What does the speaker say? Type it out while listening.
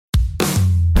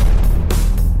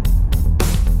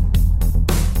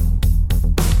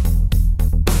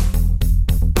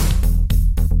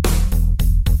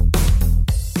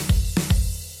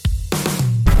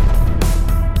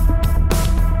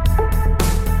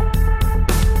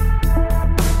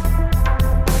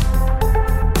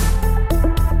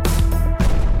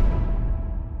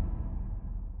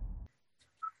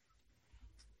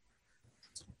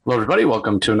Hello, everybody.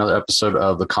 Welcome to another episode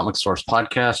of the Comic Source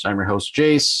Podcast. I'm your host,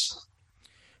 Jace.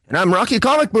 And I'm Rocky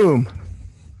Comic Boom.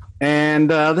 And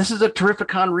this is a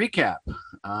Terrificon Recap.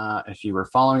 If you were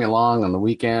following along on the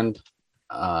weekend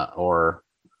or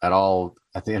at all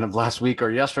at the end of last week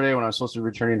or yesterday when I was supposed to be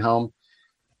returning home,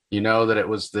 you know that it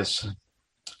was this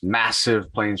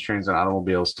massive planes, trains, and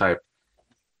automobiles type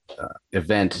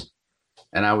event.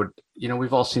 And I would,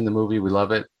 we've all seen the movie. We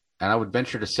love it. And I would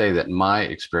venture to say that in my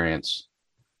experience,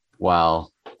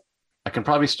 while I can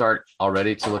probably start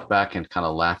already to look back and kind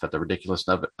of laugh at the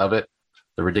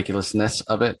ridiculousness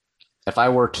of it, if I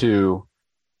were to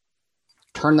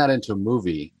turn that into a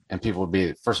movie and people would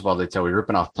be, first of all, they'd tell me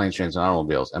ripping off planes, trains, and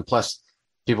automobiles. And plus,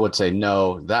 people would say,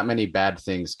 no, that many bad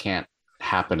things can't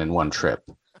happen in one trip.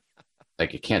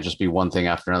 Like, it can't just be one thing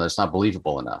after another. It's not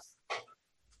believable enough.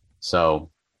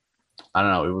 So, I don't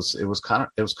know. It was kind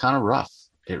of rough.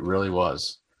 It really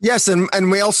was. Yes,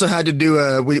 and we also had to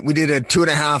do we did a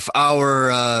 2.5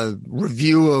 hour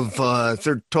review of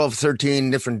 12,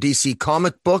 13 different DC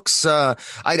comic books. I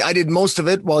did most of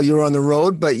it while you were on the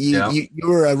road, but you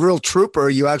were a real trooper.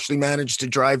 You actually managed to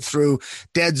drive through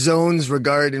dead zones in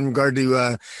regard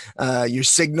to your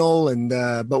signal, and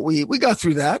but we got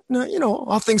through that.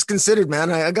 All things considered, man,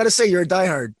 I got to say you're a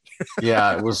diehard.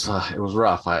 Yeah, it was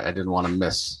rough. I didn't want to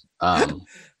miss.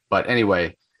 But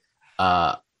anyway,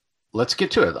 let's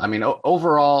get to it. I mean,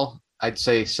 overall, I'd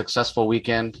say successful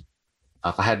weekend.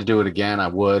 If I had to do it again, I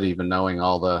would, even knowing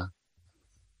all the,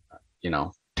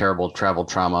 terrible travel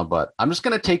trauma. But I'm just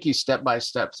going to take you step by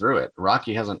step through it.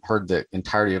 Rocky hasn't heard the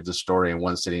entirety of the story in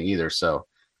one sitting either. So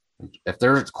if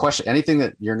there's a question, anything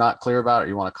that you're not clear about or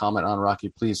you want to comment on, Rocky,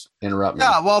 please interrupt me.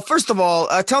 Yeah, well, first of all,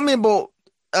 tell me about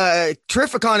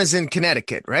Terrificon is in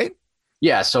Connecticut, right?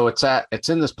 Yeah, so it's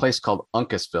in this place called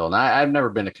Uncasville. And I've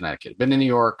never been to Connecticut. Been to New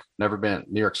York, never been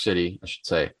New York City, I should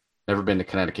say. Never been to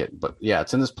Connecticut. But yeah,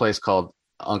 it's in this place called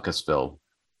Uncasville.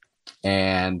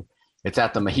 And it's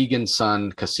at the Mohegan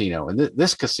Sun Casino. And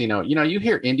this casino, you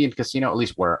hear Indian casino, at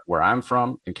least where I'm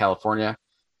from in California.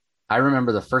 I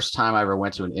remember the first time I ever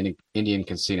went to an Indian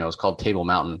casino. It was called Table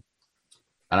Mountain.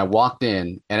 And I walked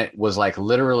in, and it was like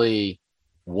literally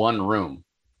one room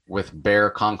with bare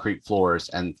concrete floors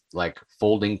and like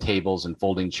folding tables and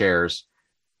folding chairs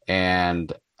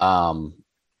and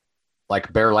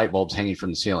like bare light bulbs hanging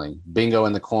from the ceiling. Bingo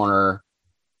in the corner.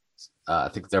 I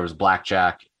think there was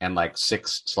blackjack and like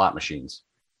 6 slot machines.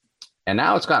 And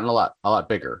now it's gotten a lot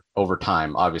bigger over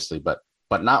time, obviously, but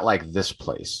not like this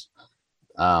place.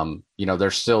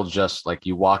 There's still just like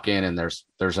you walk in and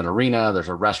there's an arena, there's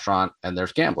a restaurant, and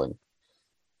there's gambling.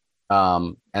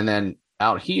 And then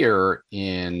out here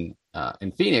in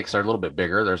Phoenix, they're a little bit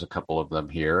bigger. There's a couple of them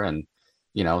here, and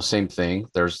same thing.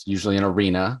 There's usually an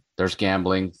arena. There's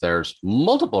gambling. There's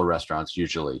multiple restaurants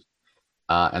usually,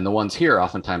 and the ones here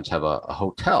oftentimes have a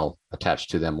hotel attached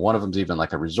to them. One of them's even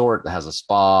like a resort that has a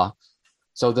spa.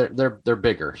 So they're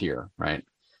bigger here, right?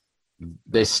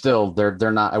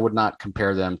 They're not. I would not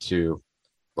compare them to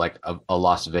like a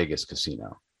Las Vegas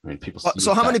casino. I mean, people.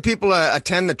 So how many people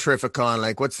attend the Terrificon?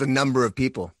 Like, what's the number of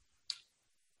people?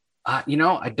 I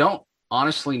don't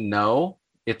honestly know.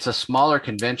 It's a smaller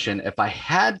convention. If I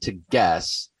had to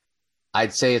guess,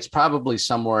 I'd say it's probably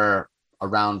somewhere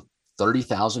around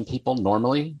 30,000 people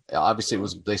normally. Obviously,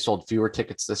 they sold fewer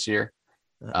tickets this year.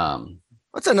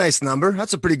 That's a nice number.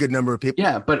 That's a pretty good number of people.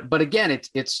 Yeah, but again,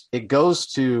 it goes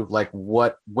to like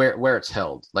where it's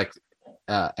held. Like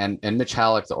and Mitch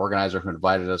Halleck, the organizer who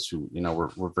invited us, who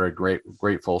we're very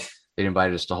grateful they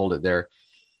invited us to hold it there.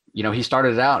 He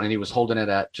started it out and he was holding it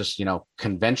at just,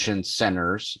 convention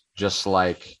centers, just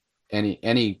like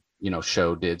any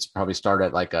show did. Probably start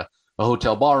at like a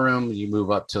hotel ballroom. You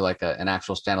move up to like an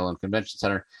actual standalone convention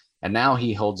center. And now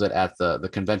he holds it at the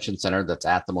convention center that's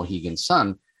at the Mohegan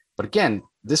Sun. But again,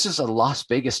 this is a Las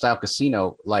Vegas style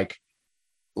casino, like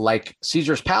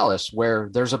Caesar's Palace, where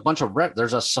there's a bunch of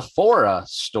there's a Sephora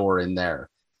store in there.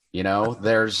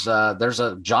 There's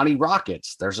a Johnny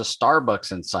Rockets. There's a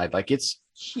Starbucks inside. Like, it's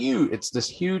huge. It's this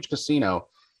huge casino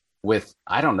with,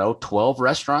 I don't know, 12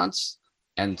 restaurants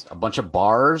and a bunch of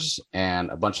bars and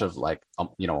a bunch of like, a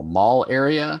mall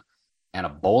area and a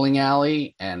bowling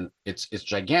alley. And it's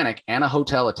gigantic, and a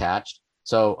hotel attached.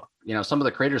 So, some of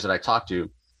the creators that I talked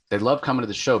to, they love coming to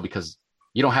the show because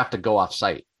you don't have to go off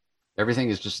site. Everything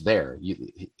is just there.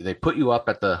 They put you up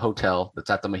at the hotel that's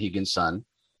at the Mohegan Sun,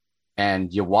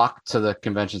 and you walk to the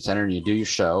convention center and you do your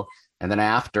show. And then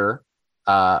after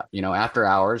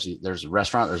hours, there's a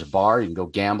restaurant, there's a bar, you can go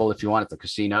gamble if you want at the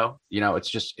casino.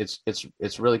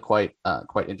 It's really quite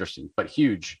interesting, but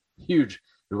huge.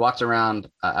 We walked around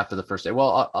after the first day.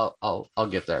 Well, I'll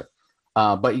get there.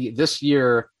 But this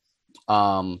year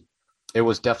It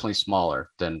was definitely smaller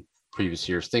than previous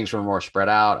years. Things were more spread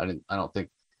out. I don't think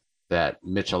that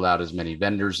Mitch allowed as many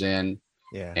vendors in.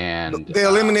 Yeah. And They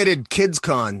eliminated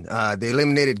KidsCon. They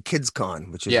eliminated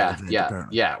KidsCon, which is an event,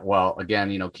 apparently. yeah. Well,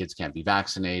 again, kids can't be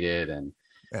vaccinated, and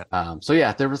Yeah. so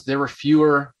yeah, there were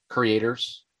fewer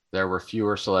creators, there were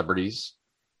fewer celebrities,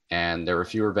 and there were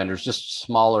fewer vendors, just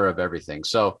smaller of everything.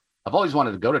 So I've always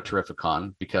wanted to go to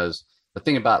Terrificon because the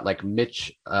thing about like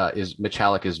Mitch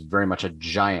Halleck is very much a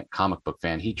giant comic book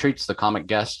fan. He treats the comic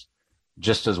guests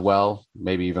just as well,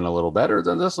 maybe even a little better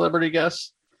than the celebrity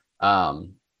guests.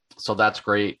 So that's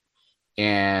great.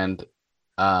 And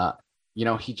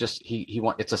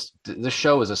this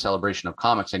show is a celebration of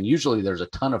comics, and usually there's a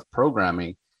ton of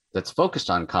programming that's focused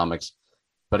on comics.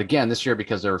 But again, this year,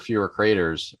 because there were fewer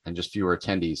creators and just fewer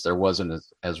attendees, there wasn't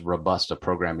as robust a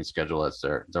programming schedule as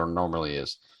there normally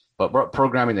is. But what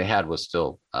programming they had was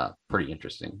still pretty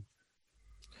interesting.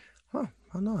 Huh.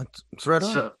 Oh, no, it's right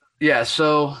on.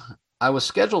 So I was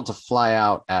scheduled to fly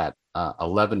out at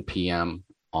 11 p.m.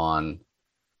 on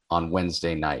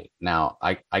Wednesday night. Now,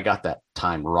 I got that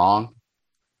time wrong.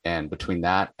 And between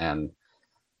that and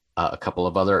a couple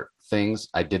of other things,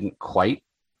 I didn't quite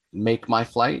make my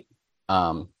flight.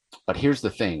 But here's the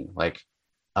thing, like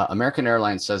American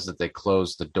Airlines says that they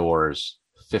close the doors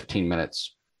 15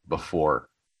 minutes before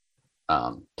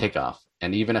takeoff.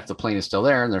 And even if the plane is still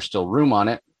there and there's still room on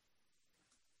it,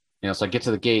 so I get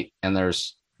to the gate and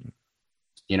there's,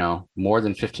 more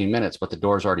than 15 minutes, but the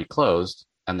door's already closed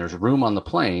and there's room on the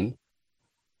plane.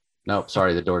 No,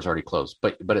 sorry, the door's already closed,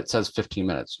 but it says 15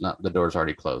 minutes, not the door's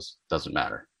already closed. Doesn't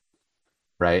matter.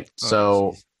 Right.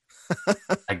 So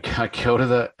I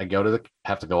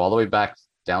have to go all the way back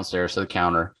downstairs to the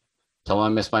counter, tell them I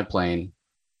missed my plane.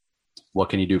 What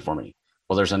can you do for me?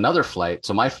 Well, there's another flight.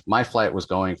 So my flight was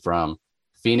going from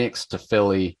Phoenix to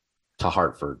Philly to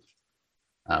Hartford,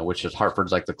 which is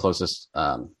Hartford's like the closest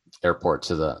airport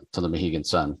to the Mohegan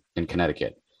Sun in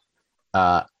Connecticut.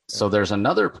 So there's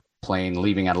another plane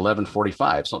leaving at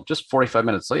 11:45. So just 45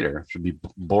 minutes later, should be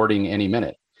boarding any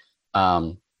minute.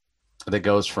 That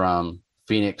goes from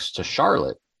Phoenix to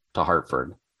Charlotte to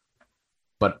Hartford.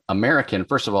 But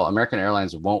first of all, American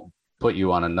Airlines won't put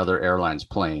you on another airline's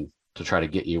plane to try to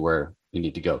get you where you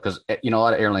need to go. Because, a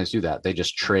lot of airlines do that. They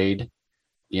just trade,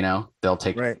 they'll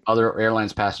take other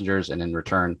airlines passengers and in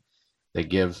return, they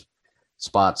give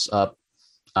spots up.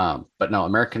 But no,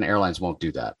 American Airlines won't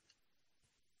do that.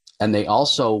 And they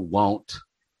also won't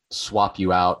swap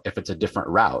you out if it's a different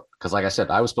route. Because like I said,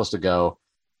 I was supposed to go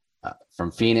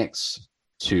from Phoenix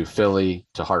to Philly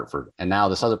to Hartford. And now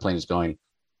this other plane is going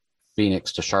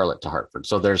Phoenix to Charlotte to Hartford.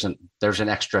 So there's an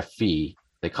extra fee,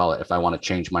 they call it, if I want to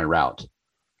change my route.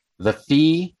 The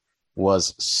fee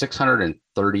was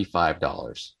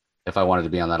 $635 if I wanted to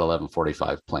be on that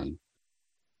 11:45 plane.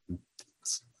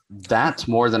 That's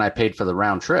more than I paid for the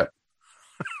round trip.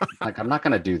 Like, I'm not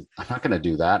going to do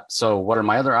that. So what are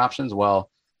my other options?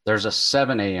 Well, there's a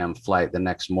 7 a.m. flight the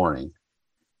next morning.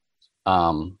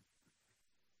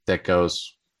 That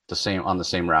goes on the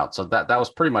same route. So that was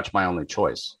pretty much my only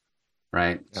choice.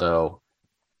 Right. Yeah. So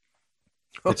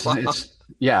it's not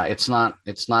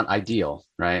ideal.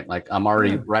 Right. Like I'm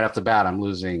already right off the bat, I'm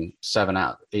losing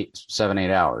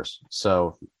 7-8 hours.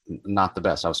 So not the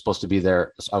best. I was supposed to be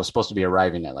there. I was supposed to be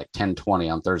arriving at like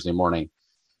 10:20 on Thursday morning.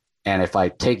 And if I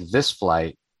take this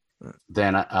flight,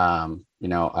 then, I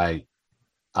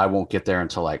won't get there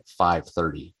until like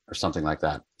 5:30 or something like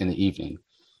that in the evening.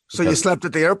 So you slept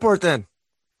at the airport then?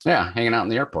 Yeah, hanging out in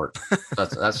the airport.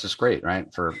 That's just great,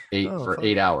 right? For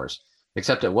 8 hours.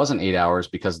 Except it wasn't 8 hours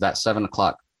because that 7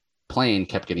 o'clock plane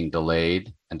kept getting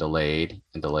delayed and delayed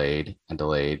and delayed and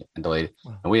delayed and delayed.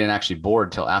 And we didn't actually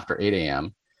board till after 8 a.m.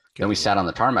 Okay. Then we sat on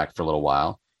the tarmac for a little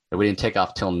while, and we didn't take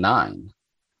off till 9.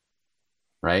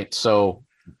 Right. So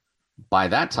by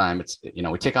that time, it's,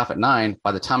 we take off at 9.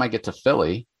 By the time I get to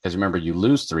Philly, because remember, you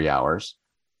lose 3 hours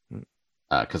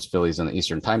because Philly's in the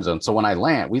Eastern time zone. So when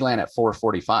we land at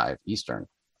 4:45 Eastern.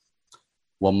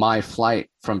 Well, my flight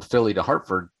from Philly to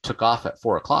Hartford took off at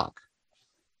 4 o'clock.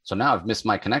 So now I've missed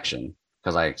my connection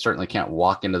because I certainly can't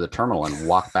walk into the terminal and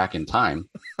walk back in time.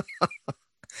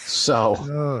 So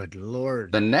good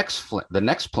Lord, the next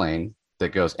plane that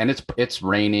goes, and it's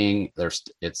raining.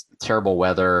 It's terrible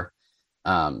weather.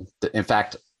 In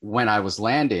fact, when I was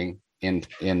landing in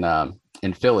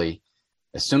Philly,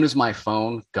 as soon as my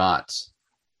phone got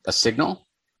a signal,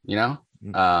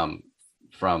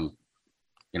 from,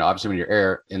 obviously when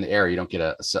you're in the air, you don't get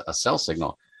a cell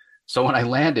signal. So when I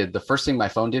landed, the first thing my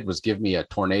phone did was give me a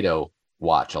tornado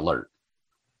watch alert.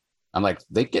 I'm like,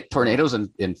 they get tornadoes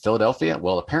in Philadelphia?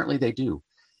 Well, apparently they do.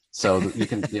 So you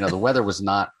can, the weather was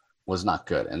not was not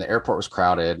good, and the airport was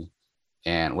crowded.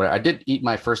 And where I did eat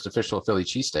my first official Philly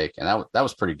cheesesteak, and that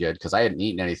was pretty good because I hadn't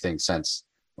eaten anything since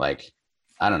like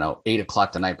I don't know 8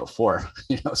 o'clock the night before,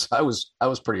 So I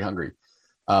was pretty hungry.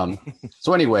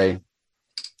 So anyway,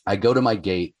 I go to my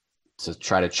gate to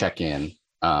try to check in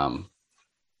because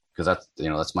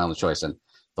that's my only choice. And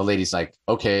the lady's like,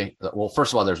 okay, well,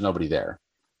 first of all, there's nobody there,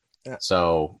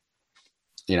 so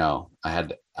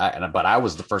but I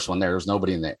was the first one there. There was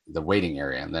nobody in the waiting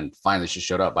area, and then finally she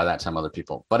showed up. By that time, other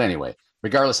people. But anyway,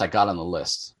 regardless, I got on the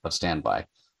list of standby.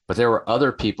 But there were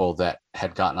other people that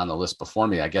had gotten on the list before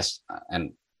me, I guess,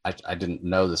 and I didn't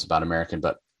know this about American,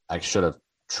 but I should have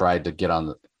tried to get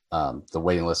on the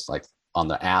waiting list, like on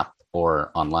the app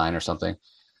or online or something.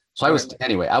 So I was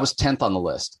 10th on the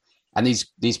list. And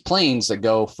these planes that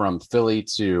go from Philly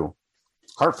to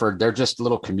Hartford, they're just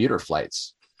little commuter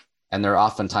flights. And they're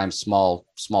oftentimes small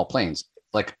planes,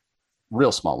 like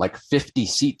real small, like 50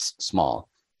 seats small.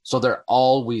 So they're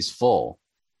always full.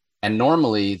 And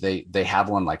normally they have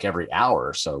one like every hour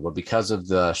or so, but because of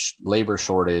the labor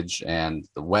shortage and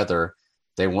the weather,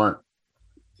 they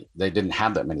didn't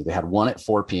have that many. They had one at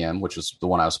 4 p.m., which was the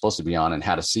one I was supposed to be on and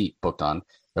had a seat booked on.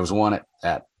 There was one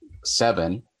at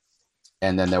 7,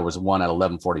 and then there was one at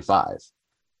 11:45.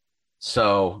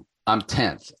 So I'm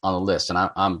 10th on the list, and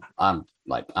I'm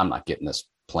like, I'm not getting this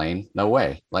plane. No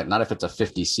way. Like, not if it's a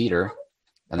 50-seater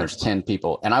and there's 10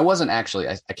 people. And I wasn't actually,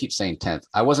 I keep saying 10th.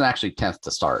 I wasn't actually 10th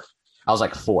to start. I was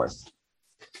like 4th.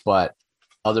 But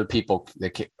other people,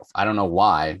 I don't know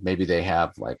why. Maybe they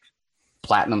have like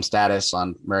platinum status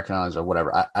on American Airlines or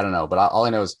whatever. I don't know. But all I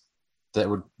know is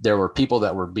that there were people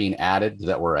that were being added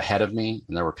that were ahead of me,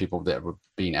 and there were people that were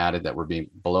being added that were being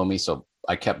below me. So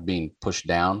I kept being pushed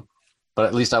down. But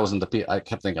at least I wasn't I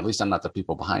kept thinking, at least I'm not the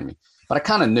people behind me. But I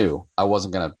kind of knew I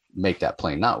wasn't going to make that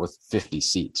plane, not with 50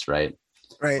 seats, right?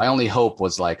 Right. My only hope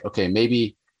was like, okay,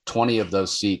 maybe 20 of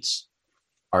those seats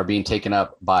are being taken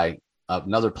up by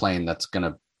another plane that's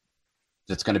going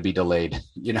to be delayed,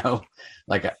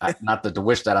 like not to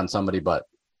wish that on somebody, but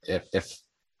if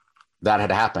that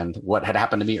had happened, what had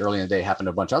happened to me early in the day happened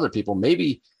to a bunch of other people.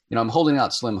 Maybe, I'm holding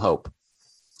out slim hope.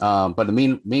 But in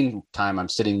the meantime, I'm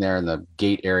sitting there in the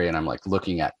gate area and I'm like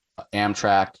looking at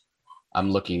Amtrak. I'm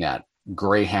looking at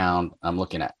Greyhound. I'm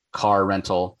looking at car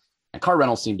rental, and car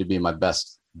rental seemed to be my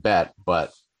best bet.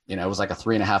 But, it was like a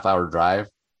 3.5 hour drive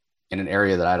in an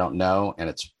area that I don't know. And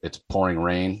it's pouring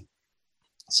rain.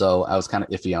 So I was kind of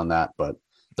iffy on that, but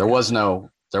there was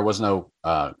no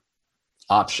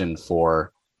option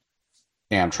for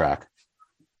Amtrak.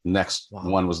 Next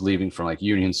one was leaving from like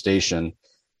Union Station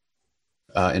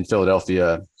in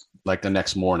Philadelphia, like the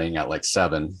next morning at like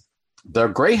 7. The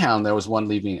Greyhound, there was one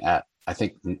leaving at, I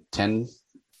think 10:15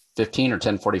 or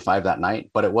 10:45 that night,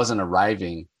 but it wasn't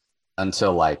arriving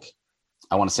until like,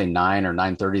 I want to say 9 or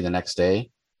 9:30 the next day.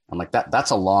 I'm like,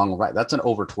 that's a long ride. That's an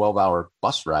over 12-hour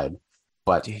bus ride.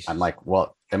 But Jeez. I'm like,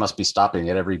 well, they must be stopping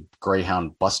at every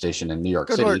Greyhound bus station in New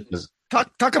York City.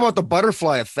 Talk about the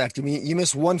butterfly effect. I mean, you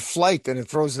miss one flight and it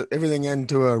throws everything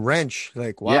into a wrench.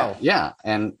 Like, wow. Yeah.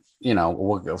 And,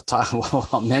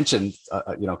 I'll mention,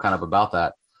 kind of about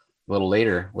that a little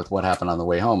later with what happened on the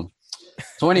way home.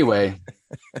 So anyway,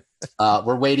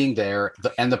 we're waiting there,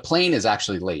 and the plane is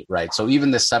actually late, right? So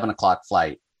even this 7 o'clock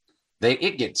flight,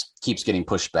 keeps getting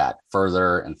pushed back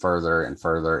further and further and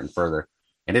further and further.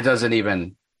 And it doesn't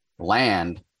even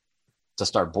land to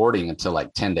start boarding until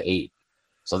like 10 to 8.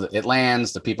 So it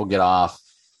lands, the people get off.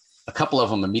 A couple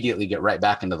of them immediately get right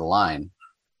back into the line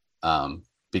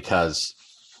because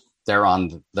they're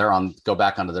on go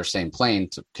back onto their same plane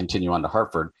to continue on to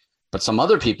Hartford. But some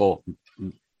other people,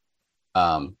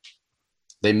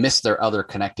 they missed their other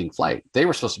connecting flight. They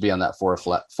were supposed to be on that 4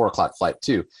 o'clock flight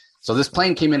too. So this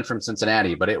plane came in from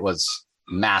Cincinnati, but it was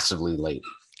massively late,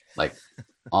 like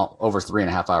over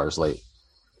 3.5 hours late.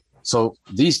 So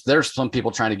there's some people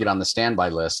trying to get on the standby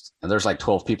list, and there's like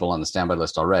 12 people on the standby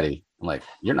list already. I'm like,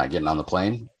 you're not getting on the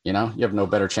plane. You have no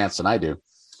better chance than I do.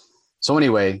 So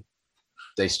anyway,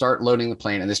 they start loading the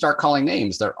plane and they start calling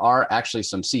names. There are actually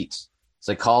some seats.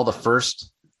 So they call the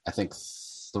first, I think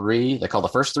 3, they call the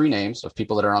first 3 names of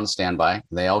people that are on the standby.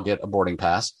 They all get a boarding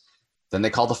pass. Then they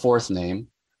call the 4th name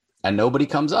and nobody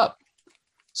comes up.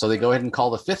 So they go ahead and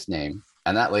call the 5th name.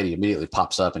 And that lady immediately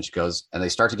pops up and she goes, and they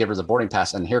start to give her the boarding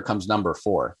pass. And here comes number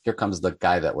 4. Here comes the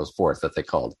guy that was 4th that they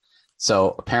called.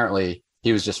 So apparently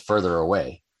he was just further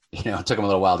away. It took him a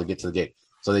little while to get to the gate.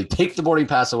 So they take the boarding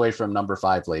pass away from number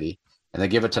 5 lady and they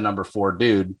give it to number 4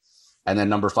 dude. And then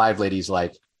number 5 lady's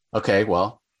like, okay,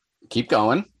 well, keep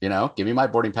going, give me my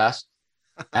boarding pass.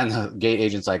 And the gate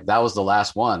agent's like, that was the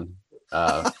last one.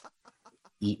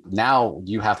 Now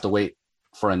you have to wait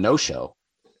for a no-show.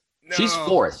 No. She's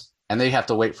 4th, and they have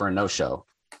to wait for a no-show.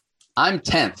 I'm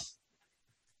 10th.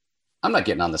 I'm not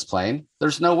getting on this plane.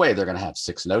 There's no way they're going to have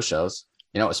 6 no-shows,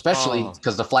 especially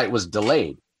because the flight was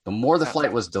delayed. The more the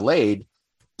flight was delayed,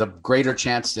 the greater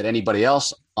chance that anybody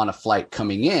else on a flight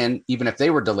coming in, even if they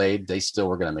were delayed, they still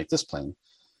were going to make this plane.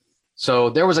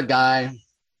 So there was a guy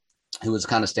who was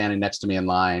kind of standing next to me in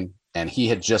line, and he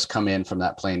had just come in from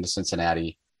that plane to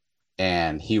Cincinnati,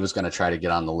 and he was going to try to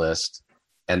get on the list.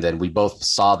 And then we both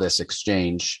saw this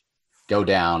exchange go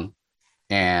down,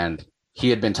 and he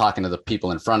had been talking to the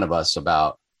people in front of us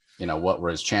about, what were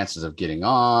his chances of getting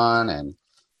on. And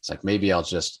it's like, maybe I'll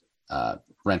just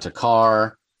rent a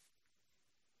car.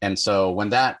 And so when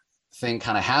that thing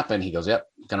kind of happened, he goes, yep,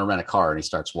 I'm going to rent a car. And he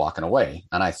starts walking away.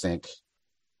 And I think,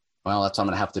 well, that's what I'm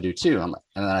going to have to do too. And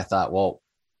then I thought, well,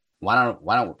 why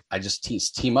don't I just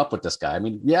team up with this guy? I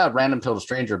mean, yeah, random total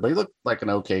stranger, but he looked like an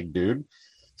okay dude.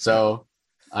 So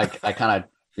I kind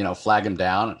of, flag him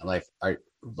down. Like,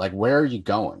 where are you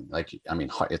going? Like, I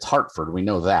mean, it's Hartford. We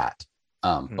know that.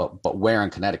 But where in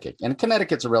Connecticut? And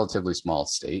Connecticut's a relatively small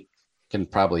state. Can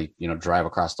probably, drive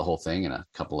across the whole thing in a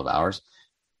couple of hours.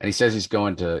 And he says he's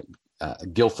going to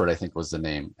Guilford, I think was the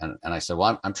name. And I said,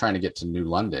 well, I'm trying to get to New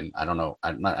London. I don't know.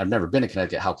 I've never been to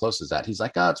Connecticut. How close is that? He's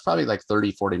like, it's probably like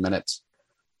 30, 40 minutes.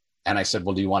 And I said,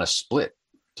 well, do you want to split?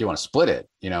 Do you want to split it?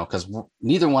 Because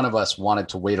neither one of us wanted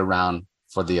to wait around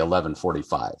for the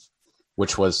 11:45,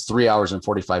 which was 3 hours and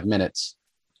 45 minutes,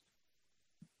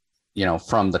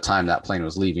 from the time that plane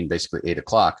was leaving, basically 8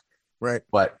 o'clock. Right.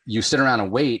 But you sit around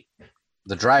and wait.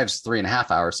 The drive's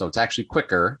 3.5 hours. So it's actually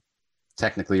quicker,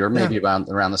 technically, or maybe around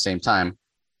the same time.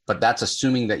 But that's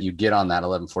assuming that you get on that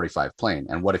 11:45 plane.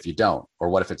 And what if you don't? Or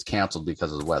what if it's canceled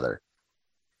because of the weather?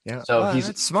 Yeah. So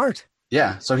that's smart.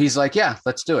 Yeah. So he's like, yeah,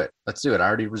 let's do it. I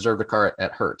already reserved a car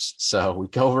at Hertz. So we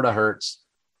go over to Hertz.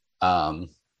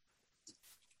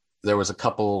 There was a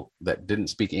couple that didn't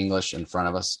speak English in front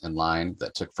of us in line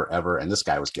that took forever. And this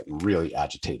guy was getting really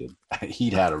agitated.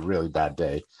 He'd had a really bad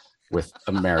day with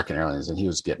American Airlines, and he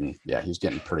was getting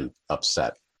pretty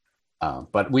upset.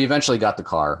 But we eventually got the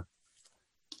car,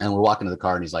 and we're walking to the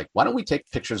car, and he's like, why don't we take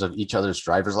pictures of each other's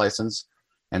driver's license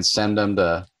and send them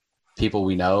to people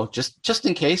we know, just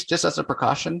in case, just as a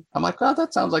precaution? I'm like, well,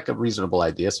 that sounds like a reasonable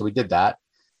idea. So we did that.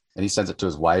 And he sends it to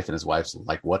his wife, and his wife's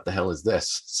like, what the hell is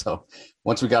this? So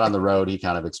once we got on the road, he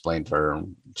kind of explained to her,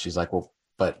 and she's like, well,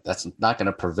 but that's not going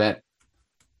to prevent,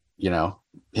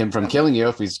 him from killing you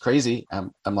if he's crazy.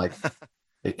 I'm like,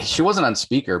 she wasn't on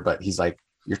speaker, but he's like,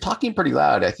 you're talking pretty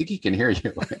loud. I think he can hear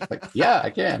you. Like, yeah, I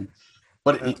can.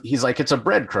 But he's like, it's a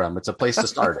breadcrumb. It's a place to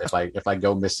start if I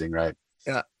go missing. Right.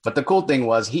 Yeah. But the cool thing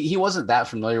was he wasn't that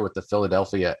familiar with the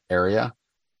Philadelphia area.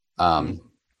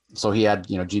 So he had,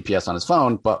 GPS on his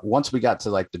phone, but once we got to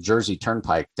like the Jersey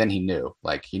Turnpike, then he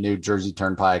knew Jersey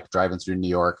Turnpike, driving through New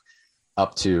York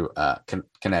up to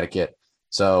Connecticut.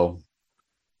 So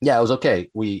yeah, it was okay.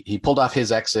 He pulled off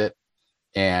his exit,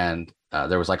 and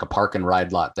there was like a park and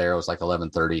ride lot there. It was like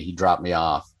 11:30. He dropped me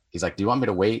off. He's like, do you want me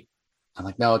to wait? I'm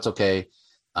like, no, it's okay.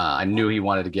 I knew he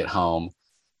wanted to get home.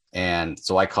 And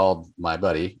so I called my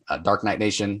buddy, Dark Knight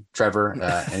Nation, Trevor.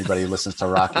 Anybody who listens to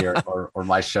Rocky or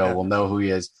my show will know who he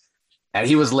is. And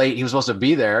he was late. He was supposed to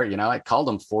be there. I called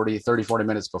him 40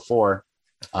 minutes before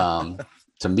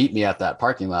to meet me at that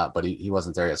parking lot, but he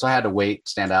wasn't there yet. So I had to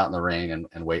stand out in the rain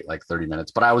and wait like 30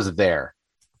 minutes. But I was there.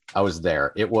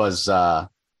 It was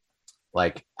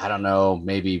like, I don't know,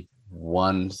 maybe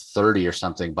 1:30 or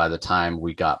something by the time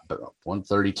we got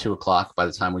 1:30, 2 o'clock by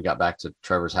the time we got back to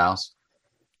Trevor's house.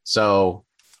 So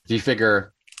if you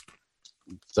figure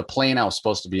the plane I was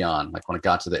supposed to be on, like when I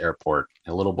got to the airport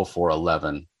a little before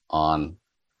 11 on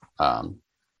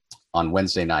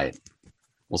Wednesday night,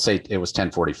 we'll say it was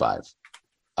 10:45.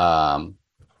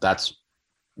 That's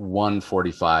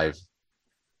 1:45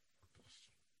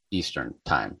 Eastern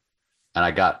time. And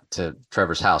I got to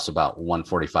Trevor's house about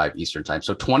 1:45 Eastern time.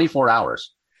 So 24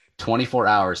 hours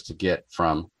to get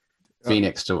from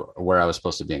Phoenix to where I was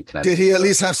supposed to be in Connecticut. Did he at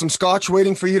least have some scotch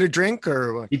waiting for you to drink,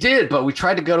 or what? He did, but we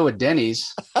tried to go to a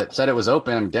Denny's that said it was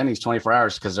open. Denny's 24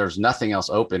 hours because there's nothing else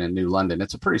open in New London.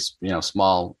 It's a pretty,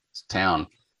 small town,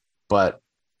 but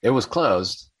it was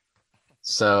closed.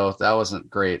 So that wasn't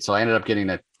great. So I ended up getting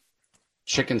a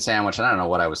chicken sandwich, and I don't know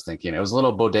what I was thinking. It was a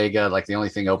little bodega, like the only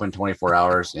thing open 24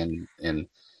 hours in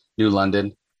New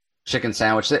London. Chicken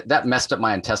sandwich. That messed up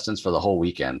my intestines for the whole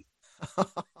weekend.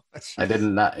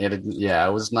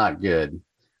 It was not good.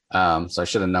 So I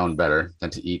should have known better than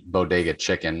to eat bodega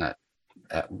chicken at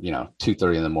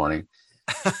 2:30 in the morning.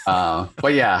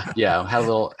 But yeah, had a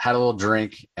little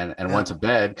drink and went to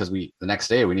bed because the next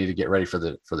day we needed to get ready for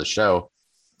the show.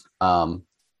 Um,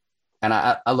 and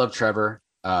I love Trevor.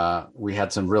 We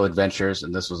had some real adventures,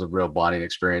 and this was a real bonding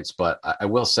experience. But I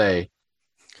will say,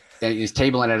 he's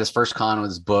tabling at his first con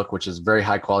with his book, which is a very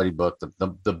high quality book,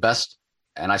 the best.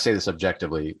 And I say this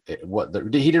objectively, he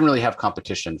didn't really have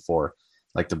competition for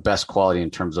like the best quality in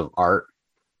terms of art.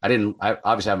 I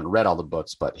obviously haven't read all the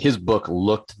books, but his book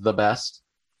looked the best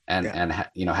and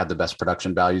had the best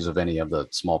production values of any of the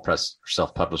small press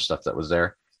self-published stuff that was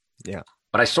there. Yeah.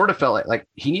 But I sort of felt like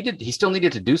he still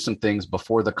needed to do some things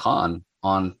before the con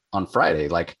on Friday,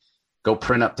 like go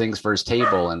print up things for his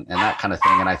table and that kind of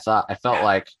thing. And I felt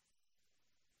like,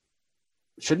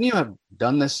 shouldn't you have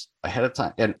done this ahead of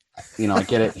time? And, I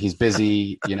get it. He's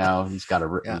busy, he's got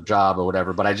a job or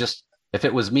whatever, but if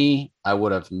it was me, I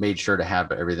would have made sure to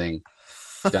have everything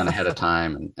done ahead of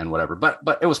time and whatever,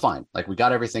 but it was fine. Like we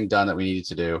got everything done that we needed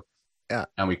to do. Yeah.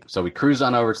 And we cruised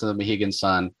on over to the Mohegan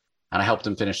Sun, and I helped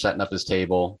him finish setting up his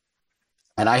table.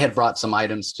 And I had brought some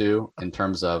items too, in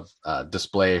terms of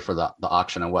display for the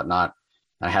auction and whatnot.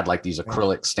 And I had like these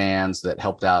acrylic stands that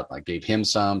helped out. I gave him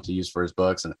some to use for his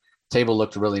books, and the table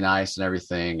looked really nice and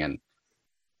everything. And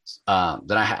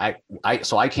then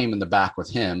I came in the back with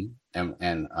him,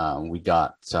 and we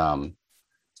got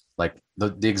like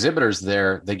the exhibitors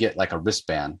there, they get like a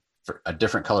wristband for a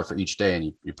different color for each day,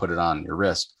 and you put it on your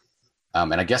wrist.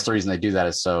 And I guess the reason they do that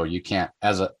is so you can't,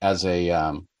 as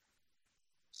a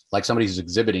like somebody who's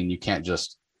exhibiting, you can't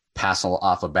just pass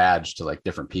off a badge to like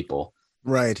different people.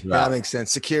 Right. Yeah, that makes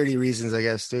sense. Security reasons, I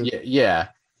guess, too. Yeah.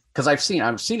 Because I've seen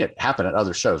it happen at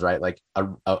other shows, right? Like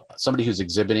somebody who's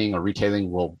exhibiting or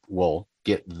retailing will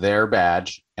get their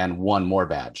badge and one more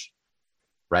badge,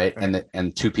 right?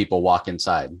 And two people walk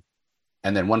inside,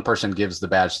 and then one person gives the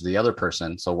badge to the other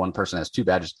person. So one person has two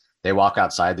badges. They walk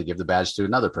outside, they give the badge to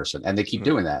another person, and they keep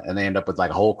doing that, and they end up with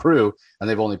like a whole crew, and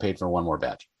they've only paid for one more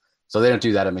badge. So they don't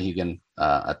do that at Mohegan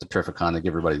at the Terrificon. They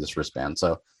give everybody this wristband.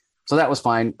 So that was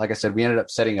fine. Like I said, we ended up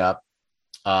setting up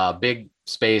big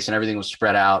space, and everything was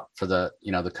spread out for the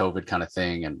the COVID kind of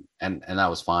thing, and that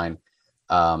was fine.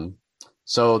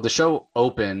 So the show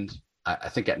opened, I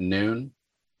think at noon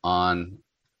on,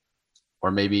 or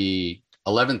maybe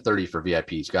 11:30 for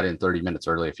VIPs. Got in 30 minutes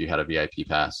early if you had a VIP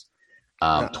pass.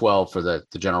 12 for the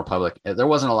general public. There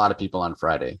wasn't a lot of people on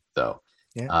Friday though.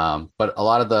 Yeah. But a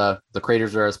lot of the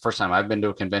creators were, it's the first time I've been to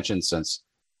a convention since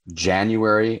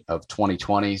January of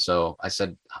 2020. So I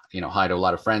said, hi to a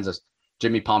lot of friends.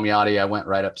 Jimmy Palmiotti, I went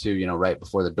right up to, right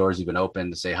before the doors even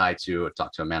opened to say hi to,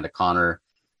 talk to Amanda Connor.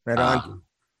 Right on.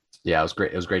 Yeah, it was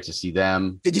great. It was great to see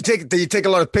them. Did you take a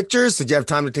lot of pictures? Did you have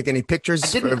time to take any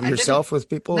pictures of yourself with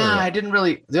people? No, I didn't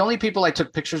really. The only people I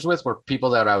took pictures with were people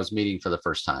that I was meeting for the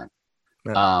first time.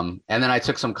 Yeah. And then I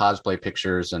took some cosplay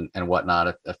pictures and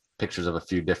whatnot, pictures of a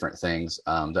few different things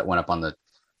that went up on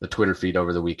the Twitter feed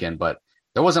over the weekend. But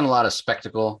there wasn't a lot of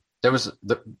spectacle. There wasn't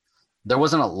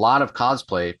a lot of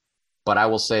cosplay, but I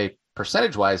will say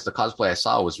percentage-wise, the cosplay I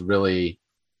saw was really,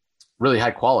 really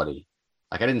high quality.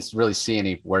 Like I didn't really see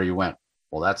any where you went,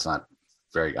 well, that's not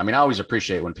very. I mean, I always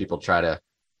appreciate when people try to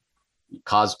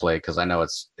cosplay because I know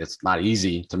it's not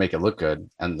easy to make it look good,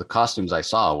 and the costumes I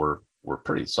saw were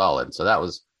pretty solid. So that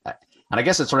was, and I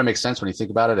guess it sort of makes sense when you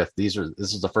think about it. If this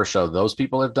is the first show those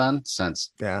people have done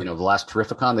since the last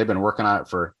Terrificon, they've been working on it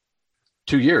for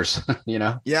 2 years.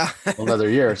 Another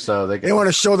year. So they want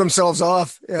to show themselves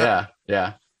off.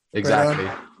 Yeah, exactly,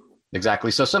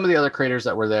 exactly. So some of the other creators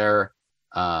that were there,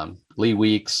 Lee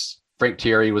Weeks, Frank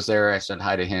Thierry was there. I said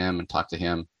hi to him and talked to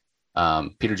him.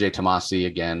 Peter J. Tomasi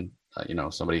again,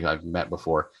 somebody who I've met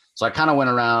before. So I kind of went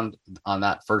around on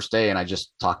that first day and I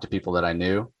just talked to people that I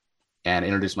knew and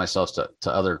introduced myself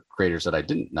to other creators that I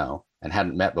didn't know and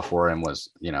hadn't met before. And was,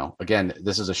 again,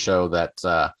 this is a show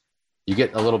that you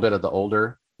get a little bit of the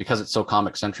older, because it's so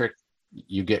comic centric.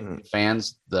 You get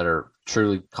fans that are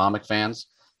truly comic fans,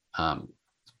 kind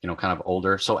of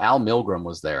older. So Al Milgrom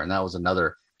was there, and that was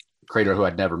another creator who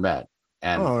I'd never met.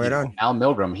 And Al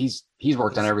Milgrom, he's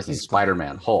worked on everything: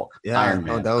 Spider-Man, Hulk, Iron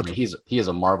Man. I mean, he is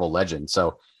a Marvel legend.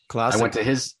 So classic.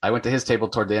 I went to his table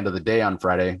toward the end of the day on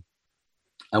Friday,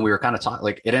 and we were kind of talking.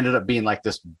 Like it ended up being like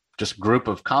this just group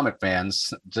of comic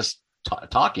fans just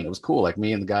talking. It was cool. Like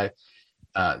me and the guy,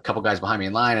 a couple guys behind me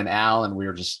in line, and Al, and we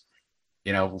were just.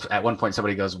 At one point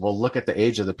somebody goes, well, look at the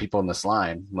age of the people in this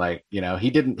line. Like, he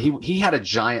had a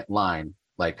giant line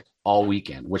like all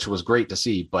weekend, which was great to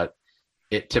see, but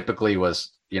it typically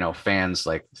was, fans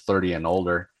like 30 and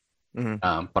older.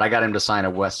 Mm-hmm. But I got him to sign a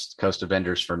West Coast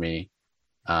Avengers for me.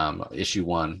 Issue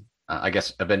 1, I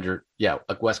guess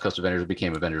West Coast Avengers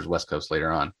became Avengers West Coast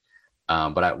later on.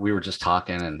 But we were just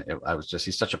talking, and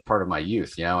he's such a part of my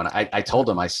youth, and I told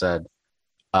him, I said,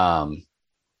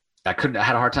 I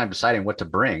had a hard time deciding what to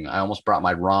bring. I almost brought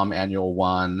my ROM annual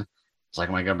one. It's like,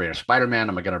 am I going to bring a Spider-Man?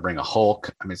 Am I going to bring a Hulk?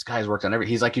 I mean, this guy's worked on every.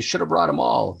 He's like, you should have brought them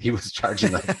all. He was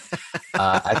charging like,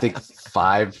 I think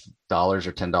 $5 or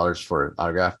 $10 for an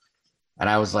autograph, and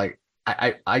I was like,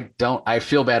 I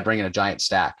feel bad bringing a giant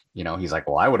stack. He's like,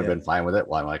 well, I would have been fine with it.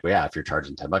 Well, I'm like, well, yeah, if you're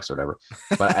charging $10 or whatever.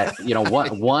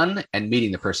 But one and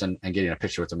meeting the person and getting a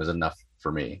picture with them is enough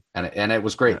for me. And it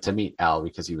was great to meet Al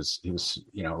because he was,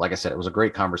 like I said, it was a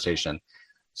great conversation.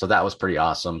 So that was pretty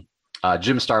awesome.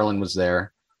 Jim Starlin was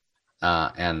there.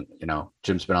 And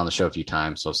Jim's been on the show a few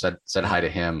times, so said hi to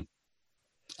him.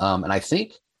 And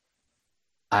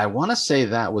I want to say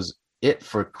that was it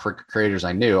for creators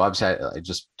I knew. Obviously, I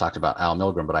just talked about Al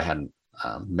Milgram, but I hadn't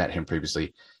met him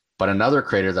previously. But another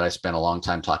creator that I spent a long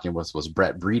time talking with was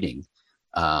Brett Breeding.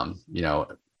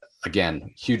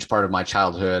 Again, huge part of my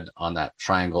childhood on that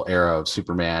triangle era of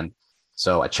Superman.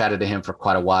 So I chatted to him for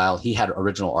quite a while. He had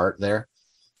original art there.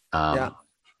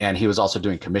 And he was also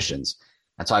doing commissions.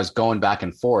 And so I was going back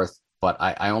and forth, but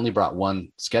I only brought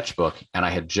one sketchbook, and I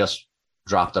had just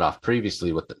dropped it off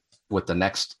previously with the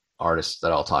next artist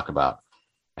that I'll talk about.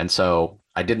 And so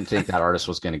I didn't think that artist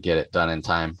was going to get it done in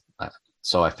time.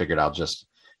 So I figured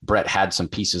Brett had some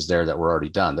pieces there that were already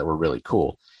done that were really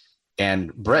cool.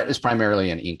 And Brett is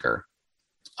primarily an inker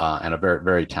and a very,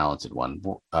 very talented one.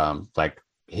 Like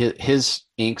his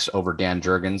inks over Dan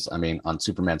Jurgens, I mean, on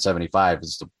Superman 75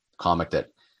 is the comic that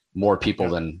more people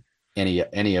than any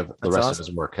of the rest of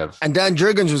his work have. And Dan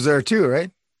Jurgens was there too,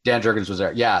 right? Dan Jurgens was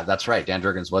there. Yeah, that's right. Dan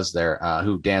Jurgens was there,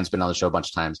 who Dan's been on the show a bunch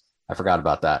of times. I forgot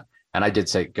about that. And I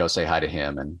did go say hi to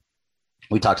him. And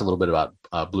we talked a little bit about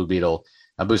Blue Beetle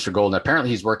and Booster Gold. And apparently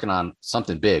he's working on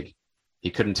something big. He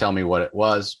couldn't tell me what it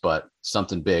was, but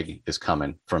something big is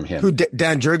coming from him. Who,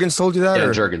 Dan Jurgens told you that?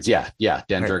 Dan Jurgens, yeah.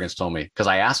 Dan Jurgens told me, because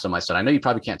I asked him, I said, I know you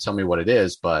probably can't tell me what it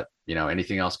is, but,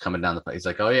 anything else coming down the pipe? He's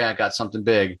like, oh, yeah, I got something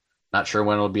big. Not sure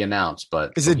when it'll be announced,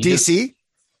 but. Is it DC?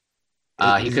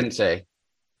 He couldn't say.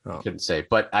 Couldn't say,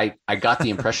 but I got the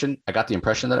impression.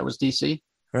 That it was DC.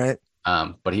 Right.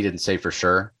 But he didn't say for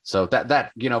sure. So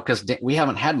that because we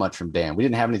haven't had much from Dan. We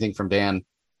didn't have anything from Dan.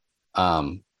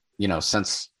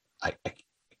 Since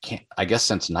I guess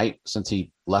since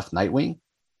he left Nightwing,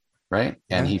 right?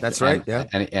 And that's right. Yeah.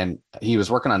 And he was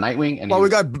working on Nightwing. And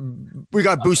we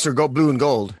got Booster Blue and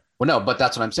Gold. Well, no, but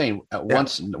that's what I'm saying.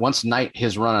 Once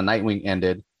his run on Nightwing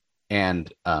ended,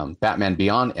 and Batman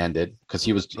Beyond ended, because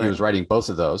he was writing both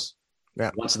of those.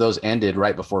 Yeah. Once those ended,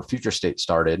 right before Future State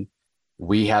started,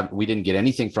 we didn't get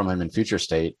anything from him in Future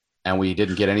State, and we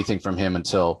didn't get anything from him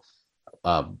until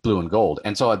Blue and Gold.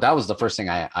 And so that was the first thing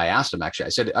I asked him. Actually, I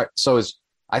said,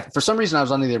 for some reason I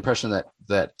was under the impression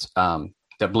that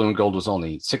Blue and Gold was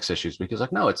only 6 issues, because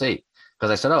no, it's 8. Because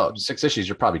I said, 6 issues,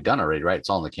 you're probably done already, right? It's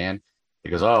all in the can. He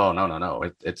goes, oh,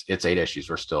 no, it's 8 issues.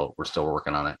 We're still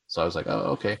working on it. So I was like,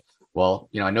 oh, okay. Well,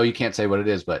 I know you can't say what it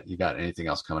is, but you got anything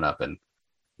else coming up? And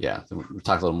yeah, we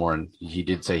talked a little more, and he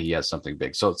did say he has something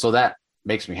big. So that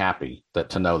makes me happy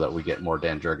to know that we get more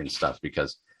Dan Jurgens stuff,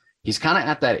 because he's kind of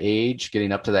at that age,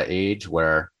 getting up to that age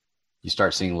where you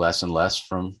start seeing less and less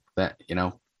from that,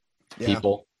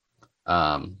 people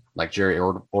like Jerry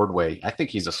Ordway. I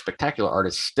think he's a spectacular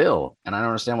artist still, and I don't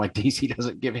understand why DC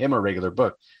doesn't give him a regular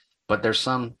book. But there's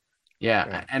some,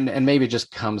 and maybe it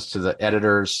just comes to the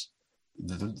editors.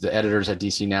 The editors at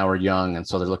DC now are young, and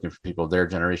so they're looking for people of their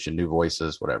generation, new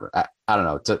voices, whatever. I don't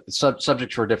know. It's a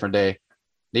subject for a different day.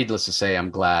 Needless to say, I'm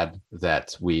glad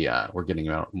that we're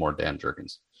getting more Dan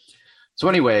Jurgens. So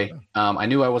anyway, I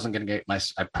knew I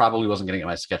probably wasn't going to get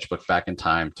my sketchbook back in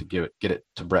time to get it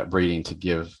to Brett Breeding to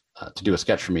do a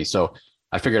sketch for me. So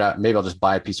I figured out maybe I'll just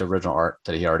buy a piece of original art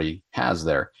that he already has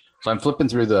there. So I'm flipping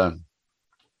through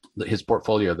his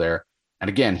portfolio there. And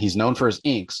again, he's known for his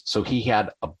inks. So he had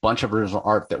a bunch of original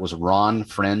art that was Ron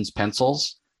Friend's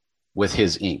pencils with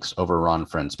his inks over Ron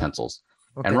Friend's pencils.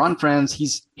 Okay. And Ron Friends,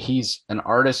 he's an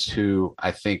artist who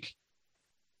I think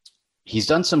he's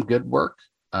done some good work.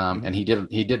 And he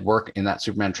did work in that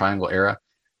Superman Triangle era,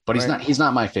 but he's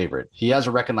not my favorite. He has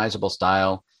a recognizable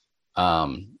style.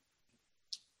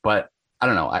 But I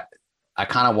don't know. I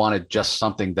kind of wanted just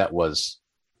something that was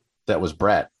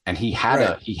Brett, and he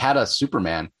had a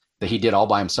Superman that he did all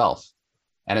by himself,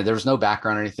 and there was no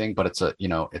background or anything, but it's a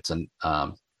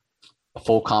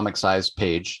full comic size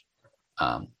page.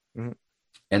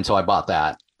 And so I bought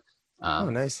that.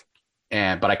 Nice.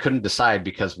 But I couldn't decide,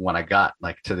 because when I got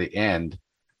to the end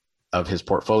of his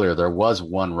portfolio, there was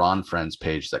one Ron Friends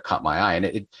page that caught my eye,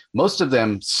 and most of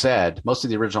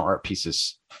the original art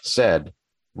pieces said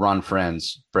Ron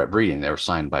Friends, Brett Breeding. It was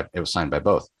signed by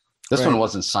both. This one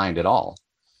wasn't signed at all.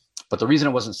 But the reason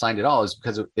it wasn't signed at all is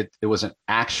because it was an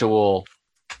actual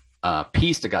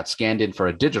piece that got scanned in for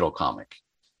a digital comic.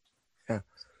 Yeah.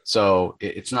 So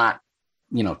it's not,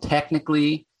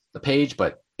 technically the page,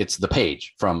 but it's the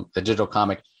page from the digital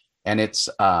comic. And it's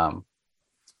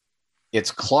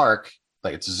Clark,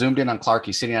 like it's zoomed in on Clark.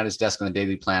 He's sitting at his desk on the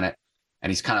Daily Planet,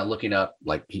 and he's kind of looking up,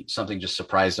 like something just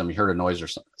surprised him. He heard a noise or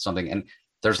something. And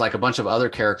there's like a bunch of other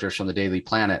characters from the Daily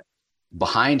Planet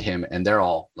behind him, and they're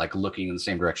all like looking in the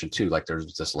same direction too. Like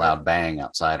there's this loud bang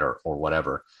outside or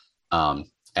whatever. And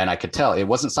I could tell it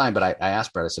wasn't signed, but I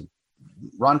asked Brett, I said,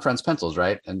 Ron Friend's pencils,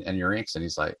 right? And your inks. And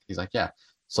he's like, yeah.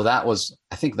 So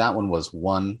I think that one was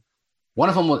one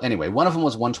of them was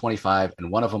 125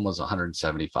 and one of them was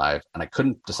 175. And I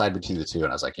couldn't decide between the two. And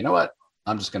I was like, you know what?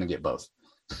 I'm just going to get both.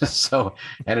 So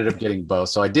I ended up getting both.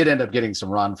 So I did end up getting some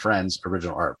Ron Friend's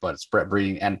original art, but it's Brett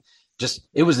Breeding. And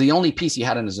it was the only piece he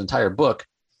had in his entire book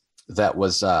that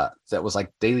was like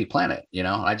Daily Planet,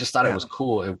 I just thought it was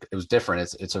cool. It was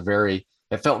different.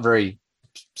 It felt very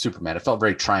Superman. It felt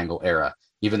very Triangle era,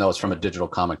 even though it's from a digital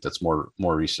comic that's more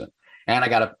recent. And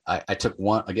I took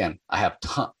one again. I have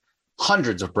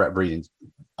hundreds of Brett Breeding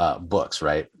books,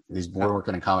 right? We're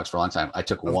working in comics for a long time. I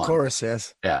took one. Of course,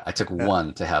 yes. Yeah, I took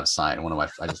one to have signed.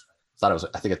 I just thought it was,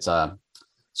 I think it's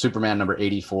Superman number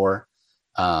 84.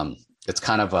 It's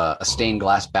kind of a stained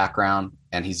glass background,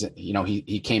 and he's,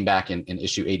 he came back in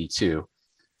issue 82.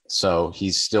 So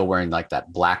he's still wearing like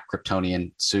that black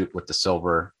Kryptonian suit with the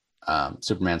silver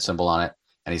Superman symbol on it.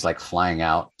 And he's like flying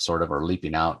out sort of, or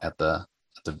leaping out at the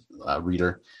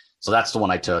reader. So that's the one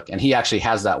I took. And he actually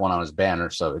has that one on his banner.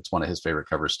 So it's one of his favorite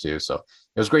covers too. So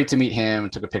it was great to meet him,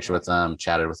 took a picture with him,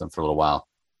 chatted with him for a little while.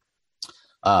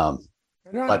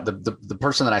 But the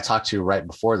person that I talked to right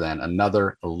before then,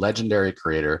 another legendary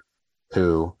creator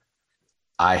who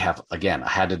I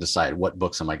had to decide what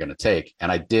books am I going to take.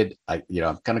 And I'm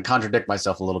going to contradict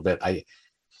myself a little bit.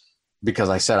 Because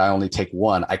I said I only take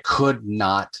one, I could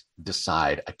not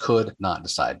decide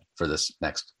for this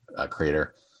next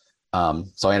creator.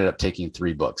 So I ended up taking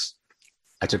 3 books.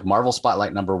 I took Marvel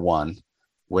Spotlight number 1,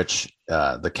 which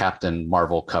the Captain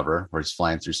Marvel cover where he's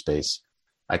flying through space.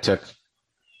 I took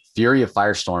Fury of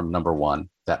Firestorm number 1,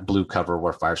 that blue cover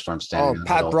where Firestorm's standing. Oh,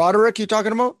 Pat Broderick, you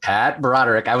talking about? Pat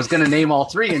Broderick. I was going to name all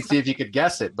 3 and see if you could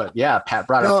guess it, but yeah, Pat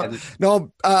Broderick.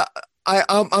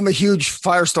 I'm a huge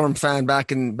Firestorm fan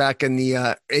back in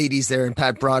the 80s there, and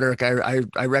Pat Broderick,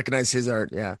 I recognize his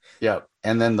art. Yeah. Yeah.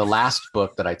 And then the last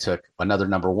book that I took, another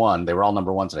number 1, they were all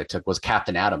number 1s that I took, was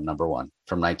Captain Atom number 1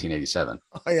 from 1987.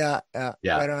 Oh yeah.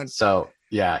 Right on. So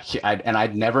yeah,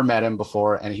 I'd never met him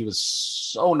before, and he was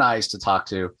so nice to talk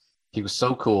to. He was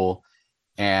so cool.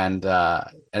 And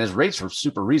his rates were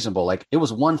super reasonable. Like it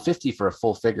was $150 for a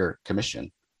full figure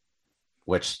commission,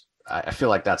 which I feel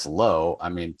like that's low. I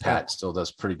mean, Pat still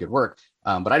does pretty good work,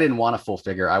 but I didn't want a full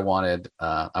figure. I wanted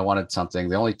something.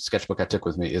 The only sketchbook I took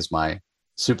with me is my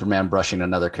Superman brushing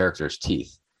another character's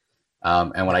teeth.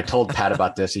 And when I told Pat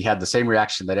about this, he had the same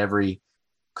reaction that every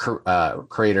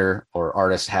creator or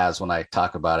artist has when I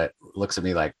talk about it. Looks at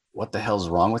me like, "What the hell's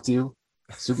wrong with you?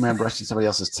 Superman brushing somebody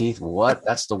else's teeth? What?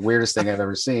 That's the weirdest thing I've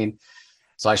ever seen."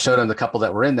 So I showed him the couple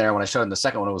that were in there. When I showed him the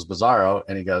second one, it was Bizarro,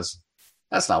 and he goes,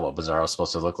 "That's not what Bizarro is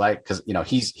supposed to look like." Because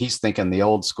he's thinking the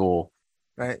old school,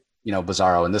 right?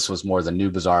 Bizarro, and this was more the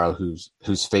new Bizarro,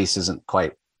 whose face isn't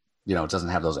quite, it doesn't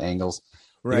have those angles.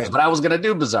 Right. Goes, but I was gonna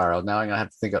do Bizarro. Now I'm gonna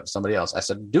have to think of somebody else. I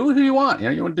said, "Do who you want.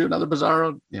 You want to do another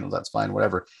Bizarro? That's fine,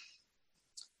 whatever."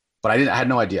 But I had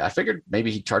no idea. I figured maybe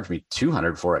he'd charge me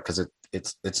 $200 for it because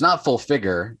it's not full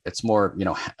figure. It's more,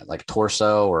 like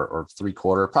torso or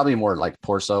 3/4, probably more like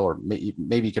torso, or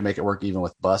maybe you can make it work even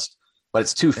with bust. But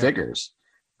it's 2 figures.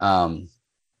 So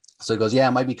he goes, "Yeah,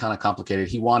 it might be kind of complicated."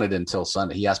 He wanted until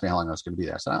Sunday. He asked me how long I was going to be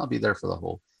there. I said, "I'll be there for the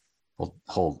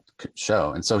whole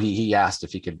show." And so he asked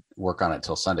if he could work on it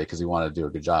till Sunday because he wanted to do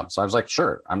a good job. So I was like,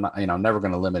 "Sure." I'm not, I'm never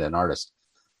going to limit an artist.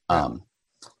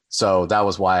 So that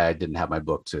was why I didn't have my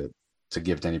book to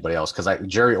give to anybody else, because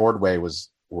Jerry Ordway was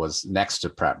next to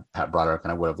Pat Broderick,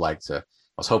 and I would have liked to. I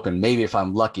was hoping maybe if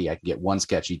I'm lucky, I could get one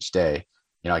sketch each day.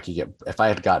 I could get, if I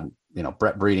had gotten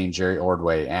Brett Breeding, Jerry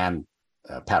Ordway, and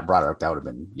Pat Broderick, that would have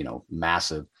been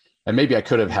massive. And maybe I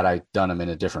could have had I done them in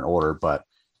a different order, but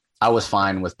I was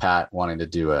fine with Pat wanting to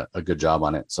do a good job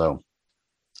on it. So,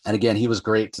 and again, he was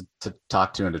great to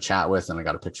talk to and to chat with, and I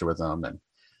got a picture with him,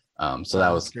 and so that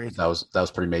was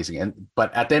pretty amazing.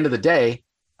 But at the end of the day,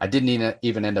 I didn't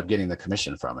even end up getting the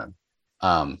commission from him,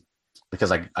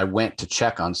 because I went to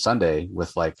check on Sunday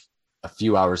with like a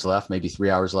few hours left, maybe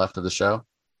 3 hours left of the show.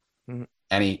 Mm-hmm.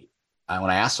 And when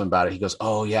I asked him about it, he goes,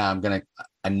 "Oh yeah,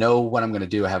 I know what I'm going to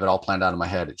do. I have it all planned out in my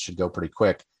head. It should go pretty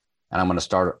quick." and I'm going to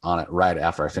start on it right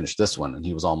after I finish this one. And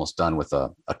he was almost done with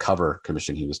a cover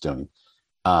commission he was doing.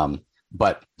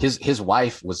 But his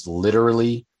wife was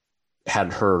literally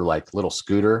had her like little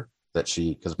scooter that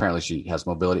because apparently she has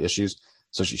mobility issues.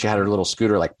 So she had her little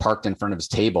scooter like parked in front of his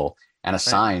table and a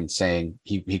sign saying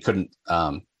he couldn't,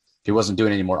 he wasn't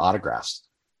doing any more autographs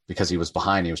because he was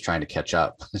behind. He was trying to catch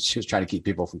up. She was trying to keep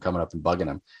people from coming up and bugging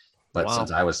him. But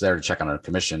since I was there to check on a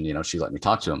commission, she let me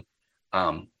talk to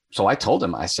him. So I told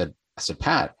him, I said,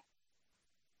 Pat,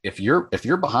 if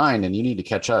you're behind and you need to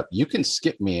catch up, you can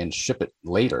skip me and ship it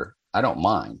later. I don't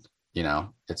mind.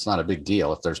 It's not a big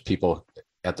deal if there's people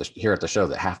here at the show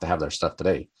that have to have their stuff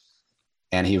today.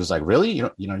 And he was like, really?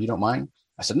 You don't mind?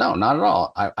 I said, no, not at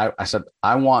all. I said,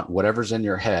 I want whatever's in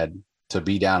your head to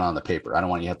be down on the paper. I don't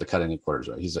want you to have to cut any quarters.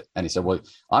 And he said, well,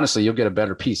 honestly, you'll get a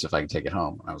better piece if I can take it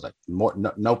home. And I was like,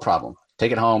 no problem.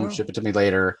 Take it home, ship it to me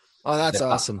later. Oh, that's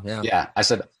awesome. Yeah. Yeah. I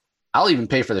said, I'll even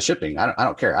pay for the shipping. I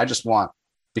don't care. I just want,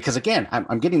 because again,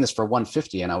 I'm getting this for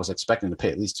 $150 and I was expecting to pay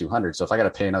at least $200. So if I got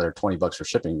to pay another $20 for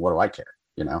shipping, what do I care?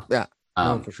 Yeah.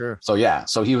 For sure. So yeah.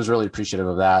 So he was really appreciative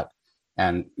of that.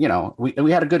 And,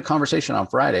 we had a good conversation on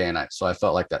Friday. And so I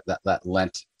felt like that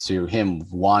lent to him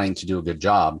wanting to do a good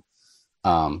job.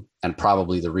 And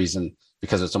probably the reason,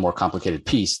 because it's a more complicated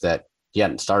piece, that he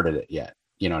hadn't started it yet.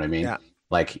 You know what I mean? Yeah.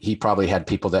 Like he probably had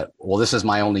people that, well, this is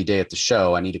my only day at the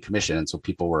show. I need a commission. And so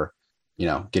people were,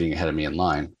 getting ahead of me in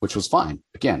line, which was fine.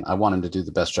 Again, I want him to do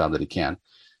the best job that he can.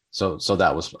 So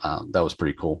that was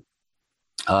pretty cool.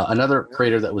 Another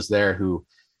creator that was there who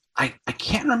I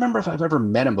can't remember if I've ever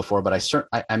met him before, but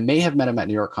I may have met him at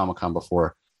New York Comic Con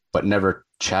before, but never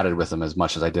chatted with him as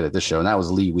much as I did at this show. And that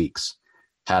was Lee Weeks.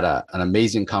 Had an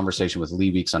amazing conversation with Lee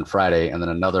Weeks on Friday, and then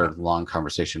another long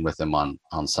conversation with him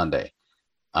on Sunday.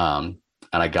 And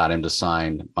I got him to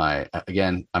sign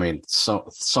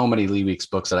so many Lee Weeks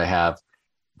books that I have,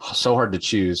 so hard to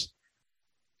choose.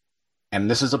 And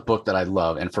this is a book that I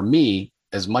love. And for me,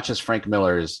 as much as Frank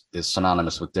Miller is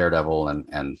synonymous with Daredevil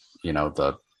and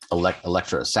the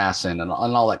Elektra Assassin and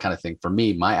all that kind of thing, for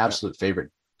me, my absolute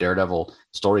favorite Daredevil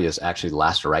story is actually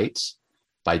Last Rites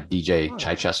by DJ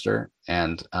Chichester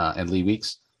and Lee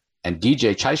Weeks. And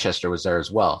DJ Chichester was there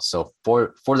as well. So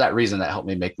for that reason, that helped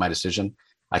me make my decision.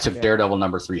 I took Daredevil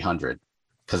number 300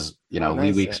 because,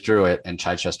 Lee Weeks drew it and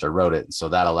Chichester wrote it. And so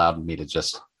that allowed me to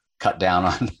just cut down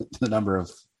on the number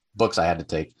of books I had to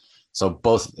take. So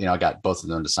both, I got both of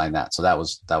them to sign that. So that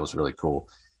was really cool.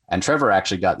 And Trevor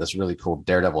actually got this really cool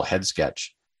Daredevil head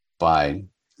sketch by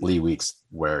Lee Weeks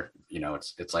where,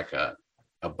 it's like a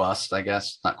bust, I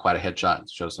guess, not quite a headshot. It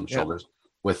shows some shoulders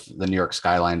with the New York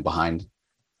skyline behind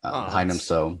him.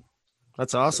 So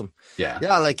that's awesome. Yeah.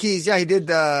 Yeah. Like he did,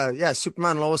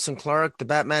 Superman, Lois and Clark, the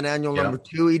Batman annual number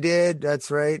 2 he did. That's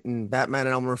right. And Batman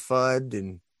and Elmer Fudd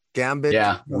and Gambit.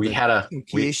 Yeah. We had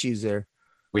key issues there.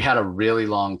 We had a really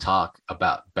long talk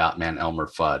about Batman Elmer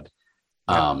Fudd.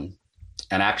 And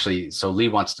actually, so Lee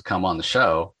wants to come on the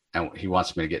show and he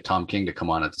wants me to get Tom King to come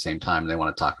on at the same time. And they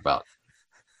want to talk about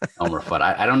Elmer Fudd.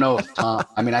 I don't know if Tom,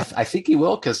 I think he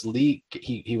will, because Lee,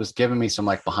 he was giving me some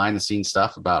like behind the scenes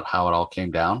stuff about how it all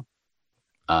came down.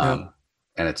 And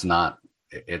it's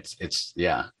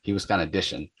he was kind of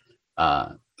dishing.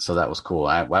 So that was cool.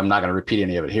 I'm not going to repeat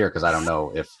any of it here because I don't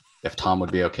know if Tom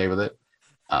would be okay with it.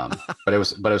 But it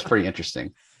was pretty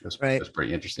interesting. It was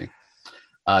pretty interesting.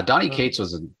 Donnie Cates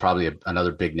was probably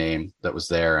another big name that was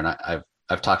there. And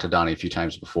I've talked to Donnie a few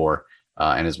times before,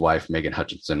 and his wife, Megan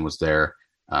Hutchinson, was there.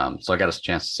 So I got a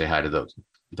chance to say hi to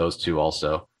those two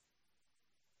also.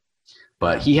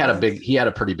 But he had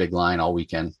a pretty big line all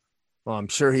weekend. Well, I'm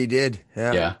sure he did.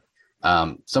 Yeah.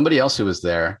 Somebody else who was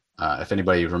there, if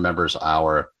anybody remembers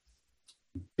our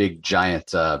big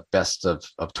giant best of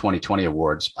 2020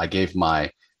 awards, I gave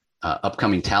my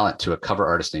upcoming talent to a cover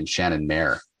artist named Shannon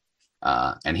Mayer.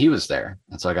 And he was there.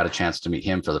 And so I got a chance to meet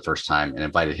him for the first time and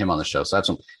invited him on the show. So I have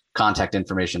some contact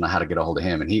information on how to get a hold of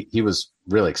him. And he was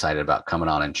really excited about coming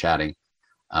on and chatting.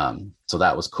 So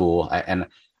that was cool.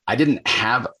 I didn't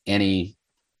have any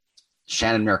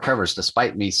Shannon Mayer covers,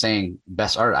 despite me saying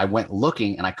best art. I went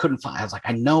looking and I couldn't find. I was like,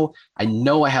 I know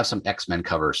I have some X-Men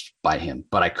covers by him,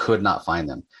 but I could not find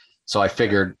them. So I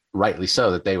figured, rightly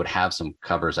so, that they would have some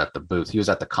covers at the booth. He was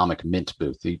at the Comic Mint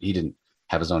booth. He didn't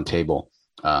have his own table.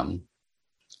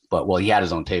 But he had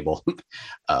his own table.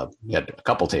 He had a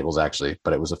couple tables actually,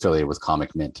 but it was affiliated with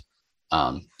Comic Mint.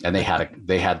 And they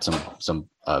had some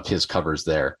of his covers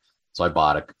there. So I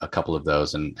bought a couple of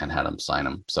those and had him sign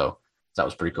them. So that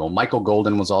was pretty cool. Michael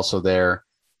Golden was also there.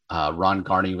 Ron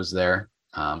Garney was there.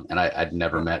 And I'd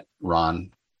never met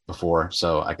Ron before.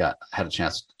 So I had a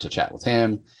chance to chat with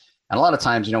him. And a lot of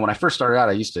times, when I first started out,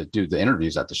 I used to do the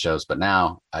interviews at the shows, but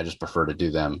now I just prefer to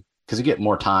do them because you get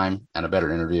more time and a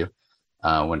better interview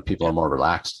when people are more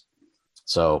relaxed.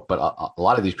 So, but a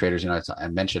lot of these creators, I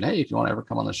mentioned, hey, if you want to ever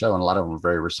come on the show, and a lot of them are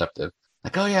very receptive.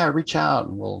 Like, oh yeah, reach out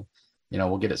and we'll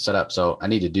get it set up. So I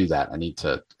need to do that. I need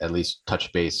to at least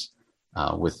touch base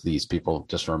with these people,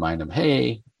 just to remind them,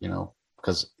 hey,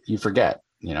 because you forget,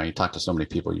 you talk to so many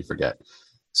people, you forget.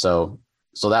 So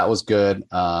that was good.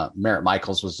 Merritt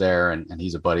Michaels was there, and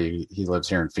he's a buddy. He lives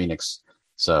here in Phoenix.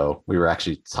 So we were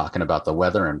actually talking about the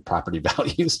weather and property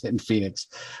values in Phoenix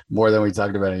more than we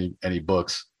talked about any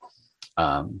books.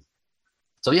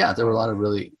 So yeah, there were a lot of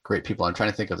really great people. I'm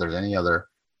trying to think if there's any other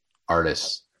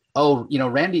artists. Oh,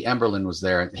 Randy Emberlin was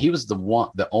there. He was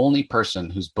the only person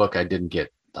whose book I didn't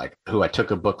get, like who I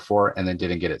took a book for and then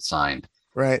didn't get it signed.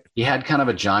 Right. He had kind of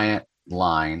a giant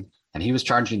line and he was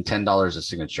charging $10 a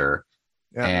signature.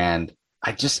 Yeah. And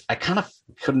I kind of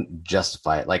couldn't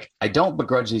justify it. Like, I don't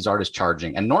begrudge these artists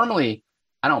charging. And normally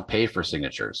I don't pay for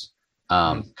signatures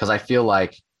because I feel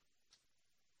like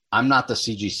I'm not the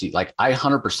CGC. Like, I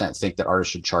 100% think that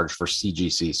artists should charge for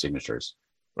CGC signatures.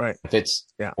 Right. If it's,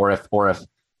 or if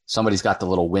somebody's got the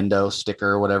little window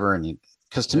sticker or whatever. And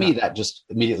because to me, that just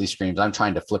immediately screams, I'm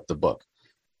trying to flip the book.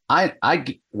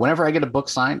 Whenever I get a book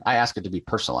signed, I ask it to be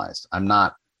personalized. I'm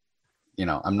not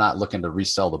looking to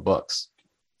resell the books.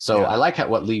 So I like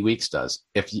what Lee Weeks does.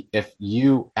 If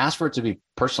you ask for it to be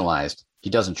personalized, he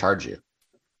doesn't charge you.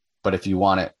 But if you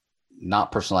want it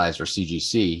not personalized or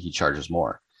CGC, he charges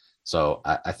more. So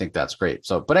I think that's great.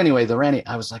 So, but anyway, the Randy,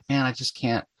 I was like, man, I just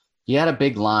can't. He had a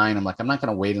big line. I'm like, I'm not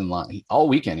going to wait in line. All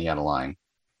weekend he had a line.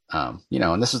 And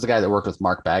this is the guy that worked with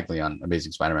Mark Bagley on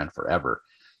Amazing Spider-Man forever.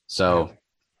 So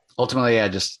ultimately, I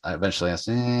eventually asked,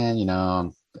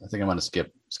 I think I'm going to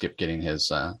skip getting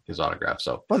his autograph.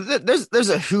 So, well, there's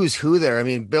a who's who there. I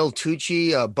mean, Bill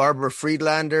Tucci, Barbara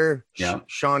Friedlander,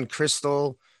 Sean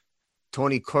Crystal,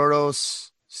 Tony Cordos,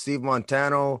 Steve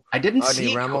Montano. I didn't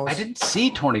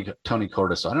see Tony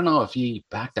Cordos, so I don't know if he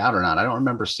backed out or not. I don't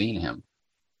remember seeing him.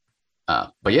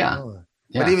 But yeah.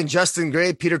 But even Justin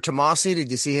Gray, Peter Tomasi,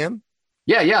 did you see him?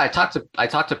 Yeah. I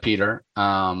talked to Peter,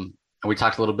 and we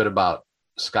talked a little bit about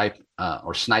Skype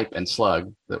or Snipe and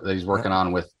Slug that he's working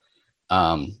on with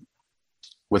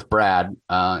Brad,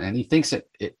 and he thinks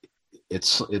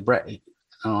it's Brad.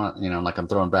 I don't know, like I'm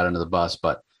throwing Brad under the bus,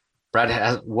 but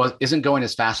Brad isn't going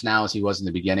as fast now as he was in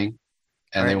the beginning,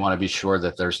 and they want to be sure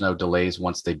that there's no delays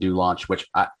once they do launch, which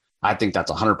I think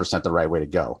that's 100% the right way to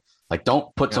go. Like,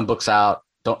 don't put some books out.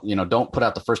 Don't put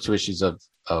out the first 2 issues of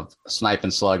Snipe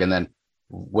and Slug and then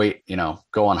wait,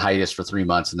 go on hiatus for 3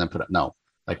 months and then put it. No,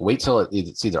 like, wait till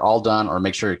it's either all done or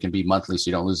make sure it can be monthly so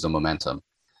you don't lose the momentum.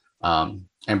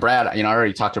 And Brad, I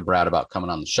already talked to Brad about coming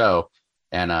on the show.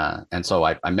 And so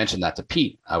I mentioned that to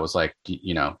Pete. I was like,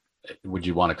 would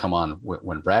you want to come on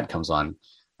when Brad comes on?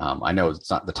 I know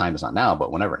the time is not now,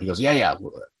 but whenever. He goes, yeah,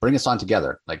 bring us on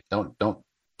together. Like, don't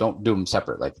do them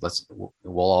separate. Like, we'll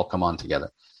all come on together.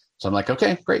 So I'm like,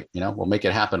 okay, great. We'll make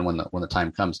it happen when the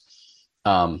time comes.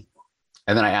 And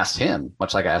then I asked him,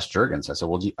 much like I asked Jurgens, I said,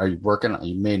 well, are you working?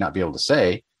 You may not be able to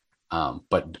say,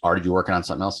 but are you working on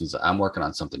something else? He said, I'm working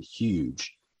on something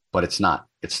huge, but it's not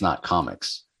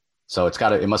comics. So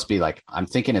it must be like, I'm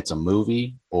thinking it's a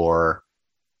movie or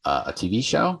a TV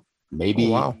show, maybe,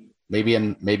 maybe a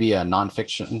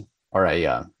nonfiction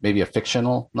or maybe a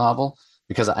fictional novel,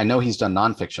 because I know he's done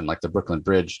nonfiction like the Brooklyn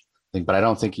Bridge thing, but I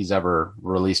don't think he's ever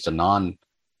released I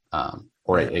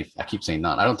keep saying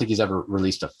non. I don't think he's ever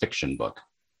released a fiction book.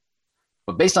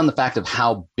 But based on the fact of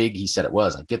how big he said it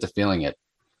was, I get the feeling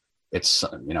it's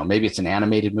maybe it's an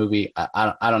animated movie.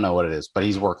 I don't know what it is, but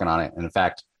he's working on it. And in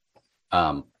fact,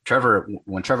 when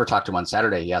Trevor talked to him on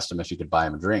Saturday, he asked him if he could buy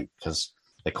him a drink because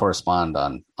they correspond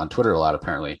on Twitter a lot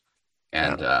apparently.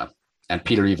 And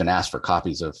Peter even asked for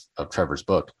copies of Trevor's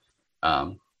book.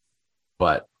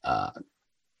 But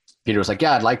Peter was like,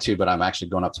 yeah, I'd like to, but I'm actually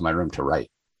going up to my room to write.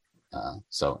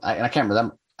 So I can't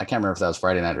remember if that was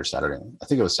Friday night or Saturday. I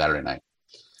think it was Saturday night.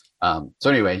 So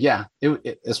anyway, yeah,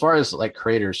 it as far as like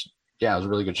creators, yeah, it was a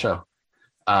really good show.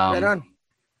 Right on.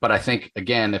 But I think,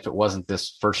 again, if it wasn't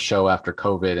this first show after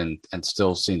COVID and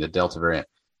still seeing the Delta variant,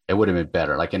 it would have been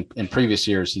better. Like in previous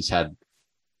years, he's had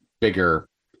bigger,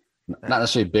 not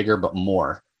necessarily bigger, but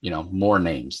more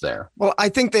names there. Well, I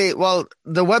think the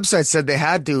website said they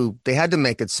had to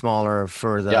make it smaller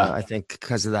for I think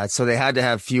because of that. So they had to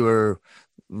have fewer,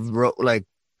 like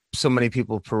so many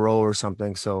people per row or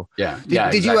something. So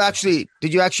did you actually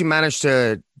manage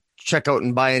to check out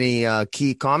and buy any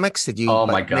key comics? Did you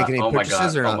make any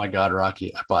purchases or not? Oh my God,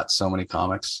 Rocky. I bought so many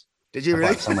comics. Did you I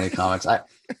really? bought so many comics.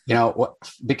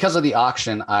 Because of the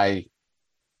auction, I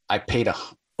paid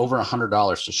over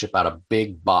 $100 to ship out a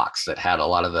big box that had a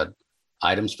lot of the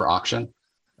items for auction.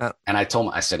 And I told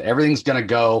him, I said, everything's going to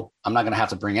go. I'm not going to have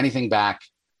to bring anything back.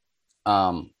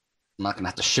 I'm not going to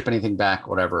have to ship anything back,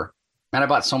 whatever. Man, I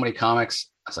bought so many comics.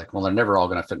 I was like, well, they're never all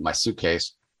going to fit in my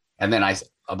suitcase. And then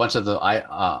a bunch of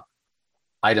the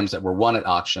items that were won at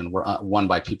auction were won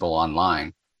by people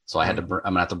online. So I had to, I'm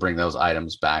going to have to bring those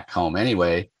items back home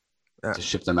anyway to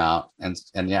ship them out. And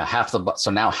yeah,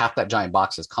 so now half that giant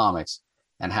box is comics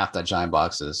and half that giant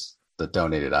box is the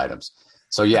donated items.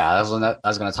 So yeah, that's what I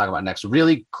was going to talk about next.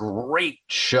 Really great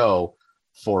show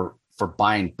for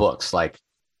buying books, like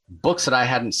books that I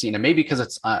hadn't seen. And maybe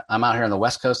because I'm out here on the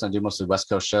West Coast and I do mostly West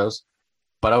Coast shows,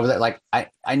 but over there, like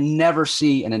I never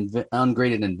see an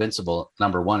ungraded Invincible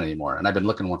 #1 anymore. And I've been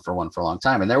looking for one for a long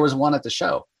time. And there was one at the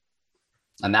show.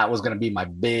 And that was going to be my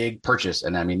big purchase.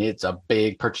 And I mean, it's a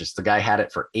big purchase. The guy had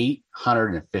it for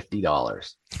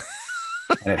 $850.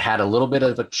 And it had a little bit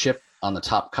of a chip on the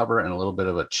top cover and a little bit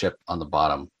of a chip on the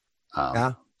bottom,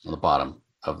 on the bottom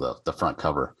of the front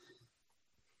cover.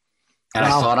 And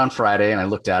wow. I saw it on Friday and I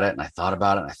looked at it and I thought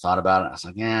about it and I thought about it. I was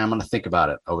like, yeah, I'm going to think about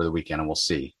it over the weekend and we'll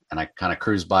see. And I kind of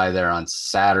cruised by there on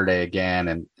Saturday again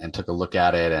and took a look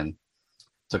at it and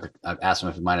I asked him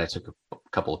if he minded. I took a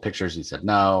couple of pictures. He said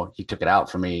no. He took it out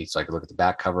for me so I could look at the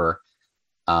back cover.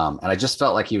 And I just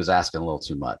felt like he was asking a little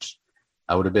too much.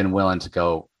 I would have been willing to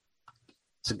go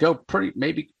pretty,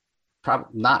 maybe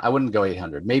probably not. I wouldn't go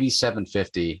 800, maybe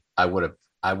 750. I would have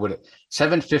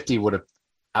 750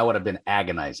 I would have been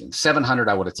agonizing. 700,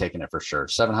 I would have taken it for sure.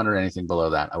 700, anything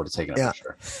below that, I would have taken it for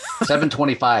sure.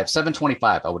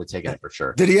 725, I would have taken it for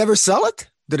sure. Did he ever sell it?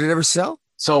 Did it ever sell?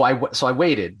 So I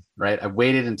waited, right? I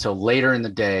waited until later in the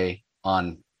day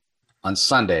on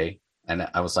Sunday. And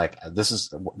I was like, this is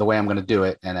the way I'm going to do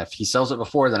it. And if he sells it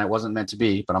before, then it wasn't meant to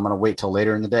be, but I'm going to wait till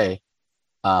later in the day.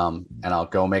 And I'll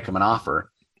go make him an offer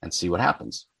and see what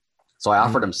happens. So I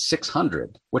offered him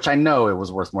 600, which I know it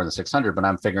was worth more than 600, but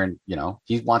I'm figuring,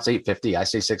 he wants 850. I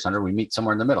say 600. We meet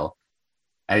somewhere in the middle.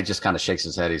 And he just kind of shakes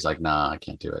his head. He's like, nah, I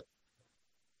can't do it.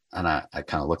 And I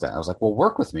kind of looked at it. I was like, well,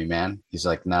 work with me, man. He's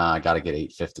like, nah, I got to get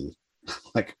 850.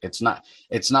 Like, it's not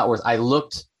worth. I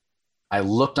looked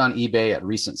on eBay at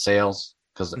recent sales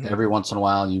because every once in a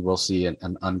while you will see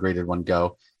an ungraded one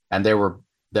go. And there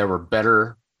were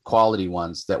better quality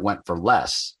ones that went for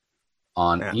less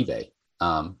on eBay.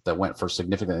 That went for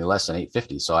significantly less than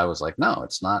 850. So I was like, no,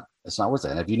 it's not worth it.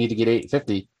 And if you need to get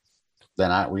 850,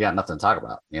 then we got nothing to talk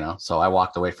about, So I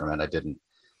walked away from it. I didn't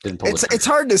pull it's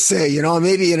hard to say,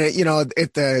 maybe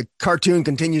if the cartoon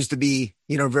continues to be,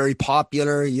 very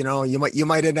popular, you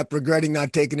might end up regretting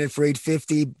not taking it for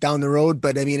 850 down the road.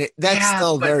 But I mean, that's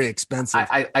still very expensive.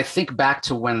 I think back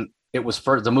to when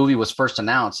the movie was first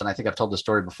announced. And I think I've told the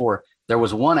story before. There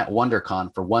was one at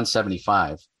WonderCon for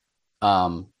 $175.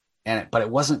 But it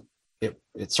wasn't,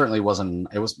 it certainly wasn't,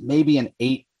 it was maybe an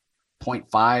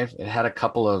 8.5. It had a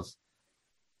couple of,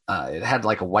 it had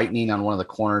like a whitening on one of the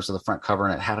corners of the front cover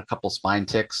and it had a couple spine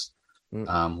ticks.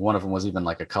 One of them was even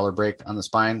like a color break on the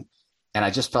spine. And I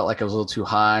just felt like it was a little too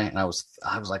high. And I was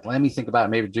like, let me think about it.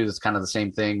 Maybe do this kind of the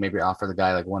same thing. Maybe offer the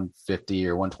guy like 150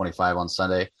 or 125 on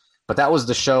Sunday. But that was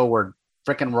the show where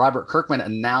freaking Robert Kirkman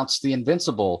announced the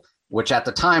Invincible, which at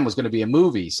the time was going to be a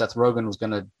movie. Seth Rogen was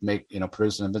going to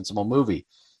produce an Invincible movie.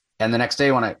 And the next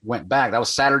day when I went back, that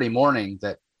was Saturday morning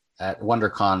that at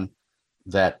WonderCon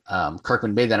that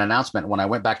Kirkman made that announcement. When I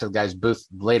went back to the guy's booth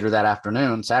later that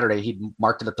afternoon, Saturday, he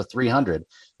marked it up to 300,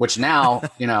 which now,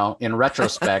 in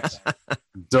retrospect,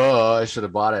 I should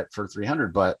have bought it for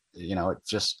 300. But, I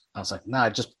was like,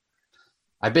 no,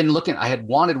 I've been looking, I had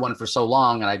wanted one for so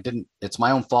long and it's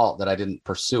my own fault that I didn't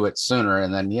pursue it sooner.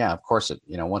 And then, of course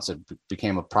once it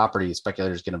became a property,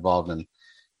 speculators get involved and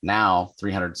now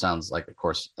 300 sounds like, of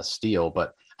course, a steal,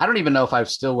 but I don't even know if I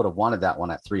still would have wanted that one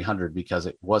at 300 because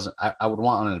it wasn't, I would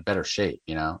want one in a better shape.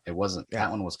 It wasn't, that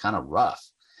one was kind of rough,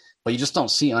 but you just don't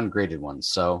see ungraded ones.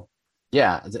 So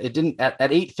yeah, it didn't at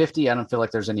 850. I don't feel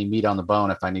like there's any meat on the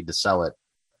bone. If I need to sell it,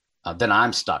 then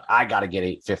I'm stuck. I got to get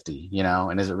 850,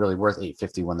 and is it really worth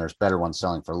 850 when there's better ones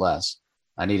selling for less?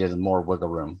 I needed more wiggle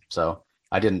room. So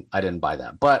I didn't buy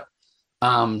that. But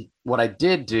what I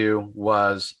did do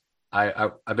was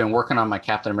I've been working on my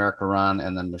Captain America run,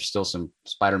 and then there's still some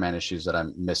Spider-Man issues that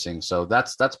I'm missing. So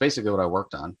that's basically what I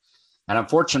worked on. And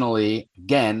unfortunately,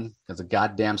 again, because of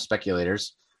goddamn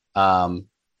speculators,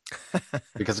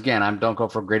 because again, I don't go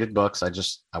for graded books. I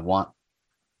want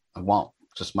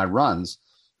just my runs.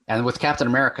 And with Captain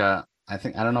America, I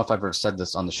don't know if I've ever said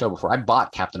this on the show before. I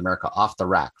bought Captain America off the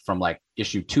rack from like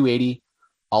issue 280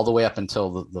 all the way up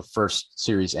until the first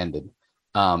series ended.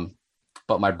 But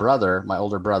my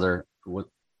older brother,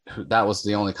 that was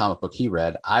the only comic book he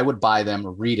read. I would buy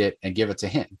them, read it, and give it to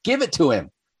him. Give it to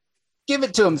him.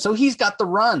 So he's got the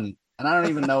run. And I don't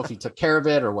even know if he took care of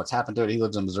it or what's happened to it. He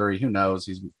lives in Missouri. Who knows?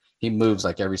 He moves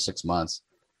like every 6 months.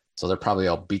 So they're probably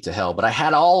all beat to hell. But I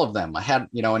had all of them. I had,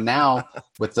 and now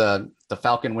with the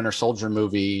Falcon Winter Soldier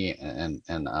movie and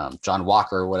John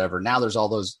Walker or whatever, now there's all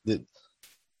those.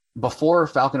 Before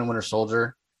Falcon and Winter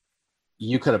Soldier,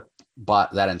 you could have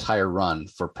bought that entire run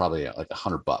for probably like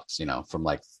 $100, from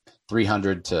like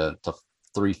 300 to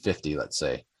 350, let's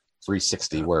say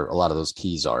 360, where a lot of those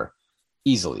keys are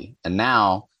easily. And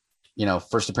now,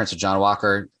 first appearance of John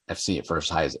Walker, I've seen it for as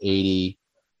high as 80.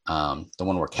 The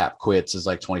one where Cap quits is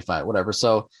like 25, whatever.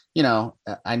 So,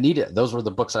 I needed, those were the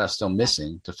books that I was still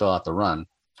missing to fill out the run.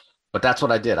 But that's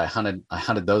what I did. I hunted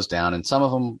those down, and some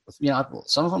of them,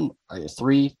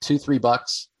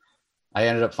 $3 I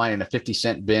ended up finding a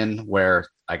 50-cent bin where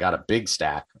I got a big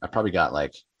stack. I probably got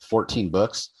like 14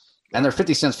 books, and they're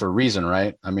 50 cents for a reason,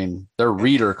 right? I mean, they're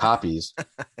reader copies,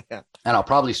 Yeah. And I'll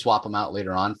probably swap them out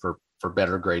later on for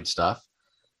better grade stuff.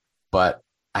 But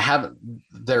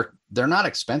they're not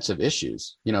expensive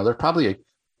issues. They're probably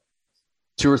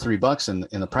 $2 or $3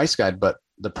 in the price guide. But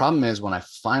the problem is when I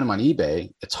find them on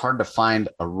eBay, it's hard to find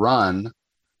a run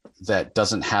that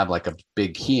doesn't have like a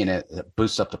big key in it that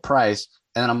boosts up the price.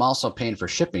 And then I'm also paying for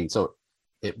shipping. So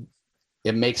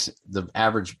it makes the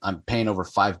average, I'm paying over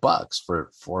 $5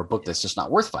 for a book that's just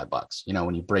not worth $5,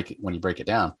 when you break it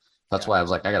down. That's why I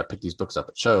was like, I got to pick these books up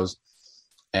at shows.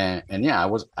 And yeah,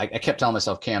 I kept telling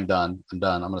myself, okay, I'm done. I'm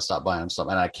going to stop buying stuff.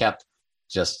 And I kept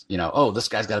just, this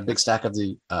guy's got a big stack of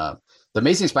the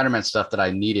Amazing Spider-Man stuff that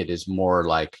I needed is more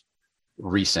like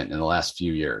recent in the last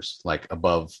few years, like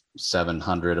above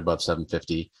 700, above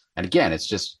 750. And again, it's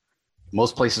just,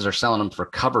 most places are selling them for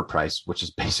cover price, which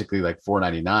is basically like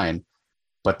 $4.99.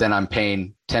 But then I'm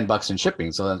paying $10 in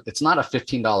shipping. So it's not a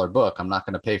 $15 book. I'm not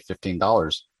going to pay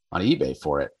 $15 on eBay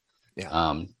for it.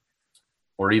 Yeah.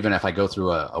 Or even if I go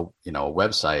through a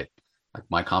website like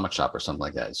My Comic Shop or something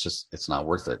like that, it's not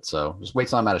worth it. So just wait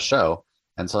till I'm at a show.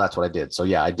 And so that's what I did. So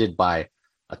yeah, I did buy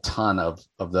a ton of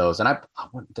those. And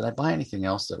did I buy anything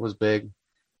else that was big?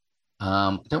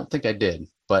 I don't think I did,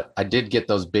 but I did get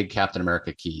those big Captain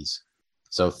America keys.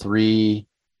 So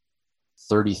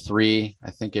 333,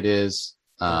 I think it is,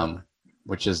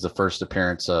 which is the first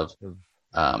appearance of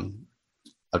John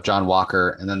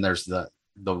Walker. And then there's the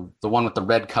one with the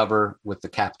red cover with the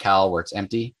cap cowl where it's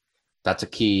empty. That's a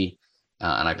key.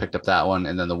 And I picked up that one.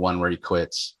 And then the one where he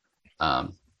quits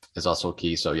is also a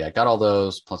key. So yeah, I got all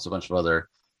those plus a bunch of other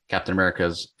Captain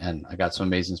Americas, and I got some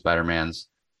Amazing Spider-Mans.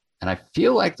 And I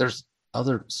feel like there's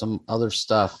some other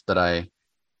stuff that I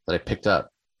picked up.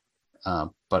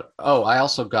 But I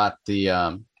also got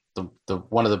the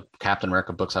one of the Captain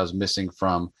America books I was missing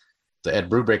from the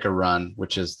Ed Brubaker run,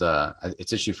 which is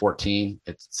it's issue 14.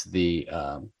 It's the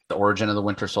origin of the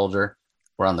Winter Soldier,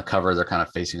 where on the cover they're kind of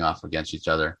facing off against each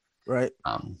other. Right.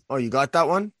 You got that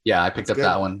one? Yeah, I picked up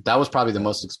that one. That was probably the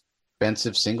most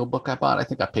expensive single book I bought. I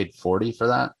think I paid $40 for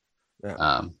that.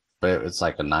 Yeah. But it's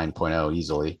like a 9.0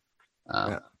 easily.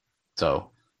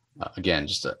 So again,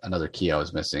 just another key I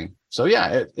was missing. So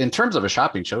yeah, in terms of a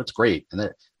shopping show, it's great,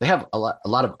 and they have a lot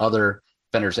of other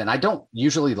vendors. And I don't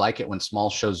usually like it when small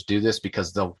shows do this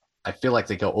because I feel like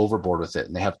they go overboard with it,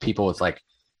 and they have people with like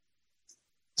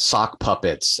sock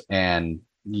puppets and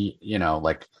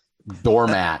like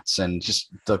doormats and just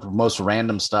the most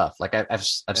random stuff. Like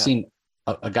I've seen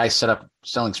a guy set up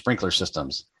selling sprinkler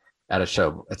systems at a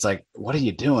show. It's like, what are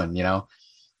you doing?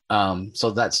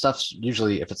 So that stuff's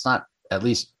usually, if it's not at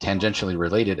least tangentially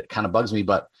related, it kind of bugs me.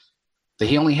 But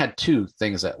he only had 2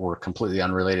 things that were completely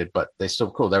unrelated, but they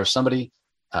still cool. There was somebody,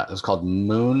 it was called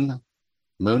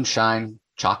Moonshine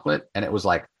Chocolate, and it was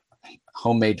like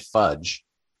homemade fudge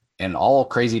in all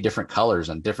crazy different colors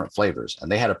and different flavors.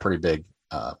 And they had a pretty big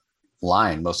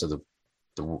line most of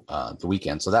the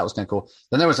weekend. So that was kind of cool.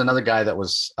 Then there was another guy that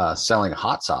was selling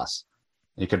hot sauce.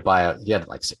 You could buy he had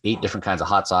like 8 different kinds of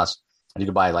hot sauce, and you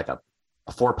could buy like a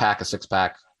 4-pack, a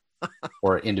 6-pack,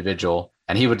 or an individual.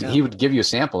 And he would give you a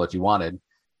sample if you wanted.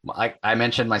 I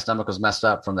mentioned my stomach was messed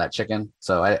up from that chicken.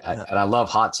 So I love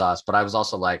hot sauce, but I was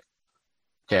also like,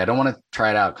 okay, I don't want to try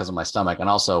it out because of my stomach. And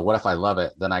also, what if I love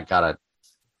it? Then I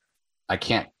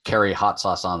can't carry hot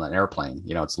sauce on an airplane.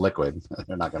 It's liquid.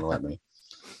 They're not going to let me.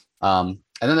 And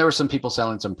then there were some people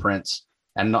selling some prints.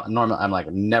 And normally I'm like,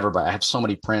 never buy. I have so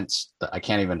many prints that I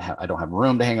don't have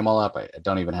room to hang them all up. I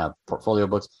don't even have portfolio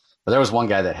books. But there was one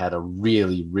guy that had a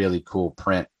really, really cool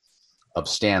print of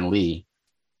Stan Lee.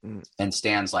 And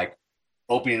Stan's like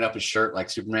opening up his shirt like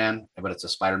Superman, but it's a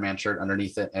Spider-Man shirt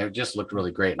underneath it. And it just looked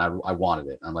really great. And I wanted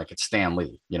it. I'm like, it's Stan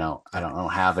Lee, I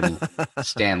don't have any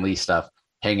Stan Lee stuff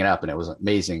hanging up, and it was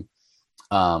amazing.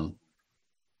 And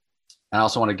I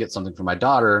also want to get something for my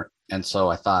daughter. And so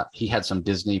I thought he had some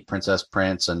Disney princess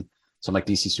prints and some like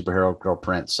DC superhero girl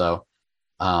prints. So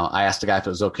I asked the guy if it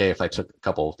was okay if I took a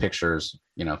couple of pictures,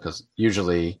 because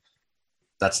usually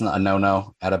that's not a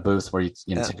no-no at a booth where you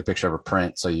take a picture of a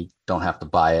print so you don't have to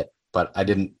buy it. But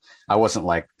I wasn't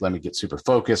like, let me get super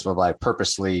focused, but I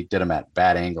purposely did them at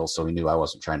bad angles so he knew I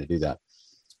wasn't trying to do that.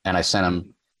 And I sent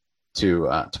him to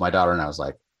my daughter, and I was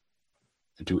like,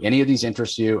 do any of these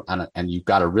interest you? And you've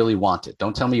got to really want it.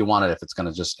 Don't tell me you want it if it's going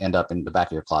to just end up in the back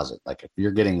of your closet. Like, if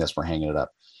you're getting this, we're hanging it up.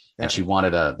 Yeah. And she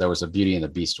wanted there was a Beauty and the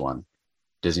Beast one,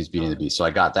 Disney's Beauty and the Beast. So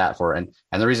I got that for her. And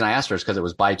the reason I asked her is because it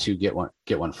was buy two, get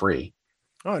one free.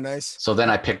 Oh, nice. So then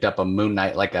I picked up a Moon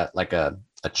Knight, like a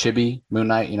chibi Moon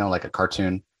Knight, like a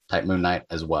cartoon type Moon Knight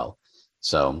as well.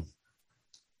 So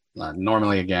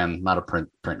normally, again, not a print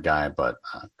guy, but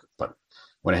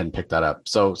went ahead and picked that up.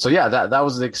 So yeah, that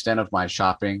was the extent of my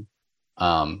shopping.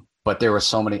 But there were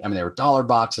so many, there were dollar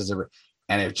boxes,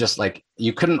 and it just like,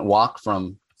 you couldn't walk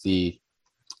from the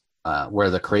where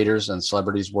the creators and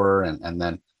celebrities were, and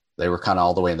then they were kind of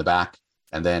all the way in the back,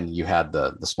 and then you had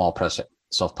the small press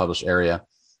self-published area,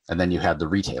 and then you had the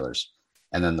retailers,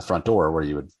 and then the front door where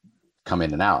you would come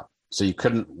in and out. So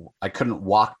I couldn't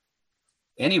walk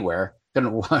anywhere. I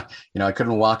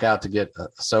couldn't walk out to get a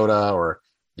soda, or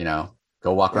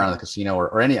go walk around the casino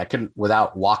or any. I couldn't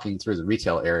without walking through the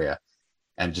retail area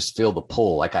and just feel the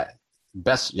pull.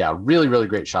 Really, really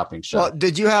great shopping show. Well,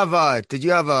 did you have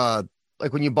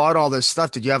like, when you bought all this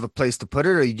stuff, did you have a place to put it,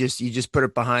 or you just put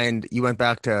it behind? You went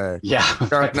back to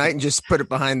Dark Knight and just put it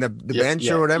behind the bench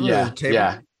or whatever. Yeah, the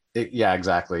table?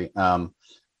 Exactly.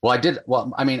 I did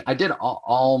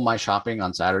all my shopping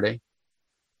on Saturday.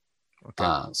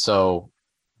 Okay. So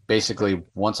basically,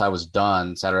 once I was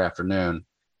done Saturday afternoon,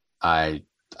 I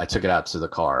took it out to the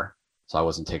car, so I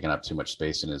wasn't taking up too much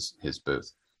space in his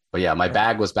booth. But yeah, my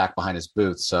bag was back behind his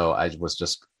booth, so I was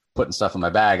just putting stuff in my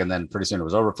bag, and then pretty soon it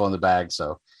was overflowing the bag.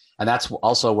 So, and that's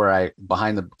also where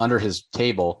under his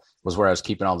table was where I was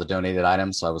keeping all the donated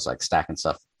items. So I was like stacking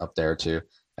stuff up there too.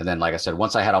 And then, like I said,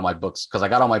 once I had all my books, because I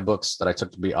got all my books that I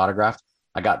took to be autographed,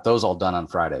 I got those all done on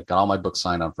Friday. Got all my books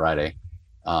signed on Friday,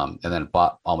 and then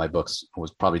bought all my books.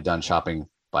 Was probably done shopping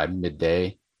by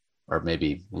midday, or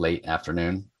maybe late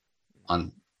afternoon.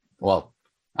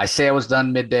 I say I was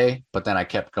done midday, but then I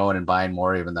kept going and buying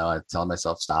more, even though I tell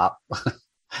myself stop.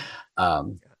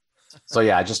 So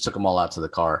yeah, I just took them all out to the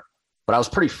car. But I was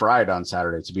pretty fried on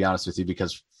Saturday, to be honest with you,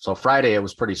 because Friday it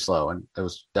was pretty slow, and it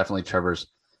was definitely Trevor's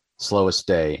slowest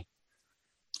day.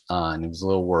 And he was a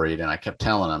little worried, and I kept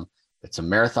telling him it's a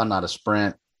marathon, not a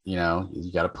sprint. You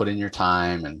got to put in your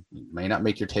time, and you may not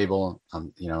make your table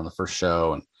in the first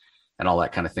show, and all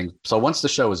that kind of thing. So once the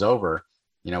show was over,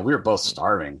 we were both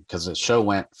starving, because the show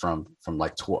went from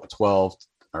like 12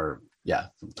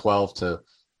 to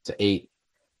 8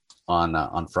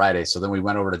 on Friday. So then we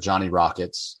went over to Johnny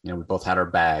Rockets. We both had our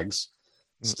bags.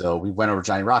 Still, we went over to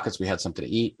Johnny Rockets. We had something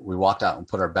to eat. We walked out and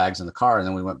put our bags in the car, and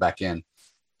then we went back in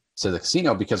to the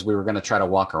casino, because we were going to try to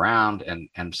walk around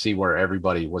and see where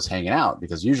everybody was hanging out,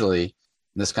 because usually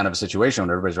in this kind of a situation,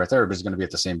 when everybody's right there, everybody's going to be at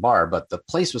the same bar. But the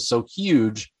place was so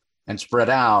huge and spread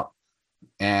out.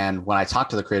 And when I talked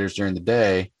to the creators during the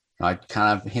day, I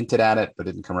kind of hinted at it, but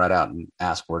didn't come right out and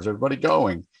ask, where's everybody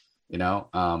going?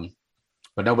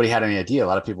 But nobody had any idea. A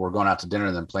lot of people were going out to dinner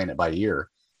and then playing it by ear.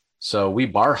 So we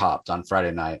bar hopped on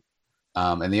Friday night.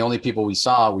 And the only people we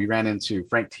saw, we ran into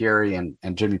Frank Thierry and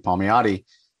Jimmy Palmiotti.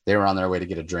 They were on their way to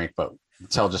get a drink, but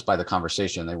tell just by the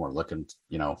conversation, they weren't looking,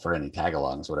 for any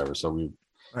tag-alongs, whatever. So we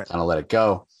kind of let it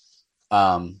go.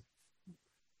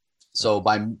 So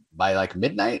by like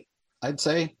midnight, I'd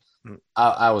say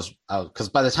I was, because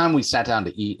by the time we sat down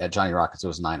to eat at Johnny Rockets, it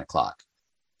was 9:00,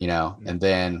 and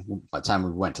then by the time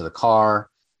we went to the car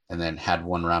and then had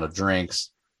one round of drinks,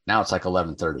 now it's like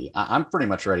 11:30. I'm pretty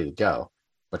much ready to go,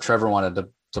 but Trevor wanted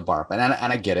to bar up, and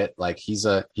I get it. Like, he's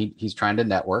trying to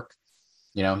network,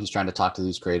 he's trying to talk to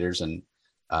these creators and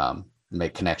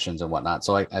make connections and whatnot.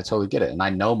 So I totally get it. And I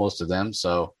know most of them.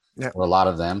 So, or a lot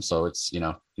of them. So it's,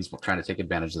 he's trying to take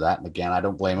advantage of that. And again, I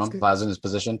don't blame him. If I was in his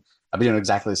position, I'd be doing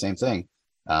exactly the same thing.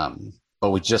 But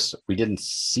we didn't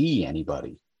see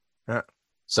anybody. Yeah.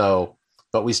 So,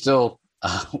 but we still,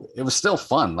 it was still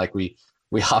fun. Like we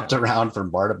hopped around from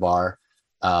bar to bar.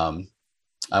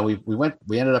 We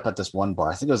ended up at this one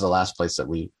bar. I think it was the last place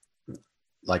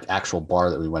that actual bar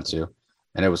that we went to,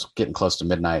 and it was getting close to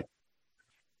midnight.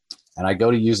 And I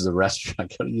go to use the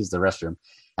restroom.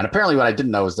 And And apparently what I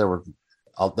didn't know is there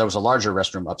was a larger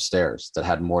restroom upstairs that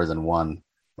had more than one,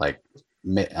 like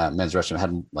men's restroom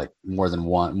had like more than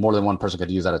one person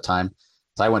could use at a time.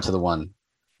 So I went to the one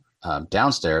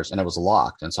downstairs and it was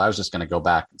locked. And so I was just going to go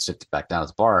back and sit back down at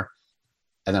the bar.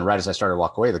 And then right as I started to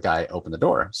walk away, the guy opened the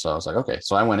door. So I was like, okay.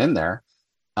 So I went in there.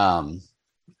 And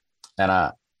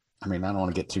I don't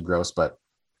want to get too gross, but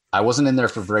I wasn't in there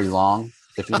for very long,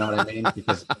 if you know what I mean,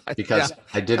 because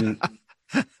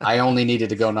I only needed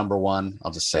to go number one.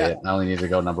 I'll just say it. I only needed to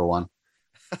go number one.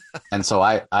 And so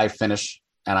I finish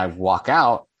and I walk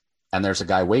out and there's a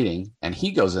guy waiting and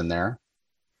he goes in there.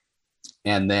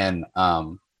 And then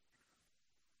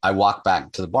I walk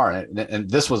back to the bar and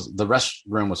the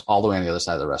restroom was all the way on the other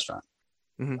side of the restaurant.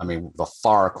 Mm-hmm. I mean, the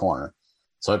far corner.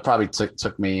 So it probably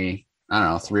took me, I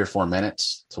don't know, 3 or 4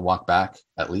 minutes to walk back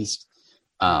at least.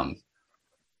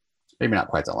 Maybe not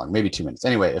quite that long, maybe 2 minutes.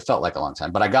 Anyway, it felt like a long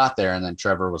time, but I got there and then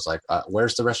Trevor was like,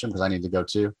 where's the restroom? Because I need to go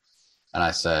too. And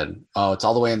I said, oh, it's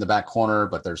all the way in the back corner,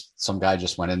 but there's some guy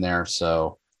just went in there.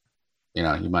 So, you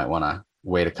might want to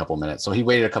wait a couple minutes. So he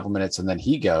waited a couple minutes and then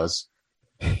he goes.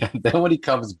 And then when he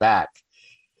comes back,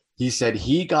 he said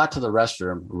he got to the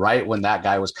restroom right when that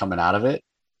guy was coming out of it.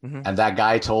 Mm-hmm. And that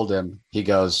guy told him, he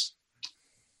goes,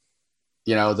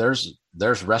 there's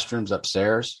restrooms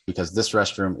upstairs because this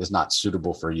restroom is not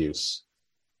suitable for use.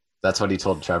 That's what he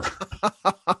told Trevor.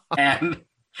 And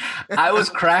I was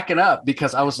cracking up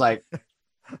because I was like,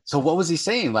 so what was he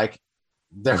saying? Like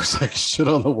there was like shit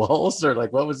on the walls or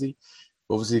like, what was he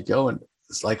going?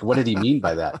 It's like, what did he mean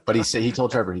by that? But he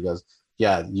told Trevor, he goes,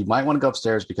 yeah, you might want to go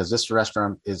upstairs because this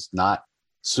restroom is not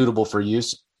suitable for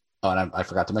use. Oh, and I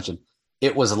forgot to mention,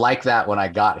 it was like that when I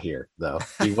got here, though.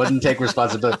 He wouldn't take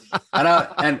responsibility.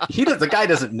 The guy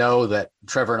doesn't know that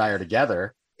Trevor and I are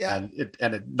together. Yeah.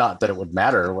 Not that it would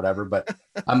matter or whatever, but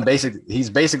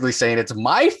he's basically saying it's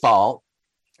my fault.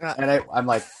 And I'm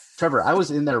like, Trevor, I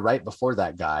was in there right before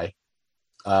that guy.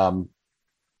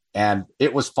 And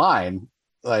it was fine.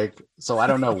 Like, so I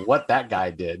don't know what that guy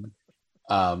did.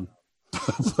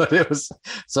 But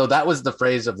that was the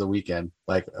phrase of the weekend.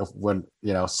 Like when,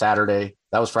 Saturday,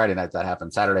 that was Friday night that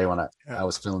happened. Saturday when I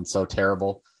was feeling so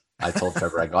terrible, I told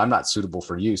Trevor, I go, I'm not suitable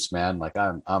for use, man. Like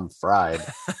I'm fried.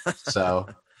 So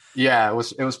yeah, it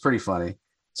was pretty funny.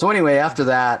 So anyway, after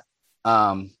that,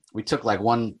 we took like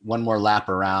one more lap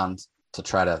around to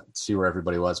try to see where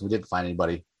everybody was. We didn't find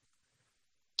anybody.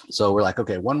 So we're like,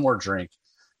 okay, one more drink.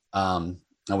 And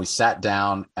we sat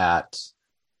down at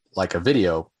like a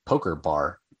video poker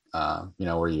bar,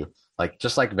 where you like,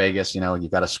 just like Vegas,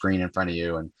 you've got a screen in front of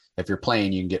you. And if you're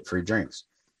playing, you can get free drinks.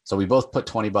 So we both put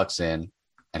 $20 in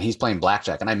and he's playing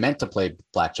blackjack. And I meant to play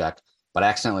blackjack, but I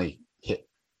accidentally hit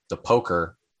the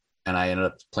poker and I ended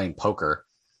up playing poker.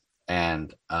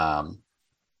 And I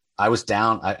was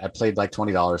down. I played like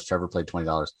 $20. Trevor played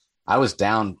 $20. I was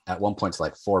down at one point to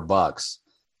like $4.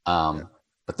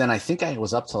 But then I think I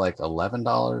was up to like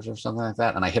 $11 or something like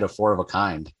that. And I hit a 4 of a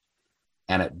kind.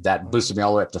 And that boosted me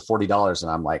all the way up to $40.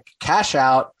 And I'm like, cash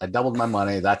out. I doubled my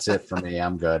money. That's it for me.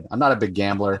 I'm good. I'm not a big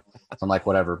gambler. So I'm like,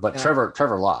 whatever. But yeah.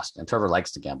 Trevor lost, and Trevor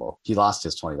likes to gamble. He lost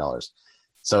his $20.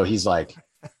 So he's like,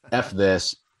 F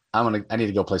this. I need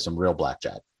to go play some real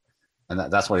blackjack. And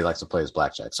that's what he likes to play, is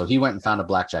blackjack. So he went and found a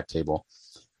blackjack table.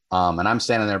 And I'm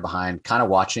standing there behind, kind of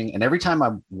watching. And every time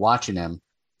I'm watching him,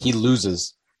 he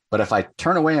loses. But if I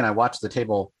turn away and I watch the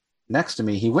table next to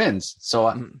me, he wins. So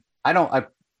I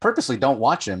purposely don't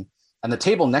watch him. And the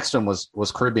table next to him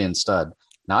was Caribbean Stud.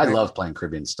 Now I love playing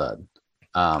Caribbean Stud.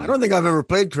 I don't think I've ever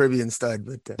played Caribbean Stud,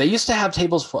 but they used to have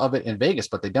tables of it in Vegas,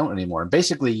 but they don't anymore. And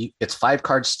basically it's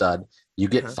 5-card stud. You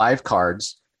get 5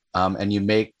 cards, and you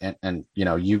make,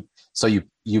 you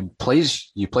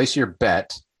place your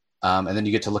bet, and then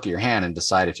you get to look at your hand and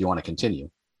decide if you want to continue.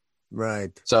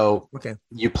 Right. So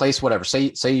you place whatever.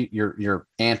 Say your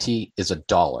ante is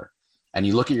 $1. And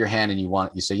you look at your hand and you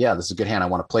say, yeah, this is a good hand. I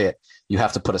want to play it. You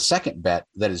have to put a second bet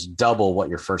that is double what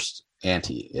your first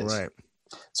ante is. Right.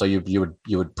 So you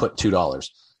would put $2.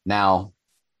 Now,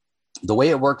 the way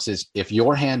it works is if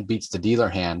your hand beats the dealer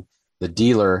hand, the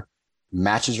dealer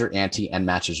matches your ante and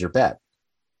matches your bet.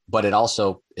 But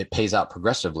it pays out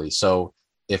progressively. So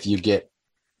if you get,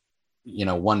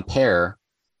 one pair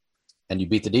and you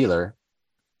beat the dealer,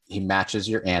 he matches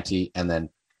your ante and then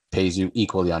pays you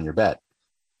equally on your bet.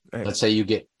 Right. Let's say you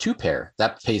get 2 pair,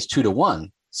 that pays 2 to 1.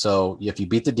 So if you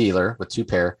beat the dealer with 2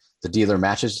 pair, the dealer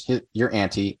matches your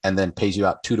ante and then pays you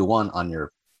out 2 to 1 on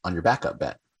your backup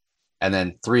bet. And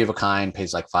then 3 of a kind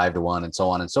pays like 5 to 1 and so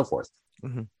on and so forth.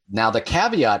 Mm-hmm. Now the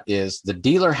caveat is the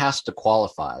dealer has to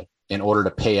qualify in order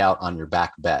to pay out on your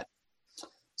back bet.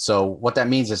 So what that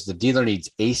means is the dealer needs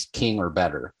ace, king, or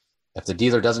better. If the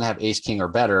dealer doesn't have ace king or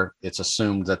better, it's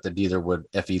assumed that the dealer would,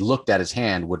 if he looked at his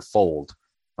hand, would fold,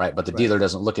 right? But the dealer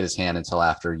doesn't look at his hand until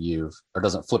after or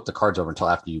doesn't flip the cards over until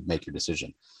after you make your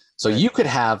decision. So you could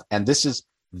have, and this is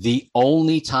the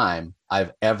only time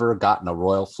I've ever gotten a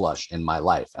royal flush in my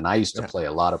life, and I used to play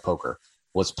a lot of poker,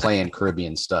 was playing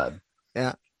Caribbean stud.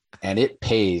 Yeah. And it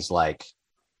pays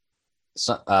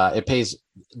it pays,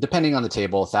 depending on the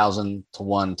table, 1,000 to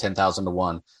 1, 10,000 to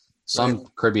 1. Some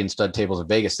Caribbean stud tables in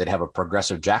Vegas, they'd have a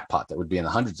progressive jackpot that would be in the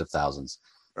hundreds of thousands.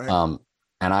 Right.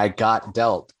 And I got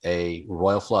dealt a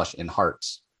royal flush in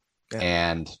hearts,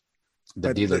 and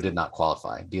the dealer did not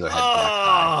qualify. Dealer had jack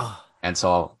high. And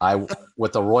so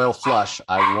with the royal flush,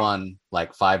 I won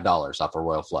like $5 off a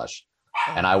royal flush.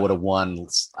 And I would have won,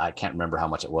 I can't remember how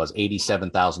much it was,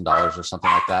 $87,000 or something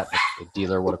like that. If the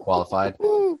dealer would have qualified.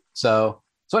 So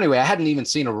anyway, I hadn't even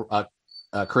seen a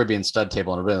Caribbean stud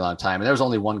table in a really long time. And there was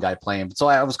only one guy playing. So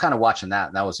I was kind of watching that,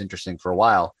 and that was interesting for a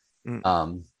while.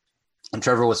 And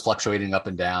Trevor was fluctuating up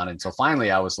and down. And so finally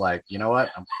I was like, you know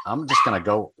what? I'm just going to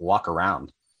go walk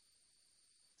around.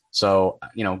 So,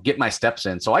 get my steps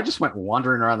in. So I just went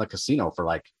wandering around the casino for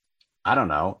like, I don't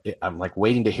know. I'm like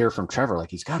waiting to hear from Trevor. Like,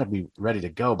 he's got to be ready to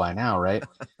go by now. Right.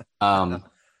 And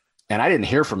I didn't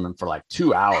hear from him for like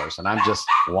 2 hours, and I'm just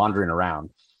wandering around.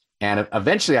 And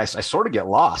eventually I sort of get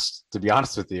lost, to be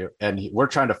honest with you. And we're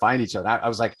trying to find each other.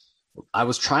 I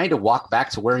was trying to walk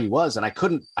back to where he was, and I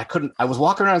couldn't, I was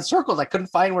walking around in circles. I couldn't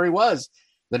find where he was.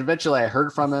 Then eventually I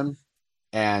heard from him,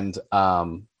 and,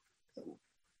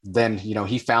 then,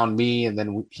 he found me, and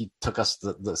then he took us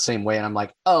the same way. And I'm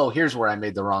like, oh, here's where I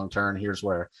made the wrong turn. Here's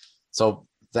where. So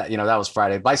that, that was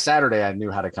Friday. By Saturday, I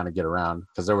knew how to kind of get around,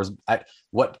 because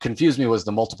what confused me was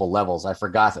the multiple levels. I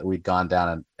forgot that we'd gone down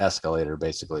an escalator,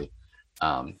 basically.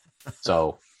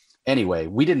 So anyway,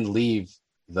 we didn't leave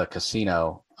the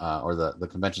casino or the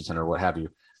convention center, or what have you,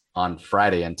 on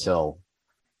Friday until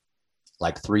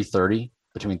like 3:30,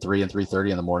 between 3 and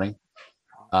 3:30 in the morning.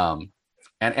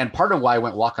 And part of why I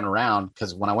went walking around,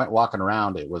 because when I went walking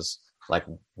around, it was like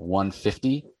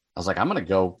 1:50. I was like, I'm going to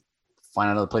go find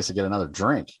another place to get another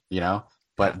drink,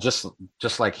 but just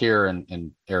like here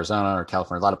in Arizona or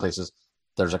California, a lot of places,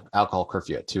 there's an alcohol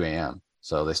curfew at 2 a.m.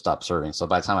 So they stopped serving. So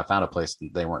by the time I found a place,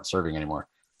 they weren't serving anymore.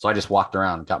 So I just walked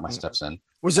around and got my steps in.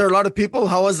 Was there a lot of people?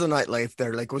 How was the nightlife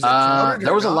there? Like, was it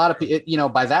there was a lot of people,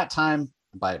 by that time,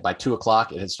 by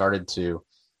 2:00, it had started to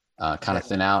kind of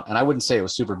thin out. And I wouldn't say it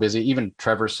was super busy. Even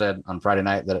Trevor said on Friday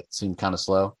night that it seemed kind of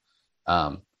slow.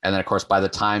 And then of course, by the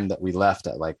time that we left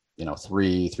at like,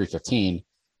 3:15,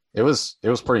 it was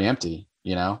pretty empty.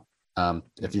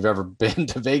 If you've ever been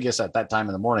to Vegas at that time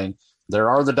in the morning, there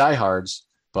are the diehards,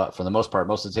 but for the most part,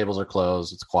 most of the tables are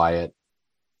closed. It's quiet.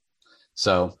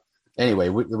 So anyway,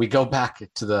 we go back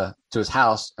to his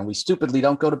house, and we stupidly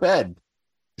don't go to bed.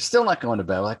 We're still not going to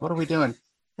bed. We're like, what are we doing?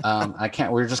 We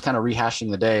were just kind of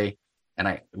rehashing the day,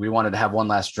 and we wanted to have one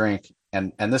last drink.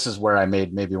 And this is where I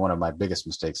made maybe one of my biggest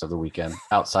mistakes of the weekend,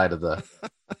 outside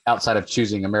of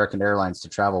choosing American Airlines to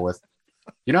travel with.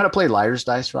 You know how to play liar's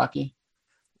dice, Rocky?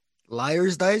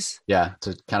 Liar's dice? Yeah.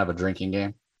 It's kind of a drinking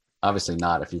game. Obviously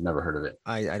not, if you've never heard of it.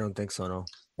 I don't think so. No.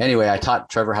 Anyway, I taught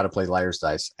Trevor how to play liar's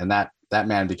dice, and that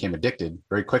man became addicted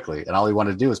very quickly. And all he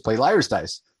wanted to do was play liar's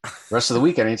dice the rest of the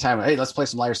weekend. Anytime, hey, let's play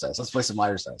some liar's dice. Let's play some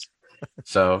liar's dice.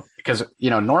 So, because,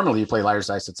 normally you play liar's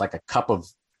dice, it's like a cup of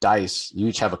dice. You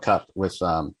each have a cup with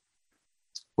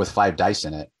 5 dice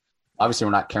in it. Obviously,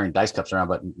 we're not carrying dice cups around,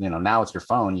 but now with your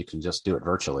phone, you can just do it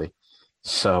virtually.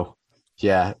 So,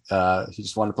 yeah, he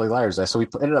just wanted to play liar's dice. So we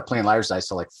ended up playing liar's dice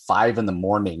till like 5 a.m.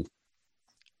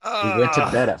 We went to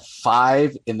bed at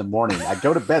 5 a.m. I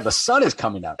go to bed, the sun is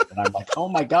coming up, and I'm like, oh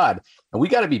my God. And we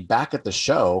got to be back at the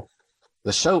show.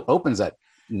 The show opens at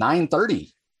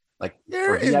 9:30. Like,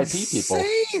 you're for VIP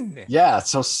insane. People. Yeah.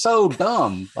 So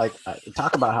dumb. Like,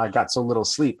 talk about how I got so little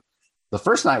sleep. The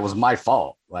first night was my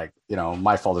fault. Like,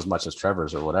 my fault as much as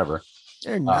Trevor's or whatever.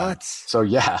 You're nuts. So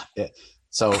yeah.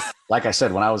 So like I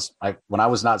said, when I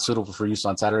was not suitable for use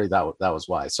on Saturday, that was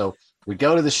why. So we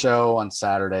go to the show on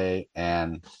Saturday,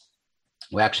 and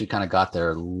we actually kind of got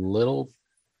there a little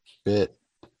bit.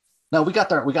 No, we got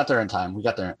there in time. We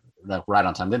got there right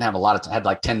on time. Didn't have a lot of had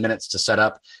like 10 minutes to set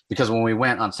up, because when we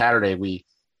went on Saturday, we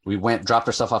dropped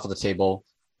our stuff off at the table,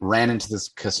 ran into this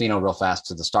casino real fast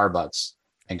to the Starbucks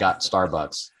and got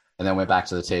Starbucks, and then went back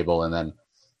to the table. And then,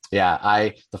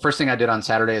 the first thing I did on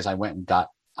Saturday is I went and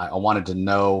I wanted to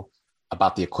know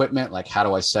about the equipment. Like, how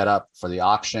do I set up for the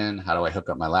auction? How do I hook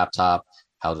up my laptop?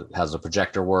 How's the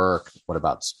projector work? What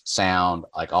about sound?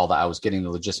 Like, all that. I was getting the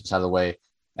logistics out of the way,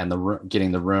 and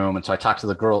getting the room. And so I talked to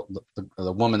the girl,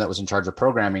 the woman that was in charge of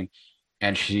programming,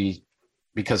 and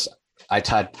because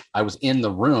I was in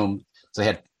the room. So they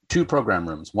had 2 program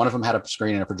rooms. One of them had a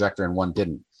screen and a projector and one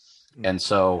didn't. And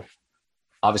so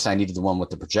obviously I needed the one with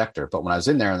the projector, but when I was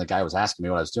in there and the guy was asking me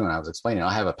what I was doing, I was explaining,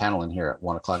 I have a panel in here at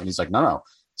 1:00. And he's like, no,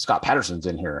 Scott Patterson's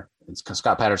in here. It's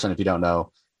Scott Patterson. If you don't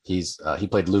know, he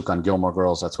played Luke on Gilmore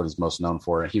Girls. That's what he's most known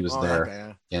for. He was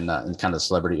there in kind of the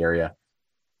celebrity area.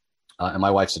 And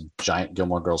my wife's a giant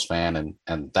Gilmore Girls fan.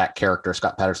 And that character,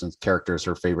 Scott Patterson's character, is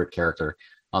her favorite character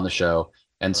on the show.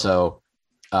 And so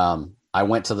I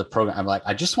went to the program. I'm like,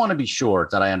 I just want to be sure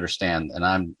that I understand and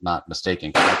I'm not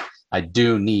mistaken. I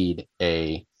do need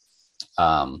the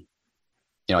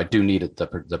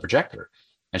projector.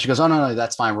 And she goes, oh, no,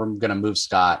 that's fine. We're going to move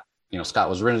Scott. Scott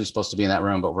was originally supposed to be in that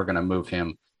room, but we're going to move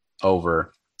him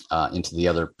over into the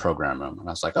other program room. And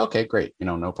I was like, okay, great.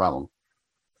 No problem.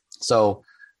 So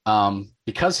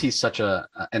because he's such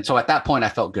and so at that point I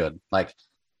felt good. I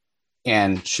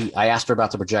asked her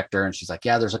about the projector and she's like,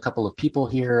 yeah, there's a couple of people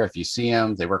here. If you see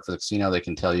them, they work for the casino. They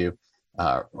can tell you,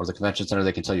 or the convention center,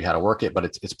 they can tell you how to work it, but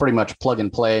it's pretty much plug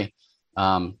and play.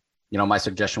 My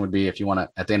suggestion would be at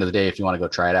the end of the day, if you want to go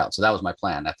try it out. So that was my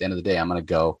plan. At the end of the day, I'm going to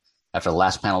go after the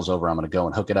last panel's over, I'm going to go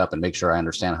and hook it up and make sure I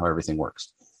understand how everything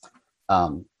works.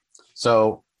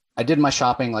 So I did my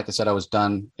shopping. Like I said, I was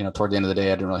done, toward the end of the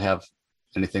day. I didn't really have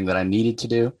anything that I needed to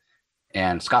do.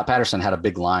 And Scott Patterson had a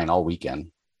big line all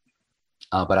weekend.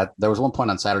 But there was one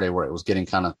point on Saturday where it was getting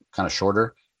kind of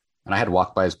shorter. And I had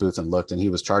walked by his booth and looked, and he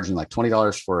was charging like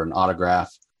 $20 for an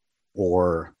autograph,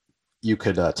 or you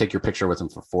could take your picture with him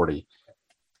for $40.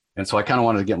 And so I kind of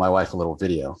wanted to get my wife a little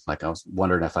video. Like I was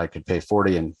wondering if I could pay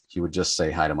 $40 and he would just say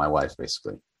hi to my wife,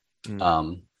 basically.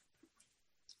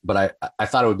 But I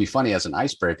thought it would be funny as an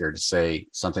icebreaker to say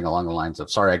something along the lines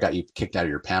of, sorry, I got you kicked out of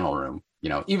your panel room.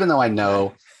 Even though I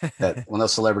know that when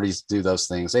those celebrities do those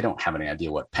things, they don't have any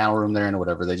idea what panel room they're in or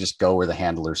whatever. They just go where the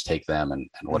handlers take them and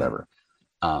whatever.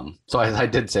 So I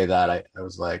did say that. I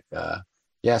was like,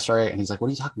 yeah, sorry. And he's like, what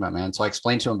are you talking about, man? So I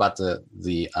explained to him about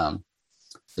the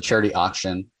charity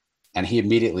auction, and he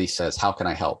immediately says, how can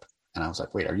I help? And I was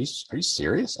like, wait, are you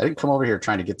serious? I didn't come over here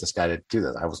trying to get this guy to do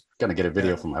this. I was going to get a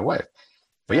video from my wife.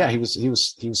 But yeah,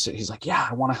 he's like, yeah,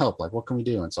 I want to help. Like, what can we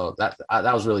do? And so that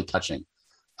was really touching.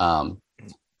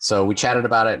 So we chatted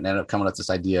about it and ended up coming up with this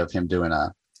idea of him doing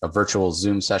a virtual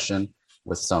Zoom session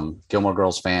with some Gilmore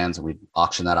Girls fans, and we'd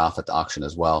auction that off at the auction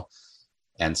as well.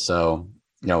 And so,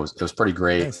 it was pretty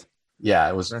great. Nice. Yeah,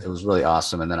 it was really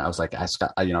awesome. And then I was like, I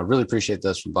really appreciate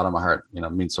this from the bottom of my heart.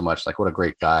 It means so much. Like, what a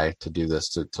great guy to do this,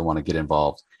 to want to get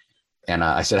involved. And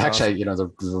I said, actually,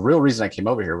 the real reason I came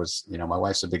over here was, my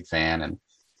wife's a big fan. And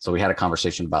so we had a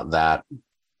conversation about that.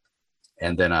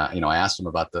 And then, I asked him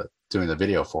about doing the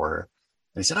video for her.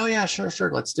 And he said, oh yeah, sure.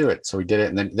 Let's do it. So we did it.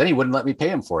 And then he wouldn't let me pay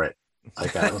him for it.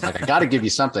 Like, I was like, I got to give you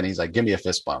something. He's like, give me a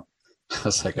fist bump. I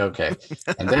was like, okay.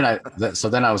 And then I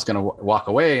was going to walk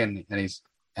away and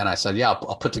I said, yeah,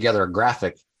 I'll put together a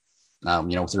graphic,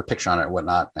 with your picture on it and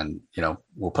whatnot. And,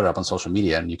 we'll put it up on social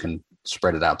media and you can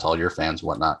spread it out to all your fans and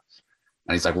whatnot.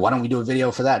 And he's like, why don't we do a video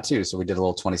for that too? So we did a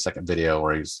little 20-second video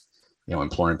where he's,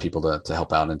 imploring people to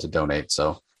help out and to donate.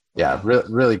 So yeah,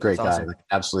 really great guy. Awesome. Like,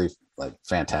 absolutely like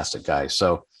fantastic guy.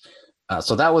 So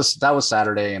that was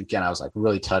Saturday. And again, I was like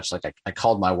really touched. Like I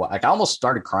called my wife. Like I almost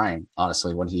started crying,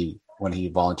 honestly, when he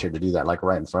volunteered to do that, like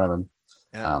right in front of him.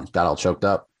 Yeah. Got all choked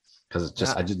up because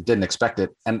I just didn't expect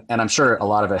it. And I'm sure a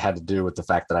lot of it had to do with the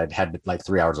fact that I'd had like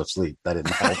 3 hours of sleep. That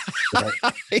didn't help.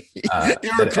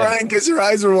 You were crying because your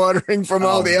eyes were watering from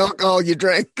all the alcohol you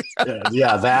drank.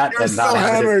 Yeah, that and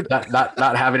so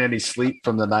not having any sleep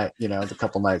from the night, the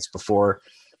couple nights before.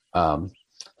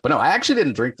 But no, I actually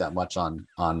didn't drink that much on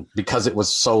because it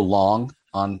was so long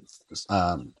on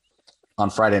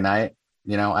Friday night.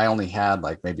 I only had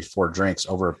like maybe 4 drinks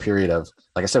over a period of,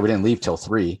 like I said, we didn't leave till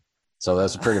 3. So that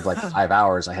was a period of like 5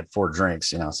 hours. I had 4 drinks,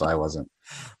 so I wasn't,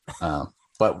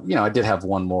 but I did have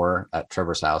one more at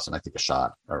Trevor's house and I think a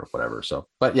shot or whatever. So,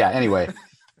 but yeah, anyway,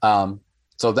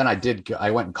 so then I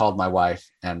went and called my wife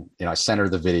and, I sent her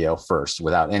the video first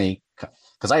without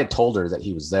because I had told her that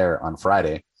he was there on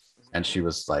Friday and she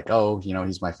was like, oh,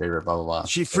 he's my favorite, blah, blah, blah.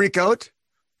 She freak out.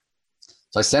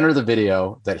 So I sent her the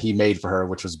video that he made for her,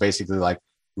 which was basically like,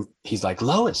 he's like,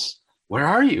 Lois, where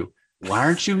are you? Why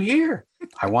aren't you here?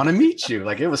 I want to meet you.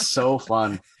 Like, it was so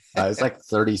fun. It was like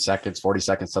 30 seconds, 40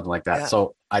 seconds, something like that. Yeah.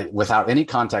 So without any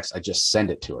context, I just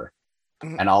send it to her.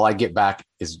 And all I get back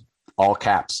is all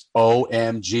caps,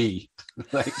 OMG.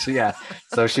 Like, yeah.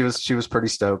 So she was pretty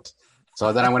stoked.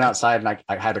 So then I went outside and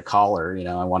I had to call her,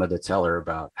 I wanted to tell her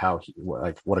about how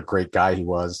what a great guy he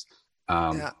was,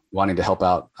 wanting to help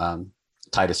out,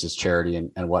 Titus's charity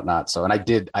and whatnot. So, and I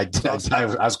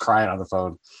was crying on the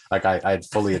phone. Like I'd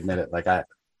fully admit it. Like I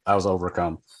was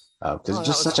overcome because it's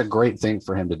just such a great thing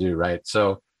for him to do. Right.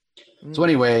 So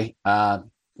anyway,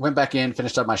 went back in,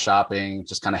 finished up my shopping,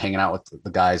 just kind of hanging out with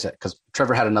the guys because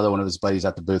Trevor had another one of his buddies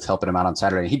at the booth helping him out on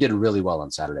Saturday. He did really well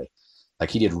on Saturday. Like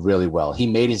he did really well. He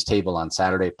made his table on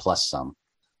Saturday plus some.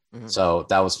 Mm-hmm. So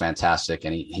that was fantastic.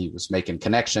 And he was making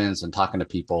connections and talking to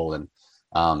people.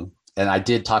 And I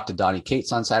did talk to Donnie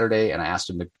Cates on Saturday, and I asked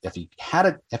him if he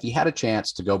had a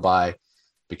chance to go by,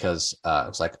 because it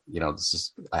was like,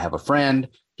 I have a friend.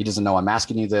 He doesn't know I'm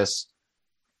asking you this.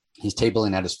 He's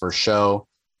tabling at his first show,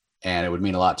 and it would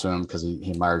mean a lot to him because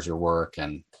he admires your work.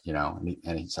 And,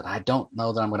 and he said, I don't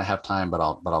know that I'm going to have time, but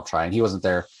I'll try. And he wasn't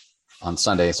there on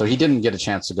Sunday, so he didn't get a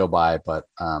chance to go by, but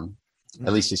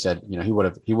at least he said, he would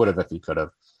have if he could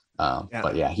have.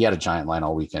 But yeah, he had a giant line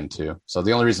all weekend too. So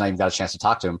the only reason I even got a chance to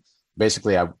talk to him,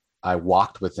 basically I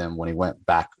walked with him when he went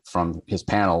back from his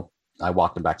panel. I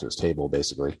walked him back to his table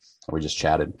basically, and we just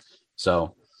chatted.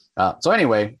 So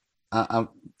anyway,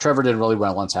 Trevor did really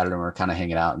well on Saturday. We were kind of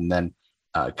hanging out, and then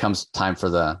it comes time for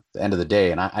the end of the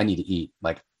day, and I need to eat.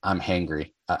 Like I'm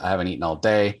hangry. I haven't eaten all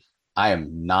day. I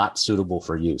am not suitable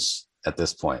for use at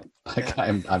this point. Like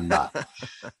I'm not.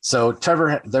 So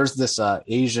Trevor, there's this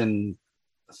Asian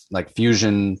like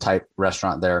fusion type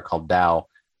restaurant there called Dao.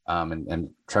 And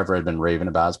Trevor had been raving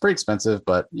about it. It's pretty expensive,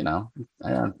 but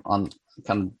on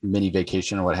kind of mini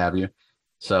vacation or what have you.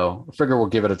 So I figure we'll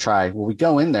give it a try. Well, we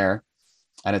go in there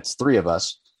and it's three of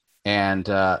us, and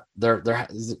they're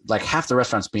like half the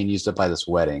restaurant's being used up by this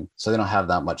wedding. So they don't have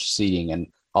that much seating, and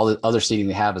all the other seating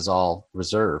they have is all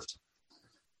reserved.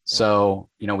 So,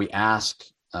 we ask,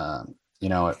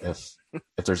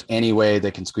 if there's any way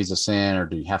they can squeeze us in, or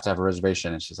do you have to have a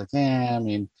reservation? And she's like, I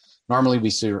mean, normally we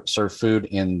serve food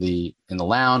in the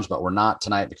lounge, but we're not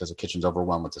tonight because the kitchen's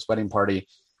overwhelmed with this wedding party.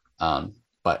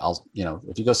 But I'll,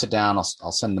 if you go sit down,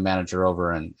 I'll send the manager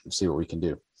over and see what we can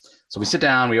do. So we sit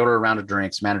down, we order a round of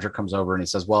drinks. Manager comes over and he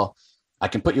says, well, I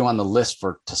can put you on the list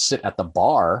to sit at the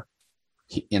bar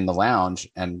in the lounge,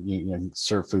 and you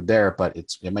serve food there, but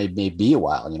it may be a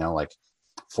while, like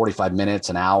 45 minutes,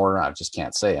 an hour. I just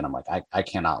can't say. And I'm like, I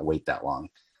cannot wait that long.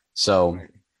 So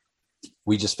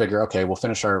we just figure, okay, we'll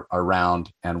finish our round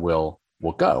and we'll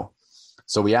go.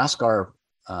 So we ask our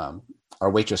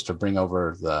waitress to bring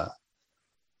over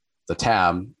the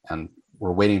tab, and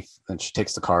we're waiting, and she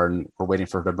takes the card and we're waiting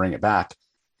for her to bring it back.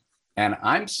 And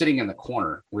I'm sitting in the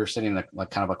corner. We're sitting in like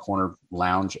kind of a corner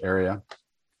lounge area.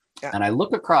 Yeah. And I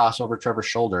look across over Trevor's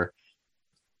shoulder,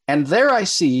 and there I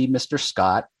see Mr.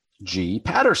 Scott G.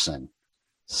 Patterson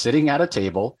sitting at a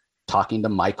table talking to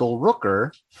Michael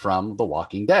Rooker from The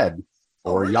Walking Dead,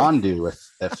 or Yondu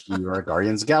if you are a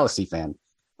Guardians of the Galaxy fan.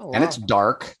 Oh, wow. And it's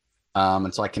dark,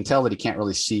 and so I can tell that he can't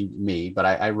really see me, but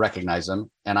I recognize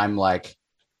him, and I'm like,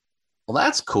 well,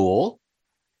 that's cool.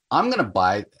 I'm going to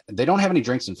buy. They don't have any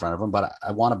drinks in front of them, but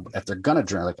I want to, if they're going to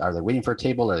drink, like, are they waiting for a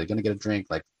table? Are they going to get a drink?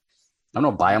 Like, I'm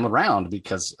going to buy him around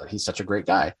because he's such a great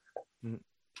guy. Mm-hmm.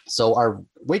 So our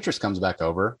waitress comes back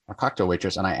over, our cocktail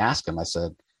waitress, and I ask him, I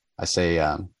say,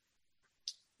 do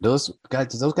those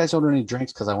guys order any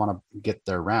drinks? Because I want to get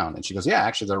their round. And she goes, yeah,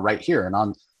 actually, they're right here.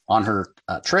 And on her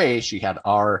tray, she had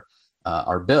our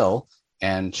bill,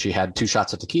 and she had 2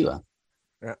 shots of tequila.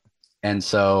 Yeah. And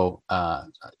so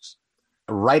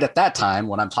right at that time,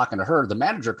 when I'm talking to her, the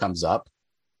manager comes up,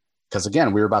 because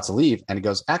again, we were about to leave, and he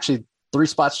goes, actually, 3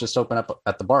 spots just open up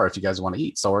at the bar if you guys want to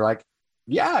eat. So we're like,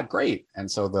 yeah, great. And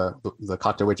so the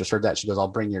cocktail waitress heard that. She goes, I'll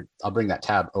bring that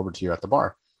tab over to you at the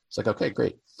bar. It's like, okay,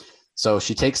 great. So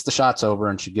she takes the shots over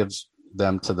and she gives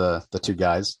them to the 2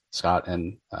 guys, Scott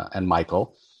and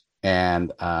Michael.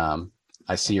 And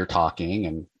I see her talking,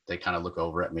 and they kind of look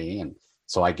over at me. And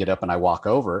so I get up and I walk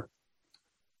over,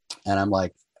 and I'm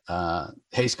like,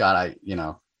 hey, Scott,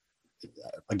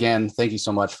 again, thank you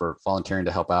so much for volunteering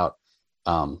to help out.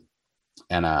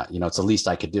 It's the least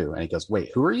I could do. And he goes,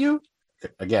 wait, who are you?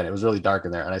 Again, it was really dark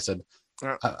in there. And I said,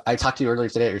 I talked to you earlier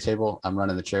today at your table. I'm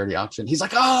running the charity auction. He's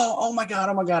like, oh my God.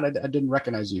 I didn't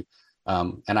recognize you.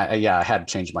 And I had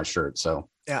to change my shirt. So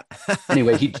yeah.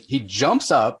 Anyway, he jumps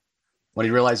up when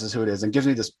he realizes who it is and gives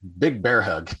me this big bear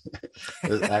hug.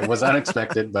 It was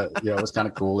unexpected, but it was kind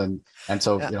of cool. And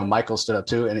so, Michael stood up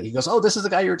too, and he goes, oh, this is the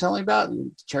guy you were telling me about,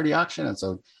 charity auction. And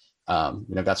so,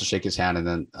 got to shake his hand, and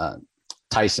then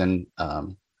Tyson,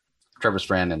 Trevor's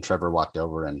friend, and Trevor walked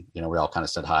over, and we all kind of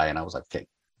said hi, and I was like, okay,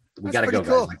 we got to go,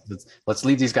 cool, guys. Like, let's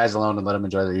leave these guys alone and let them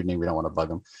enjoy their evening. We don't want to bug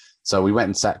them. So we went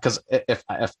and sat, because if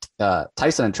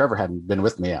Tyson and Trevor hadn't been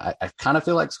with me, I kind of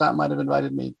feel like Scott might have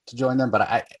invited me to join them,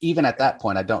 but even at that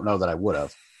point, I don't know that I would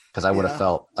have. because I would have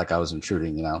felt like I was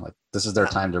intruding, like this is their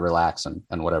time to relax and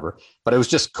whatever. But it was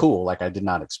just cool. Like I did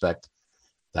not expect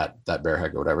that bear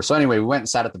hug or whatever. So anyway, we went and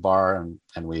sat at the bar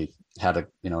and we had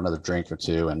another drink or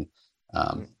two and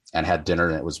had dinner,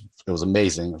 and it was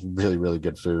amazing. It was really, really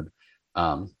good food.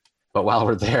 But while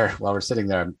we're sitting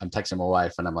there, I'm texting my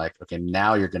wife and I'm like, okay,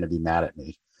 now you're going to be mad at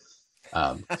me.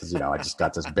 Cause I just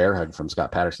got this bear hug from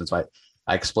Scott Patterson. So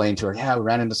I explained to her, yeah, we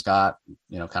ran into Scott,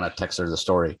 kind of texted her the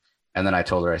story. And then I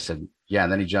told her, I said, yeah.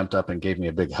 And then he jumped up and gave me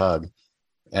a big hug,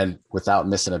 and without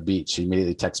missing a beat, she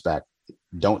immediately texts back,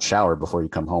 don't shower before you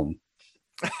come home.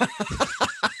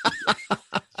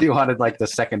 She wanted like the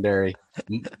secondary,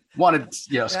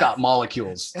 Scott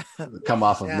molecules come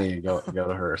off of me and go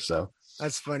to her. So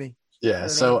that's funny. Yeah.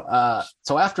 So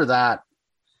after that,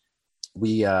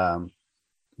 we'd gone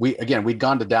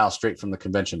to Dallas straight from the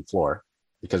convention floor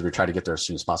because we tried to get there as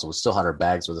soon as possible. We still had our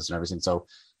bags with us and everything. So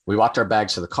we walked our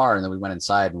bags to the car, and then we went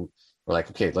inside and we're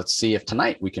like, okay, let's see if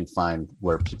tonight we can find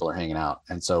where people are hanging out.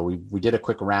 And so we did a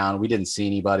quick round. We didn't see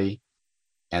anybody.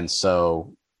 And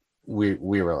so we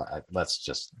were like, let's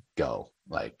just go.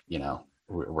 Like,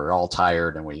 we're all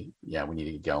tired and we need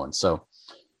to get going. So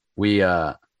we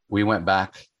went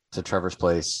back to Trevor's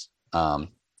place. And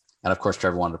of course,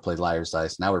 Trevor wanted to play liar's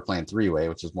dice. Now we're playing three-way,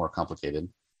 which is more complicated.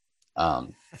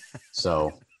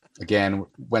 So again,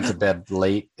 went to bed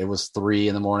late. It was 3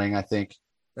 a.m, I think.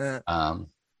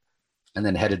 And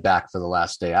then headed back for the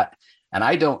last day.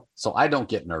 I don't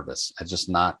get nervous. It's just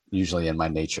not usually in my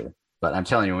nature. But I'm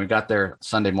telling you, when we got there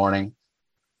Sunday morning,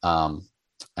 and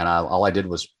all I did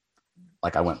was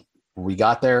when we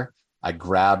got there, I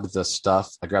grabbed the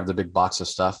stuff. I grabbed the big box of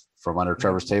stuff from under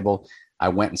Trevor's table. I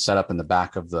went and set up in the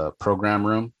back of the program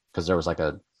room because there was like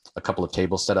a couple of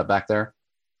tables set up back there.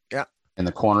 Yeah. In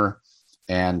the corner.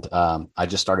 And I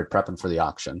just started prepping for the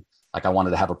auction. Like I wanted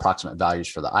to have approximate values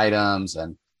for the items.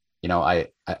 And, I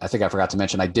think I forgot to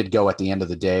mention, I did go at the end of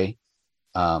the day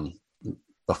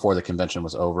before the convention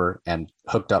was over and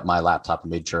hooked up my laptop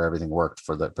and made sure everything worked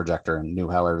for the projector and knew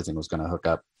how everything was going to hook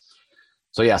up.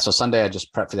 So yeah, so Sunday I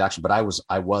just prepped for the auction, but I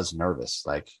was nervous.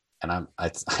 And I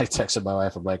texted my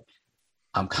wife. I'm like,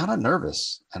 I'm kind of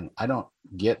nervous, and I don't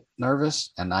get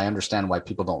nervous. And I understand why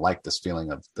people don't like this feeling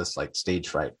of this like stage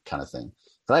fright kind of thing.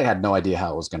 But I had no idea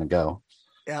how it was going to go.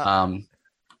 Yeah.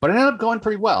 But it ended up going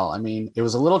pretty well. I mean, it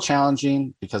was a little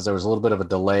challenging because there was a little bit of a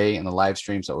delay in the live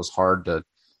stream. So it was hard to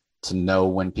know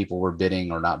when people were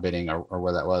bidding or not bidding or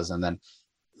where that was. And then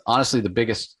honestly, the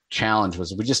biggest challenge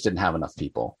was we just didn't have enough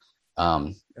people,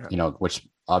 which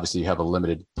obviously you have a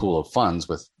limited pool of funds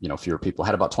with, fewer people. I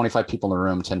had about 25 people in the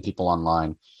room, 10 people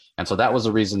online. And so that was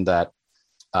the reason that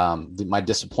my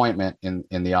disappointment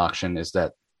in the auction is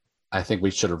that I think we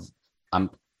should have,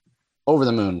 I'm over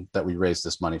the moon that we raised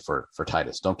this money for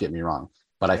Titus. Don't get me wrong,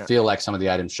 but I feel like some of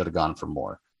the items should have gone for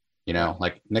more.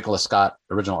 Like Nicholas Scott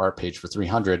original art page for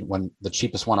 $300 when the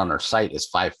cheapest one on our site is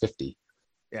 $550.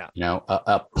 Yeah.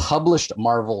 A published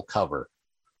Marvel cover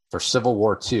for Civil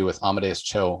War II with Amadeus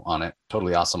Cho on it,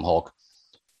 totally awesome Hulk,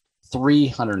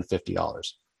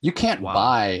 $350. You can't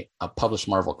buy a published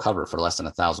Marvel cover for less than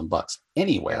 $1,000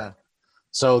 anywhere. Yeah.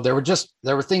 So there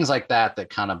were things like that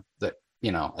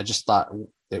I just thought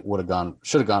it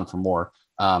should have gone for more.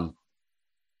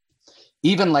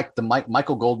 Even like the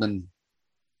Michael Goldman,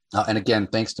 and again,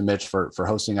 thanks to Mitch for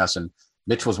hosting us. And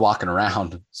Mitch was walking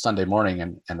around Sunday morning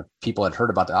and people had heard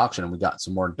about the auction, and we got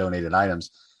some more donated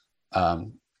items.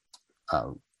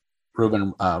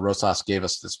 Ruben Rosas gave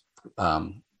us this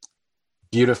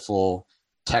beautiful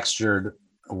textured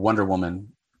Wonder Woman,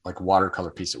 like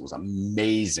watercolor piece. It was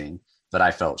amazing that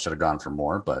I felt should have gone for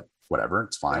more, but whatever,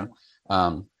 it's fine.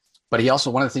 But he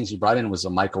also, one of the things he brought in was a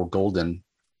Michael Golden,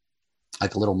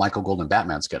 like a little Michael Golden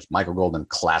Batman sketch. Michael Golden,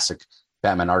 classic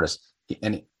Batman artist.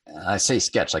 And I say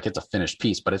sketch, like it's a finished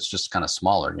piece, but it's just kind of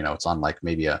smaller. It's on like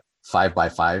maybe a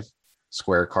 5x5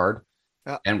 square card.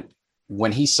 Yeah. And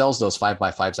when he sells those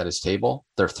 5x5s at his table,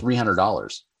 they're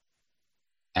 $300.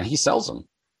 And he sells them.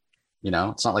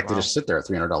 It's not like they just sit there at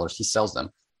 $300. He sells them.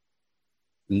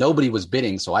 Nobody was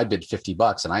bidding, so I bid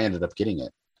 $50 and I ended up getting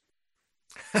it.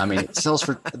 I mean, it sells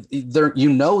for there.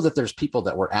 That there's people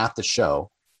that were at the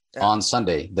show on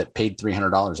Sunday that paid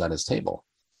 $300 at his table.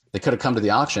 They could have come to the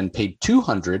auction, paid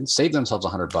 $200, saved themselves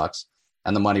 $100,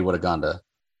 and the money would have gone to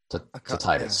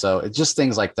Titus. Yeah. So it's just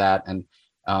things like that. And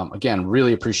again,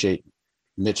 really appreciate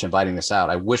Mitch inviting us out.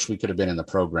 I wish we could have been in the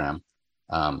program.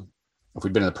 If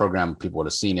we'd been in the program, people would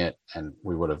have seen it and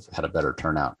we would have had a better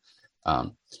turnout.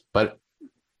 But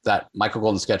that Michael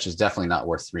Golden sketch is definitely not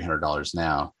worth $300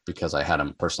 now because I had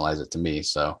him personalize it to me.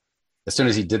 So as soon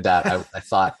as he did that, I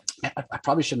thought, man, I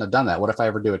probably shouldn't have done that. What if I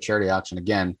ever do a charity auction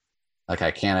again Like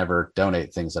I can't ever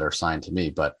donate things that are signed to me,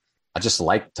 but I just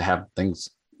like to have things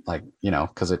like,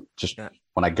 cause it just,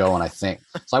 when I go and I think,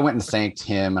 so I went and thanked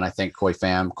him and I thanked Koi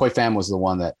Fam. Koi Fam was the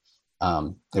one that,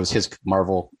 it was his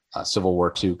Marvel Civil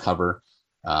War II cover.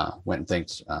 Went and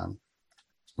thanked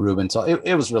Ruben. So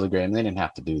it was really great. And they didn't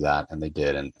have to do that. And they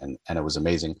did. And it was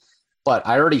amazing. But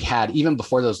I already had, even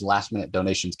before those last minute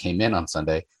donations came in on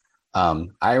Sunday, I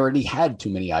already had too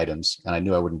many items and I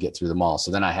knew I wouldn't get through them all.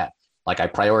 So then I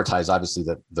prioritized obviously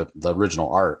the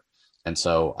original art. And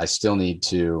so I still need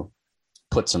to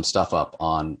put some stuff up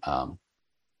on,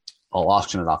 I'll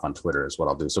auction it off on Twitter is what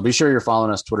I'll do. So be sure you're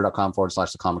following us,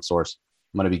 twitter.com/the comic source.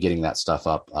 I'm going to be getting that stuff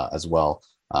up as well.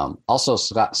 Also,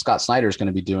 Scott Snyder is going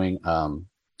to be doing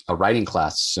a writing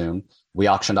class soon. We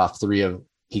auctioned off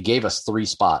he gave us 3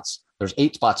 spots. There's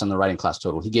 8 spots in the writing class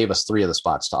total. He gave us 3 of the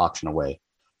spots to auction away.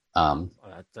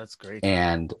 That's great.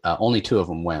 And only 2 of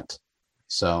them went.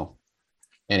 So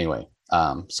anyway,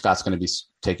 Scott's going to be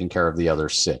taking care of the other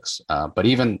 6. But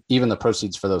even the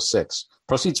proceeds for those 6,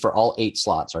 proceeds for all 8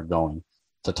 slots are going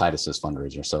to Titus's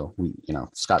fundraiser. So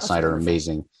Scott Snyder,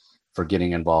 amazing for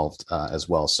getting involved as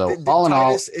well. So all in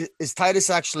all, is Titus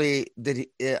actually,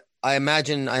 I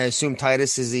assume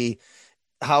Titus,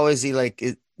 how is he like,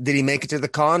 did he make it to the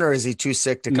con or is he too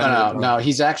sick to come? No,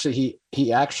 he's actually,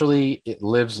 he actually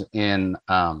lives in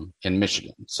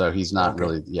Michigan. So he's not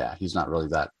really, he's not really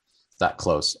that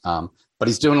close. But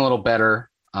he's doing a little better.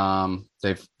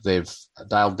 They've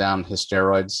dialed down his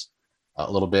steroids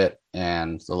a little bit.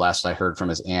 And the last I heard from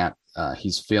his aunt,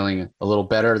 he's feeling a little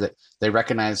better. That they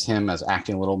recognize him as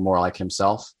acting a little more like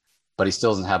himself, but he still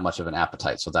doesn't have much of an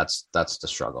appetite. So that's the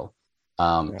struggle.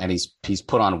 And he's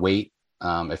put on weight.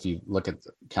 If you look at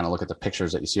the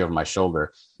pictures that you see over my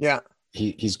shoulder,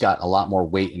 he's got a lot more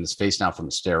weight in his face now from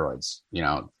the steroids.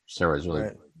 Steroids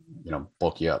really,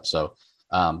 bulk you up. So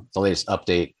the latest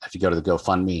update, if you go to the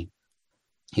GoFundMe,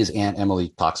 his aunt Emily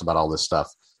talks about all this stuff.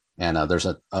 And there's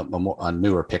a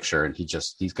newer picture, and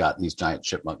he's got these giant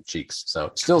chipmunk cheeks.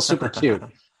 So still super cute,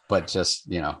 but just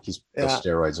those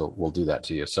steroids will do that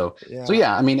to you. So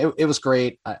I mean, it was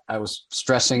great. I was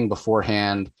stressing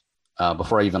beforehand,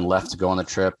 before I even left to go on the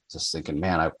trip, just thinking,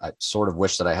 man, I sort of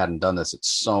wish that I hadn't done this.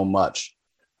 It's so much,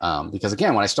 because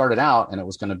again, when I started out, and it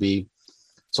was going to be.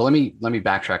 So let me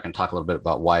backtrack and talk a little bit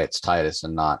about why it's Titus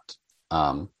and not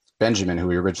Benjamin, who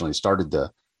we originally started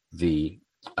the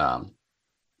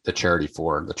charity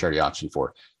auction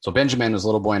for. So Benjamin was a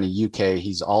little boy in the UK.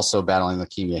 He's also battling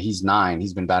leukemia. He's 9.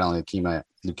 He's been battling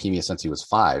leukemia since he was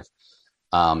 5.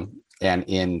 And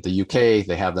in the UK,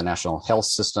 they have the national health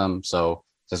system. So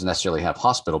doesn't necessarily have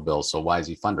hospital bills. So why is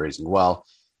he fundraising? Well,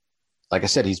 like I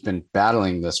said, he's been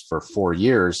battling this for 4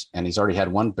 years, and he's already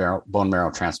had 1 bone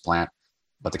marrow transplant,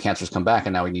 but the cancer's come back,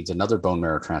 and now he needs another bone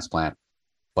marrow transplant.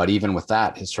 But even with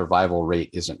that, his survival rate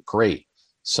isn't great.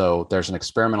 So there's an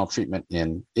experimental treatment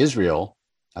in Israel.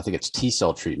 I think it's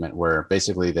T-cell treatment, where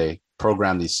basically they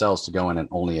program these cells to go in and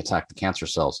only attack the cancer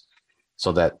cells,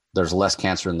 so that there's less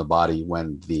cancer in the body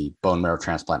when the bone marrow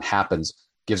transplant happens.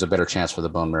 Gives a better chance for the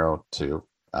bone marrow to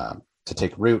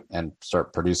take root and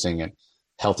start producing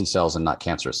healthy cells and not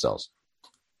cancerous cells.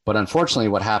 But unfortunately,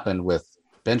 what happened with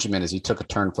Benjamin is he took a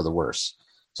turn for the worse.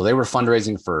 So they were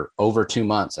fundraising for over 2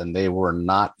 months, and they were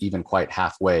not even quite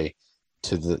halfway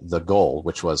to the goal,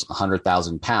 which was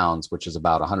 100,000 pounds, which is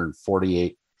about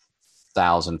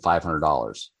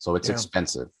 $148,500. So it's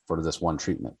expensive for this one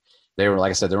treatment. They were,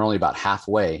 like I said, they were only about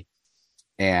halfway,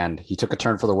 and he took a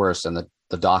turn for the worse. And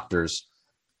the doctors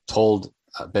told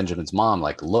Benjamin's mom,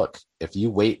 like, look, if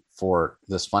you wait for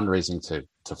this fundraising to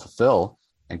fulfill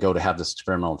and go to have this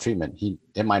experimental treatment,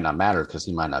 it might not matter because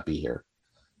he might not be here.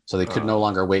 So they could no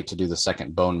longer wait to do the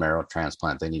second bone marrow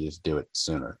transplant. They needed to do it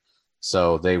sooner.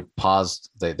 So they paused,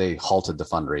 they halted the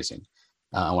fundraising.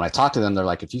 When I talked to them, they're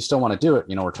like, if you still want to do it,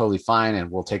 we're totally fine.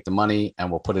 And we'll take the money and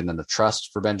we'll put it in a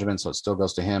trust for Benjamin. So it still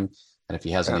goes to him. And if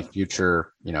he has any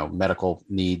future, medical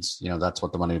needs, that's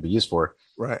what the money would be used for.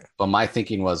 Right. But my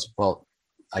thinking was, well,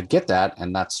 I get that.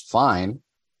 And that's fine.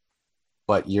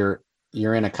 But you're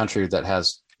in a country that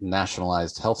has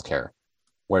nationalized healthcare.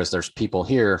 Whereas there's people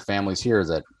here, families here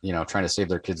that, trying to save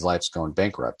their kids' lives going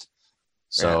bankrupt.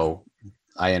 So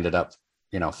I ended up,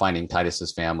 finding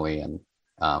Titus's family and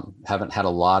haven't had a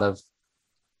lot of,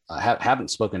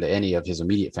 haven't spoken to any of his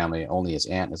immediate family. Only his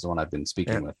aunt is the one I've been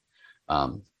speaking with.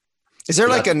 Is there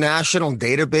like a national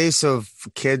database of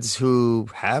kids who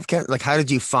have cancer? Like, how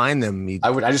did you find them?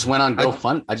 I just went on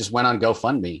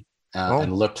GoFundMe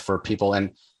and looked for people.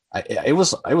 And it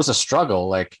was a struggle.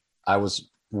 Like I was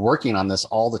working on this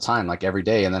all the time, like every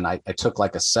day. And then I took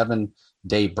like a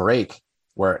 7-day break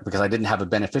because I didn't have a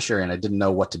beneficiary and I didn't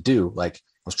know what to do. Like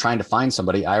was trying to find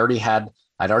somebody. I'd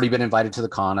already been invited to the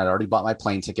con. I'd already bought my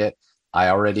plane ticket. I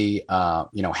already,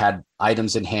 had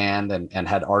items in hand and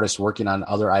had artists working on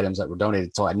other items that were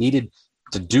donated. So I needed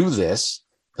to do this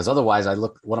because otherwise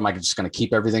what am I just going to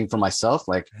keep everything for myself?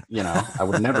 Like, I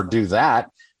would never do that,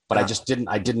 but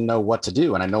I didn't know what to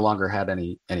do. And I no longer had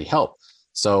any help.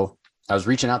 So I was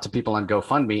reaching out to people on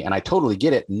GoFundMe, and I totally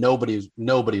get it.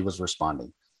 Nobody was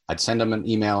responding. I'd send them an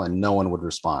email and no one would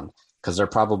respond because they're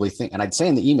probably and I'd say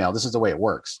in the email, this is the way it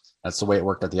works. That's the way it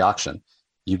worked at the auction.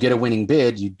 You get a winning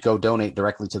bid, you go donate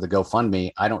directly to the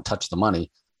GoFundMe. I don't touch the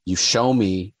money. You show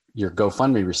me your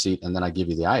GoFundMe receipt and then I give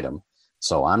you the item.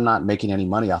 So I'm not making any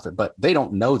money off it, but they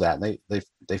don't know that.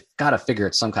 They've got to figure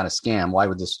it's some kind of scam. Why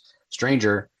would this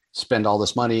stranger spend all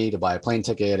this money to buy a plane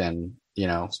ticket and,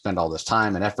 spend all this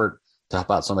time and effort to help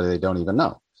out somebody they don't even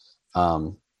know?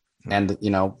 And,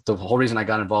 the whole reason I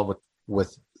got involved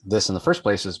with this in the first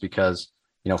place is because,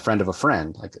 friend of a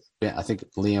friend, like I think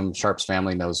Liam Sharp's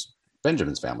family knows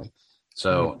Benjamin's family.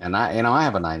 So, and I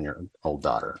have a 9-year-old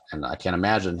daughter, and I can't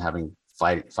imagine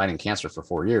fighting cancer for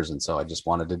 4 years. And so I just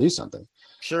wanted to do something.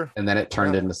 Sure. And then it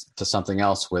turned into something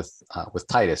else with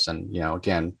Titus. And,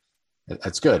 again,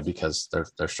 it's good because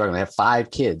they're struggling. They have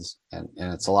 5 kids and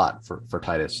it's a lot for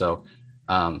Titus. So,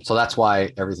 so that's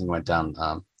why everything went down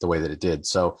the way that it did.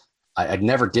 So I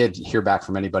never did hear back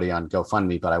from anybody on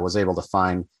GoFundMe, but I was able to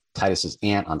find Titus's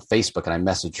aunt on Facebook, and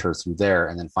I messaged her through there,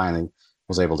 and then finally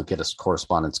was able to get us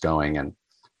correspondence going, and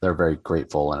they're very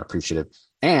grateful and appreciative.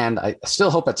 And I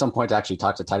still hope at some point to actually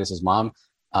talk to Titus's mom.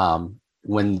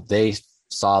 When they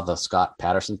saw the Scott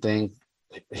Patterson thing,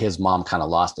 his mom kind of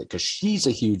lost it because she's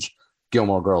a huge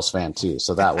Gilmore Girls fan too.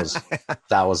 So that was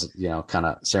kind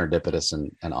of serendipitous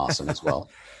and awesome as well.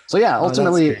 So yeah,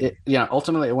 ultimately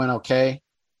it went okay.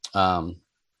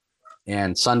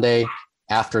 And Sunday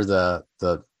after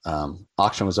the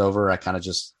auction was over, I kind of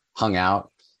just hung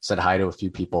out, said hi to a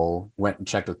few people, went and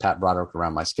checked with Pat Broderick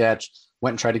around my sketch,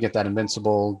 went and tried to get that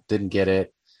Invincible, didn't get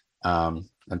it. And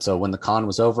so when the con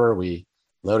was over, we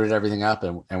loaded everything up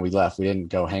and we left. We didn't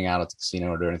go hang out at the casino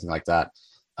or do anything like that.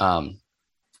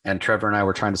 And Trevor and I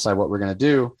were trying to decide what we're going to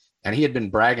do. And he had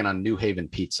been bragging on New Haven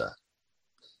pizza.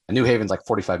 And New Haven's like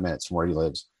 45 minutes from where he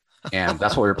lives. And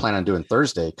that's what we were planning on doing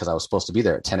Thursday, because I was supposed to be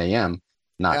there at 10 a.m.,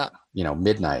 not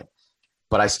midnight.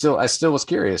 But I still was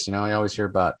curious. I always hear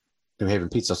about New Haven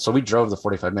pizza. So we drove the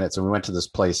 45 minutes and we went to this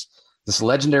place, this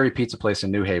legendary pizza place in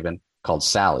New Haven called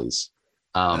Sally's.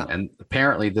 And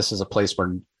apparently this is a place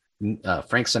where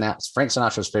Frank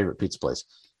Sinatra's favorite pizza place.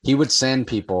 He would send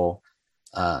people,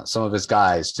 some of his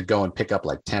guys, to go and pick up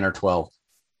like 10 or 12,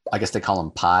 I guess they call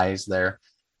them pies there.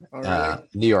 Really?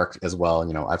 New York as well.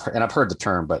 I've heard the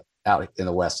term, but out in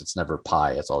the West, it's never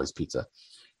pie. It's always pizza.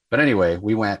 But anyway,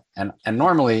 we went and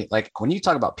normally, like when you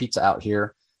talk about pizza out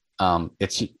here,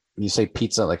 it's, you say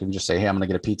pizza, like if you just say, hey, I'm going to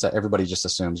get a pizza, everybody just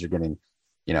assumes you're getting,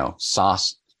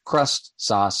 sauce, crust,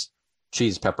 sauce,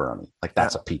 cheese, pepperoni. Like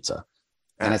that's a pizza.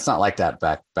 And it's not like that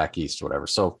back east or whatever.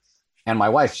 So, and my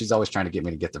wife, she's always trying to get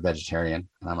me to get the vegetarian.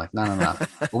 And I'm like, no.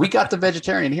 But we got the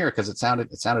vegetarian here because it sounded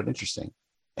interesting.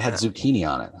 It had zucchini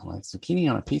on it. I'm like, zucchini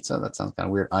on a pizza? That sounds kind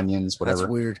of weird. Onions, whatever. That's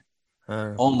weird.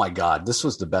 Oh my God. This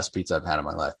was the best pizza I've had in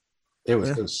my life. It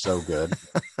was so good.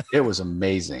 It was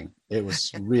amazing. It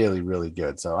was really, really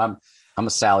good. So I'm a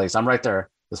Sally's. I'm right there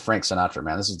with Frank Sinatra,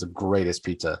 man. This is the greatest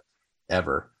pizza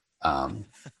ever.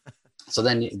 So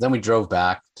then we drove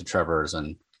back to Trevor's,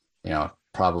 and,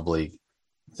 probably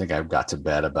I think I got to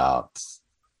bed about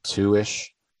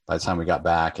 2-ish by the time we got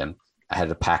back, and I had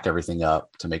to pack everything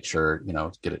up to make sure,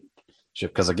 get it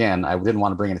shipped. Because again, I didn't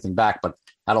want to bring anything back, but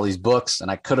I had all these books,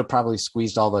 and I could have probably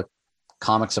squeezed all the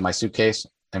comics in my suitcase.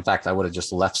 In fact, I would have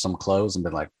just left some clothes and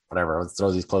been like, whatever, let's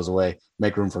throw these clothes away,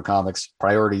 make room for comics,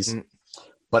 priorities.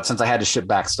 But since I had to ship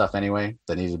back stuff anyway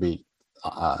that needed to be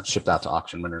shipped out to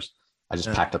auction winners, I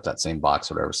just packed up that same box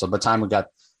or whatever. So by the time we got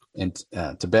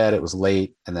to bed, it was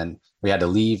late. And then we had to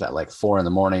leave at like 4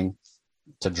 a.m.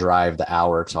 to drive the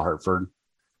hour to Hartford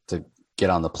to get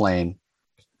on the plane.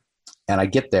 And I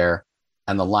get there,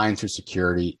 and the line through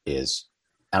security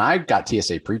and I got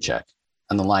TSA pre-check,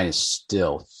 and the line is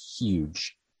still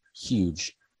huge.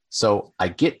 So I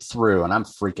get through, and I'm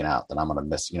freaking out that I'm going to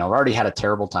miss, I've already had a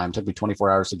terrible time. It took me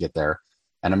 24 hours to get there,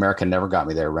 and American never got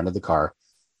me there, rented the car.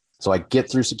 So I get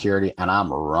through security, and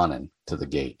I'm running to the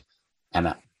gate.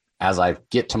 And as I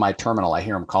get to my terminal, I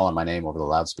hear them calling my name over the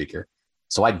loudspeaker.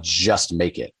 So I just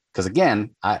make it. Because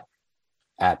again,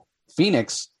 at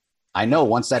Phoenix, I know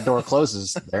once that door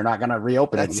closes, they're not going to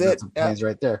reopen it. That's it. The plane's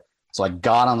right there. So I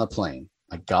got on the plane.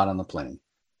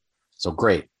 So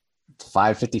great.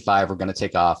 5:55, we're going to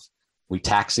take off. We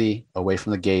taxi away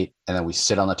from the gate, and then we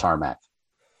sit on the tarmac.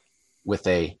 with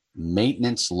a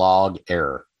maintenance log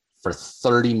error for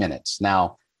 30 minutes.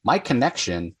 Now, my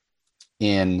connection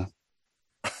in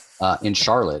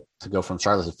Charlotte to go from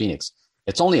Charlotte to Phoenix,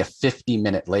 it's only a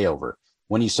 50-minute layover.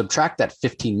 When you subtract that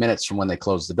 15 minutes from when they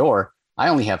close the door, I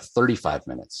only have 35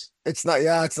 minutes. It's not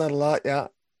a lot. Yeah.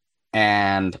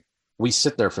 And we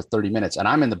sit there for 30 minutes and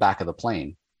I'm in the back of the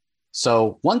plane.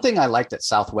 So one thing I like that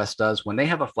Southwest does when they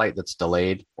have a flight that's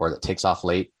delayed or that takes off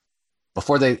late,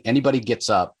 before anybody gets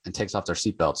up and takes off their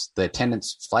seatbelts, the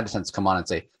flight attendants come on and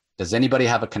say, does anybody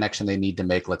have a connection they need to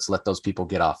make? Let's let those people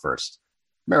get off first.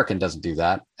 American doesn't do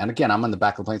that. And again, I'm in the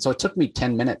back of the plane. So it took me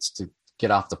 10 minutes to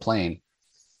get off the plane.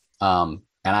 And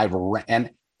I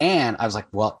was like,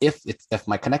 well, if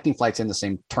my connecting flight's in the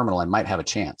same terminal, I might have a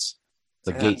chance.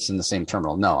 The gate's in the same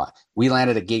terminal. No, we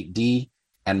landed at gate D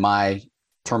and my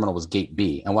terminal was gate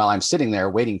B. And while I'm sitting there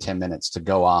waiting 10 minutes to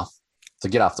get off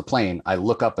the plane, I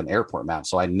look up an airport map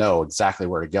so I know exactly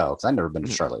where to go because I've never been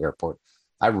to Charlotte Airport.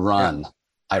 I run,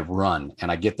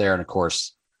 and I get there, and of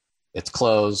course, it's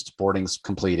closed. Boarding's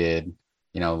completed.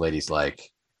 Lady's like,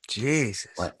 Jesus,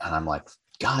 and I'm like,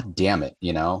 God damn it,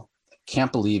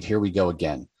 can't believe here we go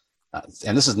again.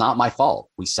 And this is not my fault.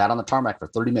 We sat on the tarmac for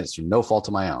 30 minutes through no fault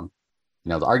of my own.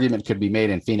 The argument could be made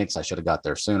in Phoenix. I should have got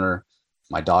there sooner.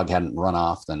 If my dog hadn't run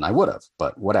off, then I would have,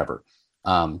 but whatever.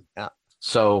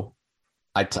 So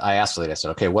I asked the lady, I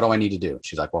said, okay, what do I need to do?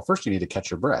 She's like, well, first you need to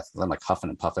catch your breath. And I'm like huffing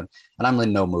and puffing and I'm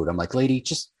in no mood. I'm like, lady, and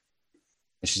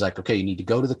she's like, okay, you need to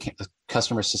go to the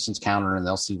customer assistance counter and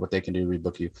they'll see what they can do to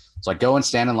rebook you. So I go and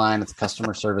stand in line at the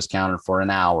customer service counter for an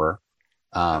hour.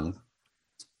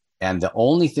 And the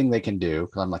only thing they can do,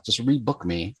 because I'm like, just rebook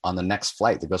me on the next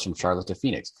flight that goes from Charlotte to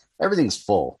Phoenix. Everything's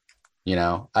full. I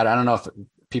don't know if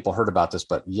people heard about this,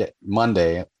 but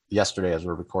yesterday, as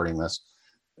we're recording this,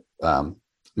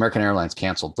 American Airlines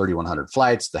canceled 3,100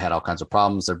 flights. They had all kinds of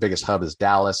problems. Their biggest hub is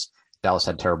Dallas. Dallas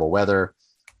had terrible weather.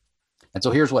 And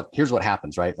so here's what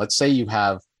happens, right? Let's say you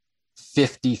have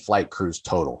 50 flight crews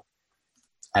total,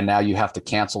 and now you have to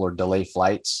cancel or delay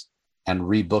flights and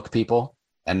rebook people.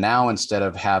 And now instead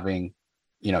of having,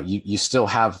 you still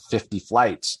have 50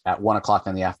 flights at 1:00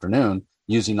 in the afternoon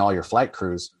using all your flight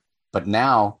crews, but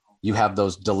now you have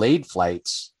those delayed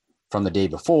flights from the day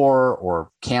before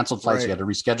or canceled flights. Right. You had to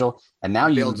reschedule. And now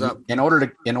in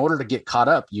order to get caught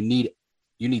up, you need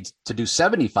to do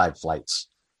 75 flights,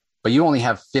 but you only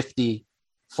have 50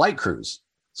 flight crews.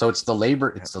 So it's the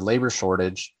labor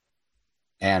shortage.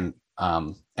 And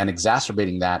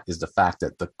exacerbating that is the fact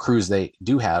that the crews they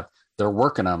do have, they're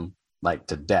working them like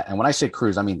to death. And when I say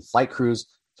crews, I mean flight crews.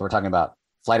 So we're talking about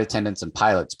flight attendants and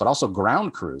pilots, but also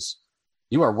ground crews.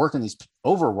 You are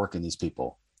overworking these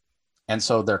people. And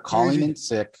so they're calling in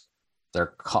sick.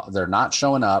 They're not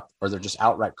showing up, or they're just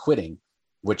outright quitting,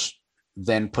 which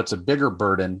then puts a bigger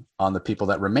burden on the people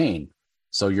that remain.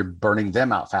 So you're burning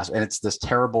them out faster. And it's this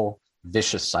terrible,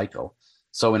 vicious cycle.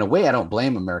 So in a way, I don't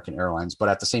blame American Airlines, but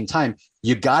at the same time,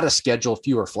 you got to schedule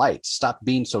fewer flights. Stop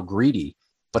being so greedy.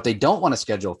 But they don't want to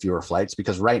schedule fewer flights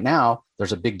because right now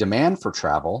there's a big demand for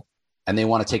travel and they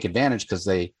want to take advantage because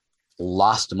they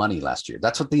lost money last year.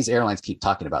 That's what these airlines keep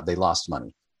talking about. They lost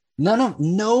money.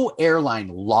 No airline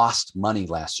lost money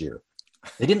last year.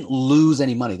 They didn't lose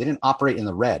any money. They didn't operate in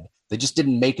the red. They just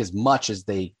didn't make as much as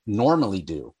they normally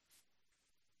do.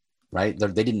 Right?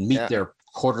 They didn't meet their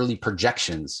quarterly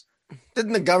projections.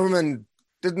 Didn't the government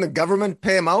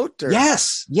pay them out? Or?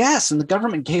 Yes. And the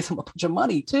government gave them a bunch of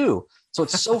money too. So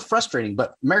it's so frustrating.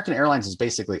 But American Airlines is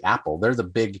basically Apple. They're the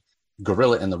big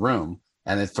gorilla in the room.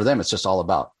 And for them, it's just all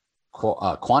about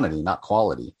quantity, not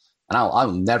quality. And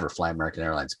I'll never fly American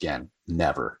Airlines again.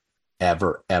 Never,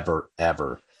 ever, ever,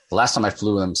 ever. The last time I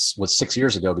flew them was 6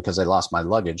 years ago because I lost my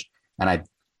luggage. And I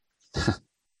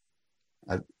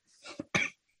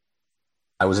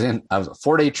was a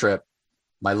 4-day trip.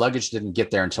 My luggage didn't get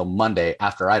there until Monday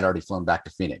after I'd already flown back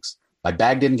to Phoenix. My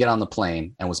bag didn't get on the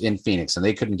plane and was in Phoenix, and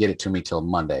they couldn't get it to me till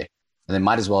Monday. And they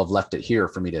might as well have left it here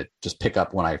for me to just pick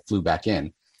up when I flew back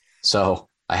in. So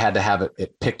I had to have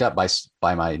it picked up by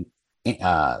my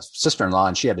sister-in-law,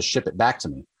 and she had to ship it back to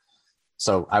me.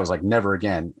 So I was like, never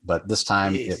again. But this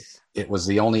time it was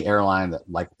the only airline that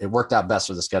it worked out best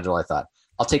for the schedule. I thought,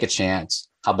 I'll take a chance.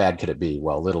 How bad could it be?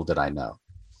 Well, little did I know.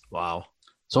 Wow.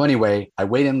 So anyway, I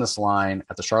wait in this line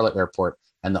at the Charlotte airport,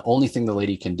 and the only thing the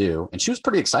lady can do, and she was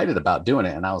pretty excited about doing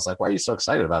it. And I was like, why are you so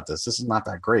excited about this? This is not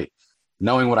that great.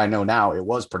 Knowing what I know now, it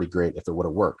was pretty great if it would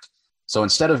have worked. So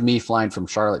instead of me flying from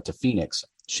Charlotte to Phoenix,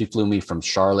 she flew me from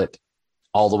Charlotte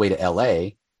all the way to LA.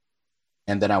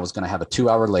 And then I was going to have a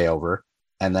 2-hour layover.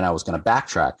 And then I was going to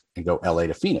backtrack and go LA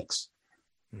to Phoenix.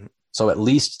 Mm-hmm. So at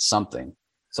least something.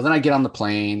 So then I get on the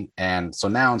plane. And so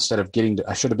now instead of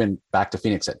I should have been back to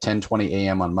Phoenix at 10:20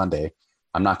 a.m. on Monday.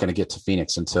 I'm not going to get to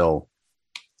Phoenix until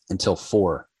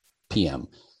 4 p.m.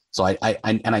 So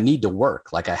I need to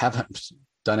work. Like I haven't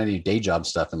done any day job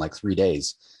stuff in like 3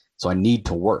 days. So I need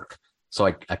to work. So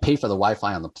I pay for the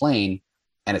Wi-Fi on the plane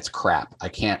and it's crap. I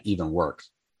can't even work.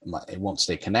 It won't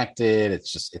stay connected.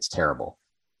 It's terrible.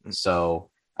 So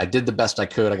I did the best I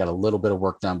could. I got a little bit of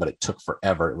work done, but it took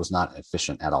forever. It was not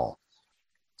efficient at all.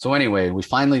 So anyway, we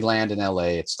finally land in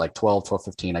LA. It's like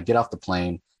 12:15. I get off the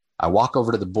plane. I walk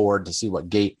over to the board to see what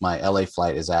gate my LA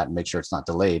flight is at and make sure it's not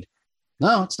delayed.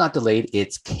 No, it's not delayed.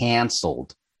 It's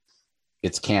canceled.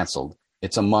 It's canceled.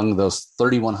 It's among those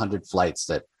 3,100 flights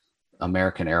that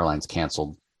American Airlines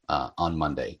canceled on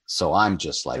Monday. So I'm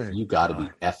just like, you got to be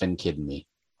effing kidding me.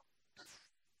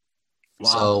 Wow.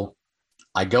 So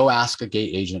I go ask a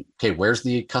gate agent, okay, where's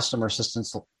the customer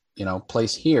assistance,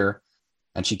 place here?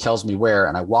 And she tells me where,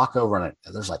 and I walk over and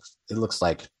it looks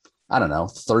like, I don't know,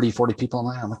 30, 40 people in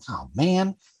line. I'm like, oh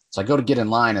man. So I go to get in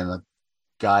line and the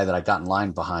guy that I got in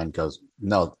line behind goes,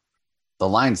 no, the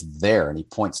line's there. And he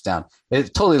points down.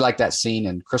 It's totally like that scene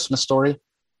in Christmas Story.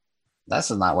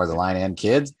 That's not where the line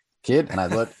ends, kid. And I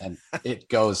look and it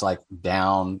goes like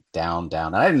down, down,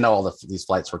 down. And I didn't know all these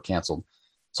flights were canceled.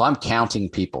 So I'm counting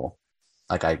people.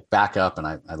 Like I back up and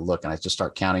I look and I just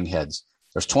start counting heads.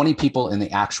 There's 20 people in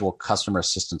the actual customer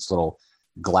assistance little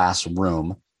glass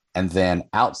room. And then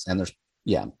there's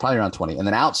probably around 20. And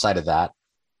then outside of that,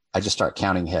 I just start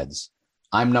counting heads.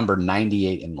 I'm number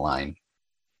 98 in line.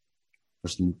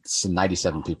 There's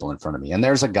 97 people in front of me. And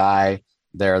there's a guy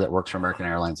there that works for American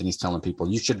Airlines and he's telling people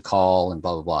you should call and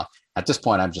blah, blah, blah. At this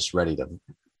point, I'm just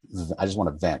I just want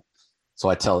to vent. So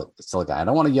I tell the guy, I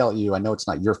don't want to yell at you. I know it's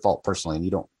not your fault personally and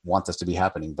you don't want this to be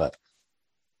happening, but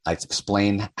I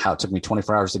explained how it took me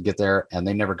 24 hours to get there and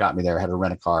they never got me there. I had to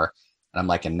rent a car. And I'm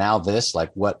like, and now this,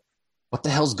 like, what the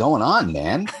hell's going on,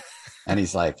 man? And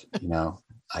he's like,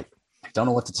 I don't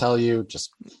know what to tell you.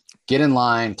 Just get in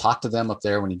line, talk to them up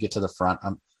there when you get to the front.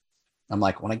 I'm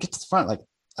like, when I get to the front,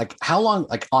 like how long,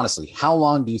 like, honestly, how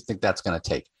long do you think that's going to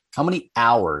take? How many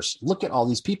hours? Look at all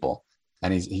these people.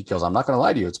 And he goes, I'm not going to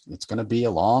lie to you. It's going to be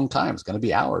a long time. It's going to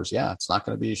be hours. Yeah. It's not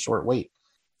going to be a short wait.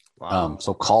 Wow.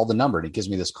 So call the number and he gives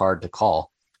me this card to call.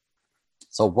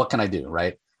 So what can I do?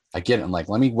 Right. I get it. I'm like,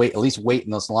 let me at least wait in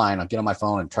this line. I'll get on my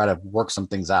phone and try to work some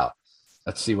things out.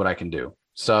 Let's see what I can do.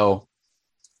 So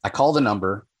I call the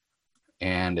number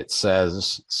and it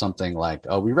says something like,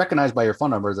 oh, we recognize by your phone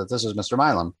number that this is Mr.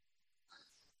 Milam.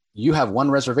 You have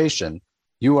one reservation.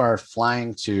 You are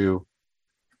flying to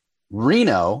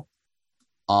Reno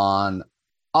on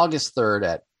August 3rd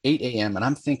at 8 a.m. And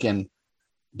I'm thinking,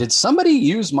 did somebody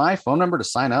use my phone number to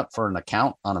sign up for an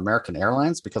account on American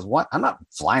Airlines? Because what? I'm not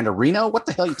flying to Reno. What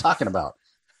the hell are you talking about?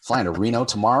 Flying to Reno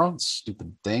tomorrow?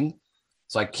 Stupid thing.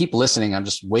 So I keep listening. I'm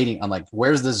just waiting. I'm like,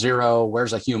 where's the zero?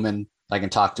 Where's a human I can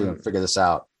talk to and figure this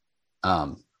out?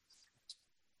 And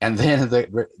then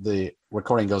the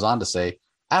recording goes on to say,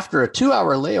 after a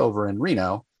 2-hour layover in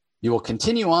Reno, you will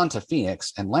continue on to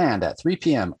Phoenix and land at 3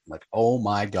 p.m. I'm like, oh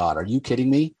my God, are you kidding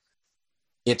me?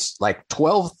 It's like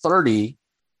 12:30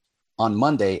 on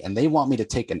Monday, and they want me to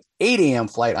take an 8 a.m.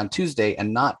 flight on Tuesday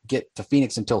and not get to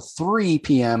Phoenix until 3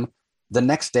 p.m. the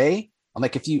next day. I'm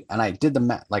like, I did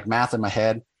the math in my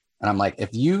head, and I'm like, if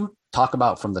you talk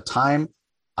about from the time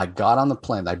I got on the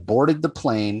plane, I boarded the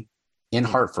plane in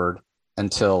Hartford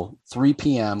until 3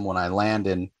 p.m. when I land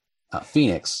in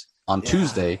Phoenix on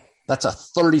Tuesday, that's a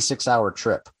 36-hour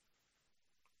trip.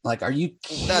 Like, are you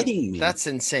kidding me? That's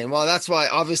insane. Well, that's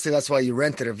why you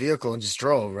rented a vehicle and just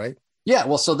drove, right? Yeah.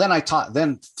 Well, so then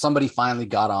then somebody finally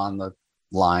got on the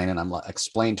line and I'm like,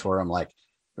 explained to her, I'm like,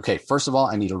 okay, first of all,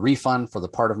 I need a refund for the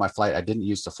part of my flight I didn't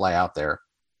use to fly out there.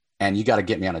 And you got to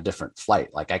get me on a different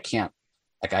flight. Like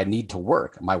I need to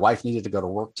work. My wife needed to go to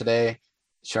work today.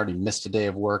 She already missed a day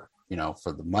of work,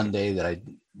 for the Monday that I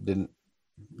didn't,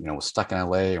 was stuck in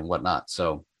LA and whatnot.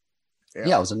 So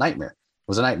yeah, it was a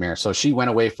nightmare. So she went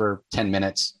away for 10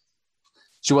 minutes.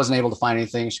 She wasn't able to find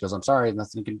anything. She goes, I'm sorry,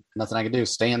 nothing I can do.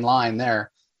 Stay in line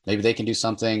there. Maybe they can do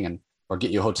something or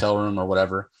get you a hotel room or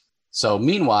whatever. So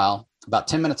meanwhile, about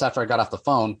 10 minutes after I got off the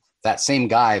phone, that same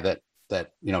guy that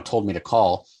told me to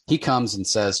call, he comes and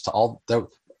says to all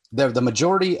the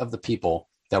majority of the people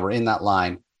that were in that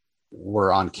line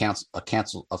were on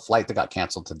a flight that got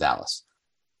canceled to Dallas.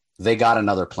 They got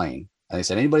another plane. And they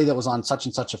said, anybody that was on such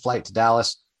and such a flight to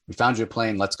Dallas, we found you a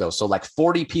plane. Let's go. So like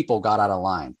 40 people got out of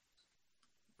line.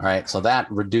 All right. So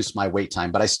that reduced my wait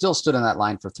time, but I still stood in that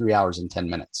line for 3 hours and 10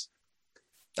 minutes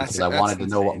because I wanted to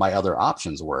know what my other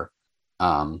options were.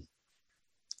 And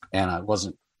I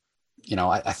wasn't,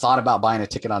 I thought about buying a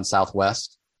ticket on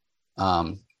Southwest,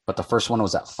 but the first one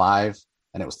was at 5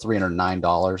 and it was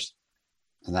 $309.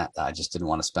 And that I just didn't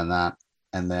want to spend that.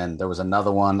 And then there was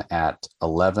another one at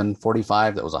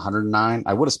 11:45 that was 109.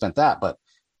 I would have spent that, but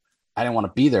I didn't want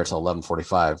to be there till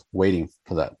 11:45 waiting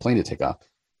for that plane to take off.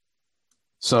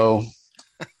 So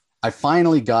I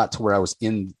finally got to where I was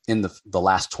in the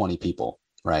last 20 people,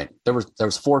 right? There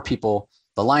was 4 people.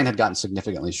 The line had gotten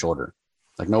significantly shorter.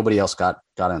 Like nobody else got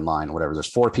in line or whatever.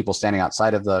 There's 4 people standing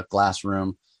outside of the glass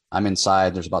room. I'm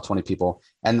inside. There's about 20 people.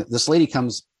 And this lady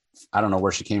comes, I don't know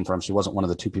where she came from. She wasn't one of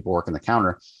the 2 people working the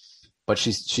counter, but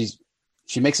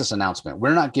she makes this announcement.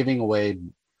 We're not an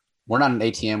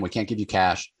ATM. We can't give you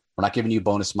cash. We're not giving you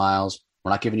bonus miles.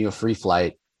 We're not giving you a free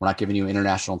flight. We're not giving you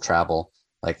international travel.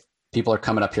 Like people are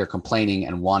coming up here complaining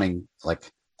and wanting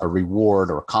like a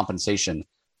reward or a compensation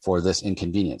for this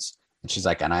inconvenience. And she's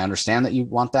like, and I understand that you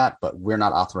want that, but we're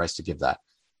not authorized to give that.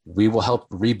 We will help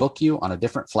rebook you on a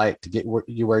different flight to get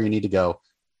you where you need to go.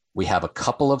 We have a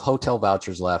couple of hotel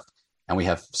vouchers left and we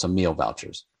have some meal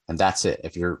vouchers. And that's it.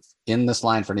 If you're in this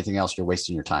line for anything else, you're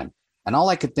wasting your time. And all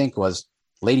I could think was,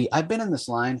 lady, I've been in this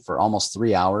line for almost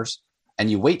 3 hours and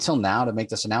you wait till now to make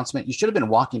this announcement. You should have been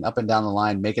walking up and down the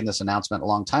line, making this announcement a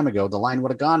long time ago. The line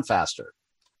would have gone faster.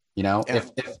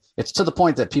 If it's to the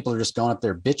point that people are just going up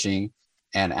there bitching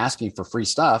and asking for free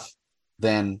stuff,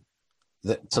 then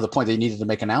to the point they needed to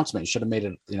make an announcement, you should have made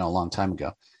it, a long time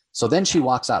ago. So then she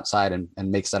walks outside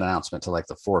and makes that announcement to like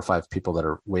the 4 or 5 people that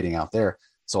are waiting out there.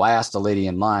 So I asked a lady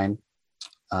in line,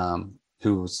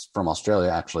 who's from Australia,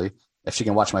 actually, if she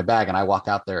can watch my bag. And I walk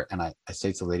out there and I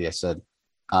say to the lady, I said,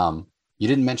 you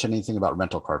didn't mention anything about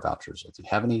rental car vouchers. Do you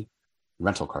have any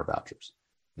rental car vouchers?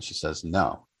 And she says,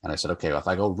 no. And I said, okay, well, if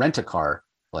I go rent a car,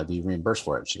 will I be reimbursed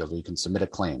for it? She goes, well, you can submit a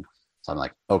claim. So I'm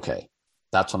like, okay,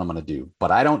 that's what I'm going to do.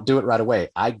 But I don't do it right away.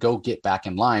 I go get back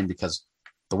in line because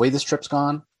the way this trip's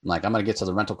gone, I'm going to get to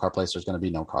the rental car place. There's going to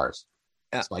be no cars.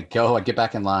 Yeah. So I get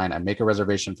back in line. I make a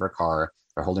reservation for a car.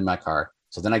 They're holding my car.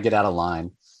 So then I get out of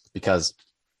line because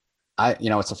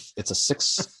it's a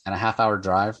 6.5 hour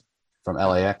drive from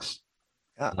LAX.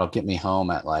 Yeah. It'll get me home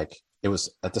at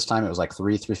at this time, it was like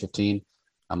 3:15.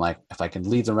 I'm like, if I can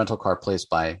leave the rental car place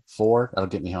by 4, that'll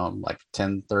get me home like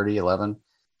 10:30, 11.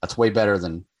 That's way better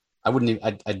than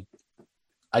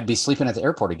I'd be sleeping at the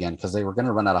airport again because they were going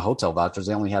to run out of hotel vouchers.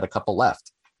 They only had a couple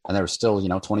left and there were still,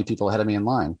 20 people ahead of me in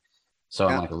line. So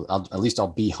yeah. I'm like, at least I'll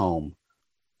be home,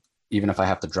 even if I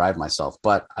have to drive myself.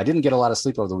 But I didn't get a lot of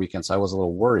sleep over the weekend, so I was a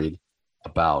little worried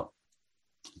about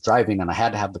driving, and I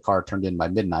had to have the car turned in by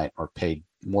midnight or paid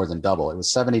more than double. It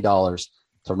was $70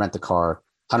 to rent the car,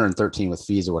 $113 with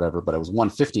fees or whatever, but it was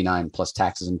 $159 plus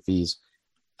taxes and fees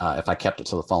if I kept it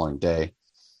till the following day.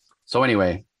 So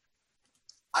anyway,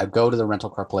 I go to the rental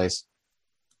car place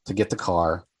to get the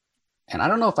car, and I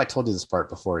don't know if I told you this part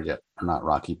before yet or not,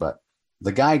 Rocky, but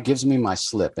the guy gives me my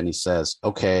slip and he says,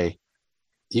 okay,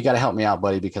 you got to help me out,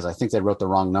 buddy, because I think they wrote the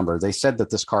wrong number. They said that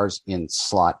this car's in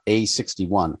slot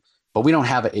A61, but we don't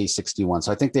have an A61.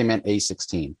 So I think they meant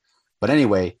A16. But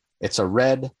anyway, it's a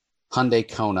red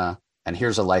Hyundai Kona, and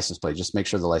here's a license plate. Just make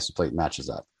sure the license plate matches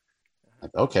up.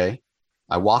 Like, okay.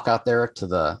 I walk out there to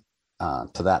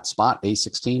to that spot,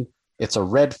 A16. It's a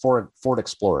red Ford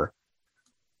Explorer.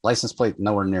 License plate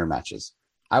nowhere near matches.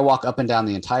 I walk up and down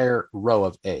the entire row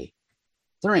of A.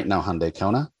 There ain't no Hyundai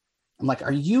Kona. I'm like,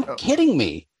 are you kidding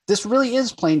me? This really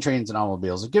is Plane, Trains, and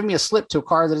Automobiles. They're giving me a slip to a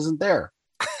car that isn't there.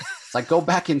 It's like, go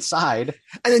back inside.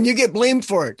 And then you get blamed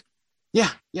for it. Yeah.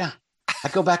 I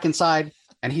go back inside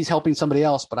and he's helping somebody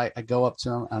else, but I go up to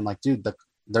him and I'm like, dude,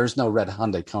 there's no red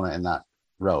Hyundai Kona in that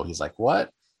row. He's like, what?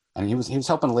 And he was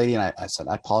helping a lady. And I said,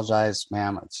 I apologize,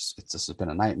 ma'am. This has been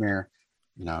a nightmare.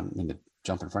 I need to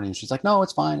jump in front of you. She's like, no,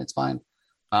 it's fine. It's fine.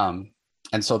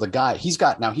 And so the guy, he's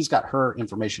got her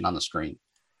information on the screen,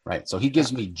 right? So he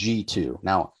gives me G2.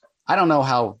 Now, I don't know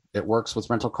how it works with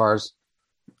rental cars.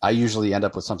 I usually end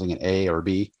up with something in A or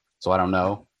B. So I don't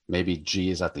know. Maybe G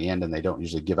is at the end and they don't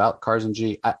usually give out cars in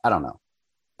G. I don't know.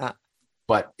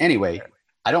 But anyway,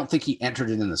 I don't think he entered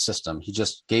it in the system. He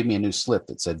just gave me a new slip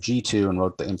that said G2 and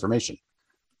wrote the information.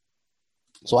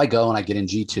 So I go and I get in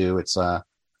G2. It's a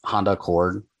Honda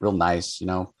Accord, real nice,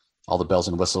 all the bells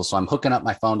and whistles. So I'm hooking up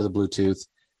my phone to the Bluetooth,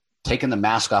 taking the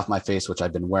mask off my face, which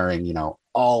I've been wearing,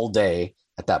 all day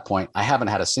at that point. I haven't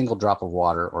had a single drop of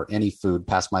water or any food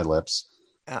past my lips.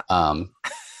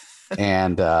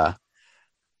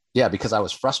 Because I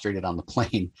was frustrated on the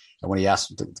plane. And when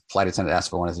the flight attendant asked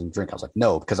if I wanted to drink, I was like,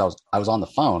 no, because I was on the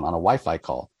phone on a Wi-Fi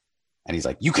call. And he's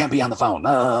like, you can't be on the phone.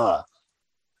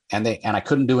 And I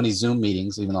couldn't do any Zoom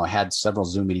meetings, even though I had several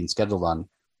Zoom meetings scheduled on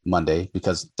Monday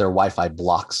because their Wi-Fi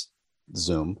blocks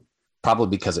Zoom. probably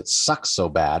because it sucks so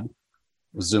bad.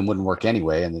 Zoom wouldn't work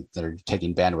anyway, and they're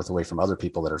taking bandwidth away from other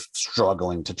people that are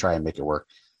struggling to try and make it work.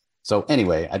 So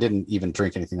anyway, I didn't even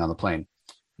drink anything on the plane.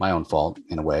 My own fault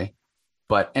in a way.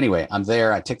 But anyway, I'm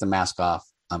there. I take the mask off.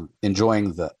 I'm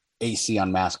enjoying the AC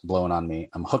unmask blowing on me.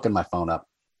 I'm hooking my phone up.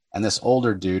 And this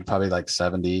older dude, probably like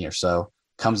 70 or so,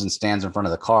 comes and stands in front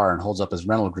of the car and holds up his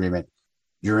rental agreement.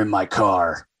 You're in my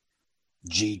car,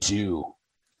 G2.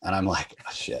 And I'm like,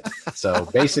 oh, shit. So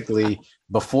basically,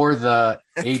 before the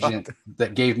agent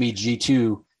that gave me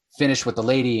G2 finished with the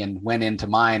lady and went into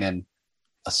mine and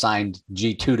assigned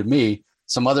G2 to me,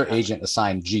 some other agent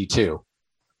assigned G2.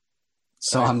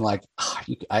 So I'm like,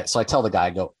 so I tell the guy, I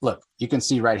go, look, you can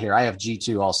see right here, I have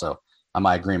G2 also on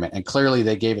my agreement. And clearly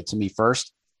they gave it to me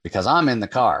first because I'm in the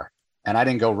car and I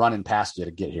didn't go running past you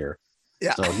to get here.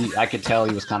 Yeah. So I could tell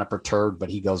he was kind of perturbed,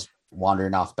 but he goes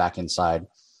wandering off back inside.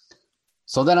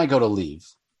 So then I go to leave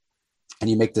and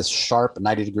you make this sharp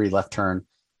 90-degree left turn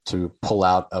to pull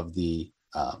out of the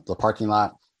parking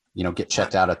lot, get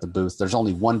checked out at the booth. There's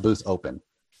only one booth open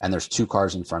and there's 2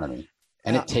 cars in front of me.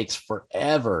 And it takes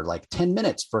forever, like 10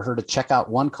 minutes for her to check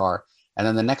out one car. And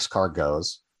then the next car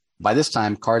goes. By this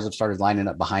time, cars have started lining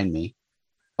up behind me,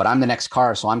 but I'm the next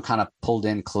car. So I'm kind of pulled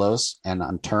in close and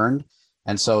I'm turned.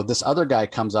 And so this other guy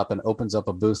comes up and opens up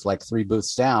a booth, like 3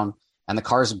 booths down. And a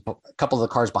couple of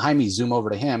the cars behind me zoom over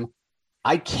to him.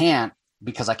 I can't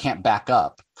because I can't back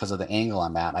up because of the angle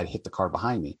I'm at. I'd hit the car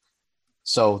behind me.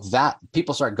 So that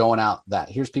people start going out that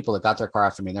here's people that got their car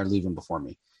after me and they're leaving before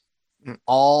me.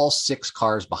 All 6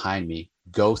 cars behind me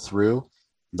go through.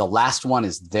 The last one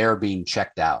is there being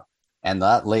checked out. And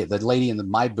the lady in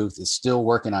my booth is still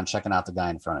working on checking out the guy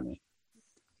in front of me.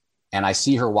 And I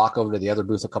see her walk over to the other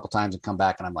booth a couple times and come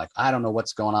back. And I'm like, I don't know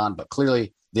what's going on, but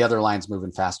clearly the other line's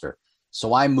moving faster.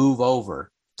 So I move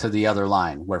over to the other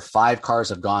line where 5 cars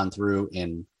have gone through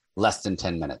in less than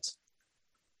 10 minutes.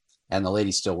 And the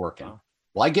lady's still working. Wow.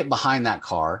 Well, I get behind that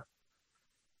car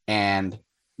and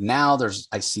now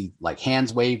I see like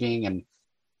hands waving and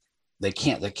they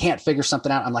can't figure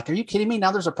something out. I'm like, are you kidding me?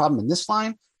 Now there's a problem in this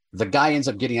line. The guy ends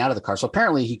up getting out of the car. So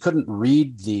apparently he couldn't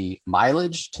read the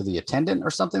mileage to the attendant or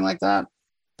something like that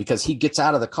because he gets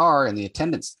out of the car and the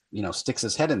attendant, sticks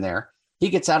his head in there. He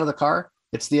gets out of the car.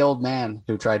 It's the old man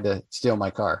who tried to steal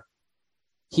my car.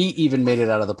 He even made it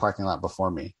out of the parking lot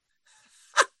before me.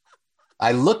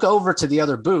 I look over to the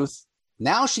other booth.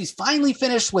 Now she's finally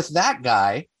finished with that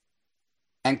guy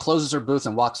and closes her booth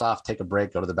and walks off, take a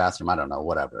break, go to the bathroom. I don't know,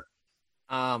 whatever.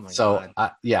 Oh my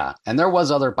God. Yeah. And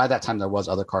by that time there was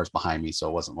other cars behind me. So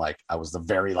it wasn't like I was the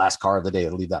very last car of the day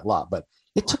to leave that lot, but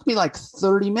it took me like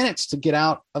 30 minutes to get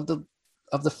out of the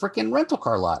freaking rental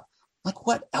car lot. Like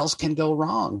what else can go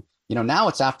wrong? Now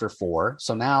it's after 4.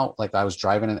 So now like I was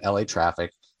driving in LA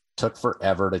traffic, took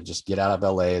forever to just get out of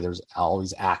LA. There's all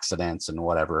these accidents and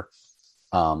whatever.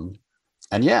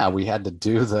 And yeah, we had to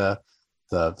do the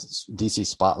DC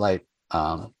spotlight,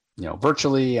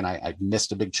 virtually. And I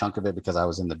missed a big chunk of it because I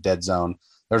was in the dead zone.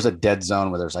 There's a dead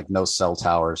zone where there's like no cell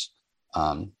towers,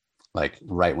 like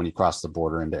right when you cross the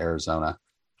border into Arizona,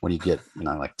 when you get,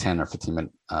 like 10 or 15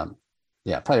 minutes,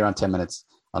 probably around 10 minutes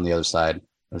on the other side,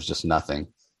 there's just nothing.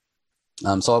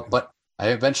 But I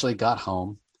eventually got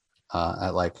home,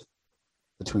 at like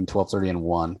between 12:30 and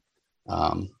 1,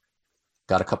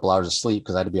 got a couple hours of sleep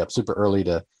because I had to be up super early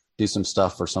to do some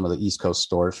stuff for some of the East Coast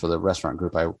stores for the restaurant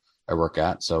group I work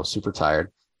at. So super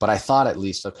tired, but I thought at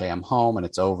least, okay, I'm home and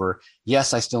it's over.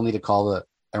 Yes, I still need to call the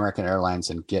American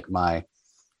Airlines and get my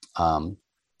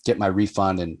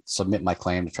refund and submit my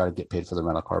claim to try to get paid for the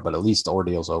rental car, but at least the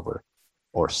ordeal's over,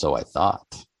 or so I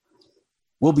thought.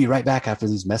 We'll be right back after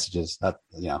these messages,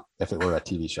 if it were a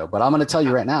TV show. But I'm going to tell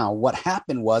you right now, what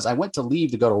happened was I went to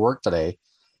leave to go to work today,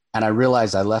 and I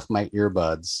realized I left my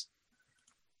earbuds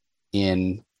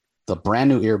in the brand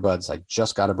new earbuds. I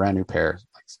just got a brand new pair,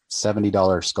 like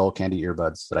 $70 Skull Candy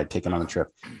earbuds that I'd taken on the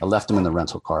trip. I left them in the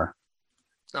rental car.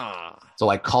 So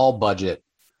I call Budget,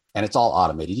 and it's all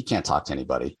automated. You can't talk to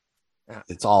anybody.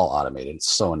 It's all automated. It's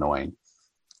so annoying.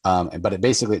 But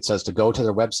it says to go to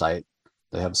their website.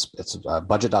 It's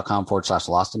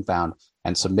budget.com/lost and found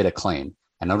and submit a claim.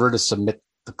 And in order to submit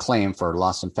the claim for a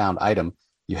lost and found item,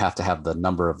 you have to have the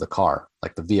number of the car,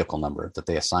 like the vehicle number that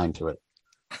they assign to it.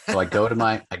 So I go to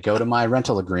my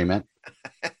rental agreement.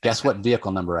 Guess what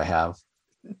vehicle number I have?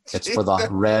 It's for the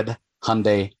red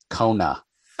Hyundai Kona.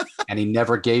 And he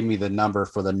never gave me the number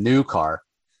for the new car.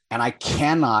 And I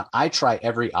try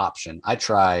every option.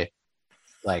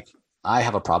 I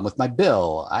have a problem with my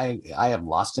bill. I am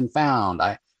lost and found.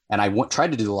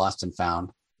 Tried to do the lost and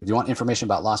found. If you want information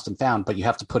about lost and found, but you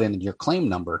have to put in your claim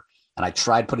number. And And I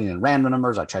tried putting in random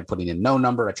numbers. I tried putting in no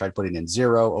number. I tried putting in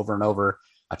 0 over and over.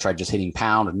 I tried just hitting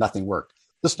pound and nothing worked.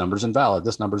 This number's invalid.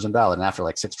 This number's invalid. And after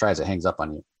like 6 tries, it hangs up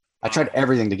on you. I tried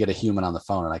everything to get a human on the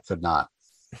phone and I could not.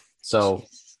 So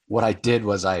what I did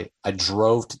was I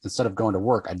drove instead of going to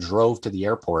work, I drove to the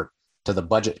airport to the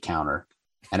budget counter.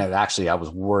 And I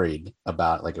was worried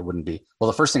about like, it wouldn't be,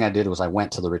 well, the first thing I did was I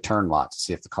went to the return lot to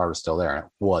see if the car was still there, and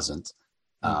it wasn't.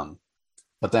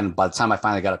 But then by the time I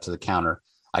finally got up to the counter,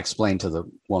 I explained to the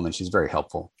woman, she's very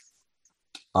helpful.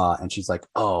 And she's like,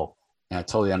 oh, and I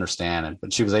totally understand.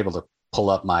 But she was able to pull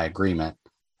up my agreement,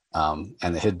 and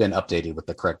it had been updated with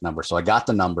the correct number. So I got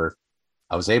the number.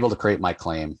 I was able to create my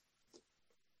claim.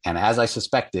 And as I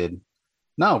suspected,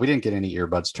 no, we didn't get any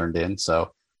earbuds turned in.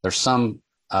 So there's some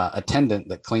attendant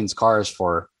that cleans cars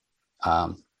for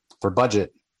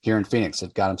budget here in Phoenix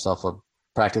that got himself a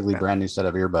practically brand new set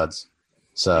of earbuds.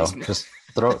 So just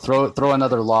throw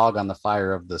another log on the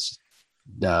fire of this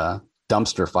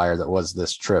dumpster fire that was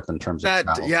this trip in terms of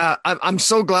travel. Yeah, I'm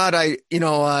so glad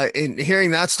in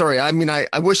hearing that story. I mean,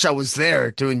 I wish I was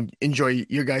there to enjoy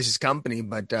your guys' company,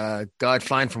 but God,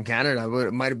 flying from Canada,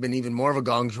 it might have been even more of a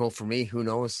gong show for me. Who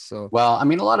knows? So, well, I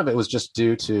mean, a lot of it was just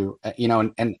due to,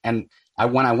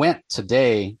 when I went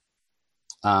today,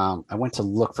 I went to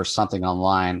look for something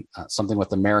online, something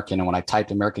with American. And when I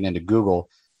typed American into Google,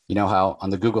 you know how on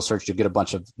the Google search, you get a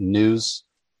bunch of news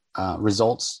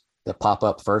results that pop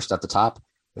up first at the top.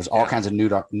 There's all kinds of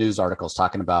news articles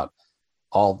talking about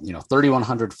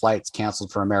 3,100 flights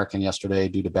canceled for American yesterday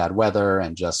due to bad weather.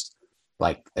 And just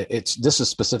like, this is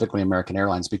specifically American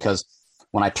Airlines, because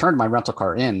when I turned my rental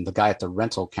car in, the guy at the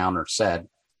rental counter said,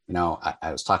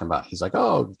 I was talking about, he's like,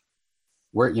 oh,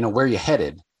 where are you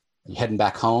headed? Are you heading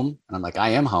back home? And I'm like, I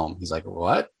am home. He's like,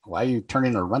 what? Why are you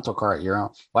turning a rental car at your own?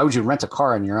 Why would you rent a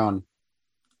car in your own,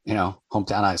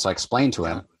 hometown? So I explained to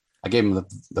him, I gave him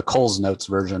the Coles Notes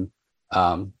version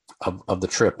of the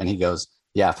trip. And he goes,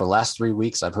 yeah, for the last 3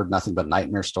 weeks, I've heard nothing but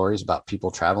nightmare stories about people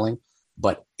traveling,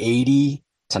 but 80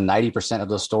 to 90% of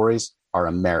those stories are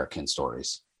American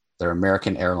stories. They're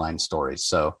American Airlines stories.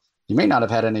 So you may not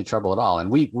have had any trouble at all.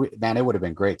 And we man, it would have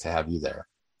been great to have you there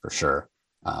for sure.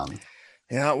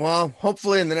 Yeah, well,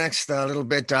 hopefully in the next little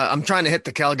bit, I'm trying to hit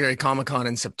the Calgary Comic-Con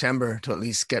in September to at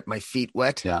least get my feet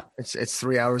wet. Yeah. It's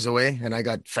 3 hours away, and I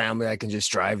got family. I can just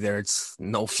drive there. It's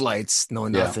no flights, no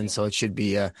nothing. So it should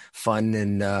be fun.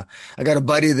 And I got a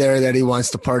buddy there that he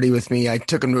wants to party with me. I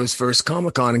took him to his first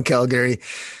Comic-Con in Calgary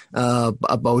that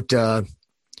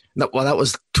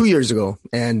was 2 years ago.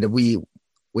 And we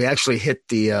actually hit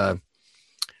the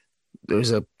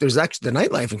there's actually the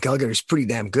nightlife in Calgary is pretty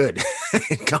damn good.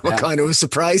 Comic-Con, it was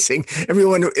surprising.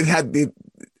 Everyone, it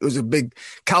was a big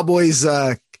Cowboys,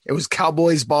 it was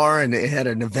Cowboys bar, and it had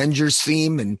an Avengers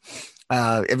theme, and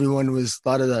everyone a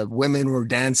lot of the women were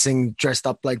dancing, dressed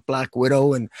up like Black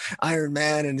Widow and Iron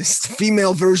Man, and just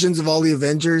female versions of all the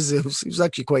Avengers. It was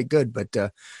actually quite good, but it's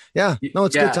a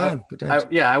good time. Good times.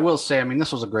 I will say, I mean,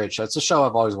 this was a great show. It's a show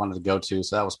I've always wanted to go to,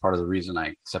 so that was part of the reason I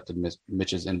accepted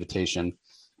Mitch's invitation.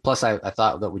 Plus, I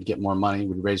thought that we'd get more money,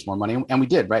 we'd raise more money, and we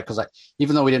did, right? Because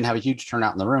even though we didn't have a huge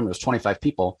turnout in the room, it was 25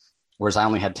 people, whereas I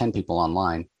only had 10 people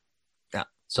online. Yeah.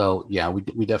 So yeah, we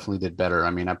definitely did better.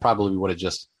 I mean, I probably would have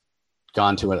just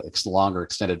gone to a longer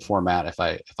extended format if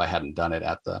I hadn't done it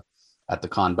at the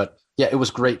con. But yeah, it was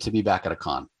great to be back at a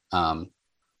con. And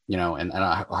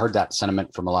I heard that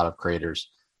sentiment from a lot of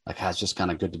creators, like, it's just kind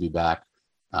of good to be back.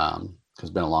 Because it's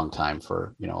been a long time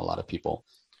for a lot of people.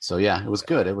 So yeah, it was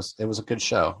good. It was a good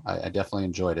show. I definitely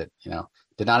enjoyed it.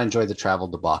 Did not enjoy the travel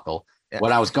debacle. Yeah.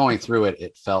 When I was going through it,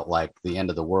 it felt like the end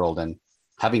of the world. And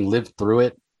having lived through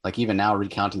it, like even now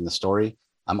recounting the story,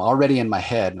 I'm already in my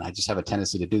head, and I just have a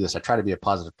tendency to do this. I try to be a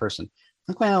positive person.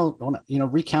 Like, well,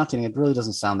 recounting it really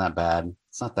doesn't sound that bad.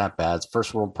 It's not that bad. It's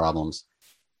first world problems.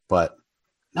 But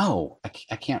no, I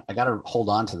can't. I got to hold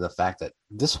on to the fact that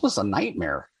this was a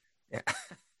nightmare.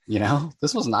 Yeah.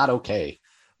 This was not okay.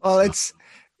 Well,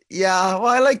 yeah, well,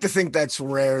 I like to think that's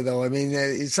rare, though. I mean,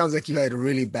 it sounds like you had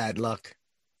really bad luck.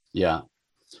 Yeah.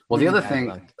 Well, the other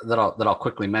thing that I'll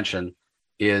quickly mention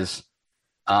is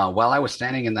while I was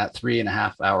standing in that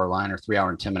 3.5 hour line, or 3 hour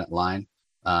and 10 minute line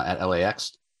at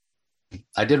LAX,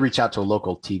 I did reach out to a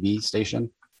local TV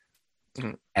station,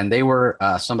 and they were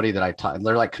somebody that I taught.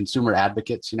 They're like consumer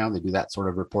advocates, they do that sort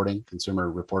of reporting,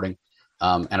 consumer reporting.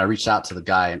 And I reached out to the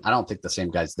guy, and I don't think the same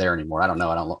guy's there anymore. I don't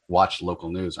know. I don't watch local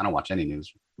news. I don't watch any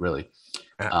news really.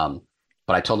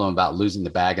 But I told them about losing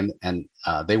the bag, and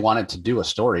they wanted to do a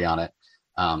story on it.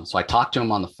 So I talked to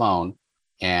him on the phone,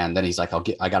 and then he's like,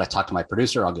 I got to talk to my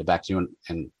producer. I'll get back to you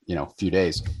in a few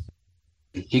days.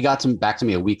 He got back to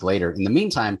me a week later. In the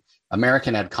meantime,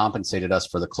 American had compensated us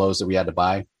for the clothes that we had to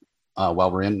buy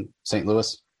while we're in St.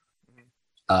 Louis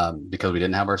because we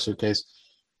didn't have our suitcase.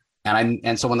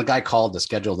 And so when the guy called to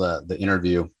schedule the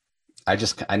interview,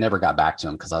 I never got back to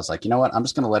him because I was like, you know what? I'm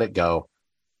just going to let it go.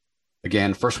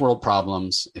 Again, first world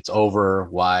problems. It's over.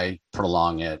 Why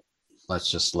prolong it?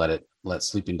 Let's just let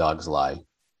sleeping dogs lie.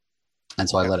 And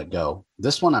so I let it go.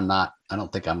 This one, I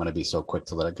don't think I'm going to be so quick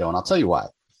to let it go. And I'll tell you why.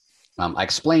 I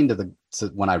explained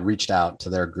when I reached out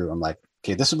to their group, I'm like,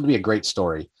 okay, this would be a great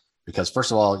story because first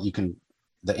of all,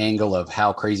 the angle of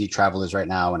how crazy travel is right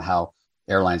now and how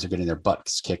airlines are getting their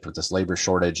butts kicked with this labor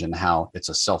shortage and how it's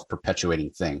a self-perpetuating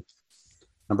thing.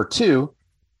 Number two,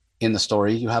 in the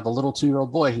story, you have a little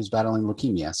 2-year-old boy who's battling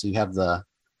leukemia. So you have the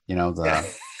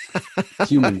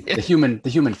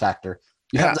human factor.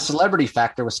 You have the celebrity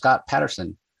factor with Scott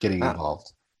Patterson getting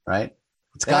involved, right?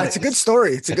 It's a good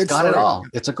story. It's got it all.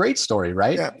 It's a great story,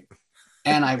 right? Yeah.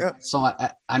 And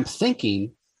I'm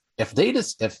thinking if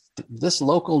this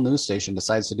local news station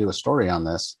decides to do a story on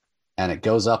this and it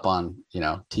goes up on,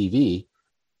 TV,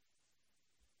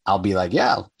 I'll be like,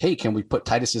 yeah, hey, can we put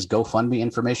Titus's GoFundMe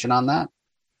information on that?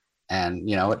 And,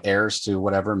 it airs to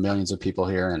whatever millions of people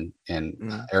here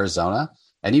in Arizona.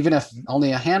 And even if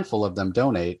only a handful of them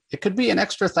donate, it could be an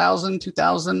extra $1,000,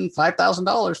 $2,000,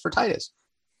 $5,000 for Titus.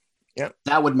 Yeah,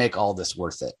 that would make all this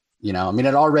worth it. It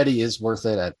already is worth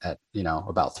it at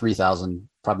about 3,000,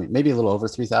 probably maybe a little over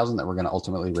 3,000 that we're going to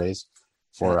ultimately raise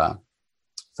for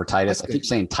Titus. I keep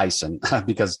saying Tyson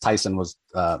because Tyson was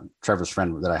Trevor's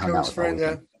friend that I hung out with.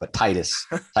 Yeah. But Titus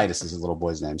is his little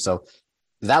boy's name. So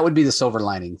that would be the silver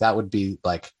lining. That would be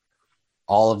like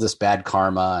all of this bad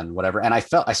karma and whatever. And I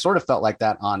sort of felt like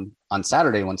that on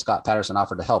Saturday when Scott Patterson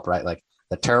offered to help, right? Like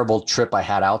the terrible trip I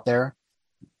had out there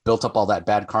built up all that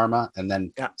bad karma. And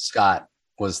then Scott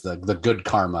was the good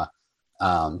karma.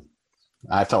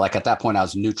 I felt like at that point I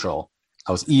was neutral.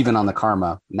 I was even on the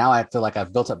karma. Now I feel like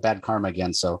I've built up bad karma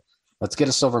again. So let's get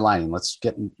a silver lining. Let's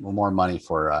get more money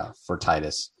for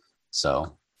Titus.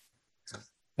 So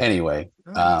anyway,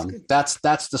 that's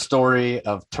the story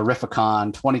of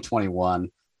Terrificon 2021.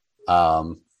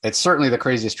 It's certainly the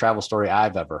craziest travel story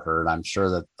I've ever heard. I'm sure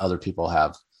that other people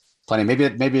have plenty. Maybe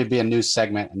it'd be a new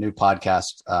segment, a new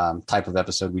podcast type of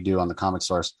episode we do on the Comic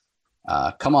Source.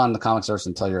 Come on the Comic Source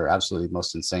and tell your absolutely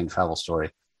most insane travel story.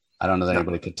 I don't know that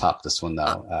anybody could top this one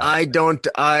though. I don't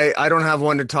have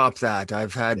one to top that.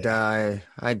 I've had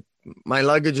my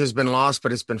luggage has been lost,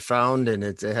 but it's been found, and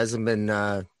it hasn't been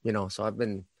so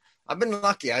I've been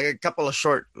lucky. I had a couple of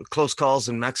close calls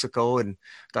in Mexico and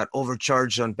got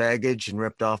overcharged on baggage and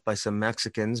ripped off by some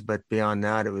Mexicans, but beyond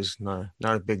that it was not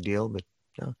a big deal. But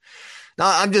no,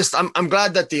 I'm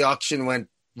glad that the auction went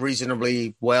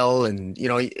reasonably well, and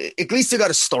at least you got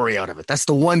a story out of it. That's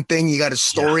the one thing, you got a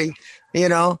story.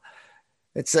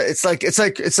 It's like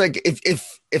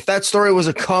if that story was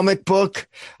a comic book,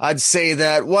 I'd say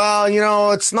that, well,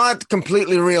 it's not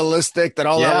completely realistic that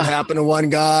all that would happen to one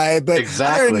guy, but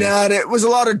other than that, it was a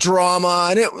lot of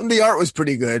drama and the art was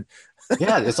pretty good.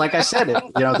 Yeah, it's like I said,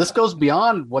 this goes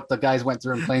beyond what the guys went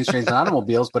through in Planes, Trains, and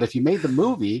Automobiles. But if you made the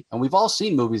movie, and we've all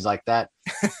seen movies like that,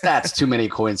 that's too many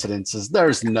coincidences.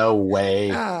 There's no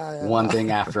way one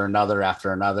thing after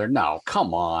another. No,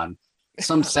 come on.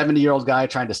 Some 70-year-old guy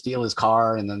trying to steal his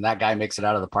car, and then that guy makes it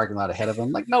out of the parking lot ahead of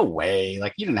him. Like, no way.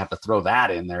 Like, you didn't have to throw that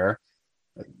in there.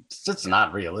 It's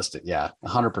not realistic. Yeah,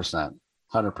 100%,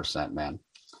 man.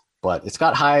 But it's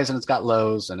got highs and it's got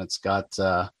lows, and it's got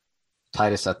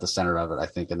Titus at the center of it, I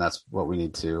think, and that's what we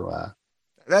need to.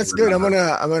 That's remember.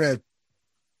 Good.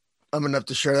 I'm gonna have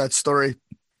to share that story.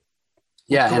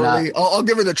 Yeah, and I'll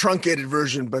give her the truncated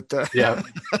version, but yeah,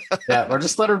 or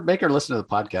just make her listen to the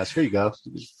podcast. Here you go,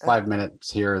 5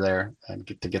 minutes here or there, and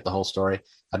get the whole story.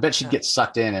 I bet she'd get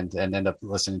sucked in and end up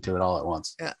listening to it all at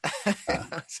once. Yeah,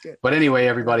 that's good. But anyway,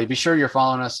 everybody, be sure you're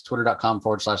following us,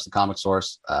 twitter.com/the Comic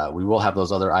Source. We will have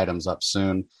those other items up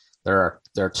soon. There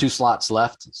are 2 slots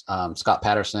left. Scott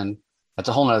Patterson. That's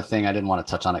a whole other thing. I didn't want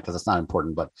to touch on it because it's not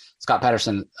important, but Scott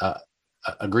Patterson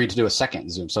agreed to do a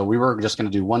second Zoom. So we were just going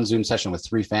to do 1 Zoom session with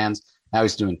 3 fans. Now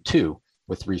he's doing 2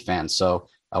 with 3 fans. So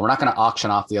we're not going to auction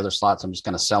off the other slots. I'm just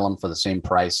going to sell them for the same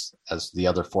price as the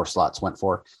other 4 slots went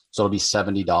for. So it'll be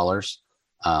 $70.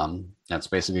 That's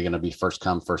basically going to be first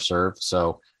come, first serve.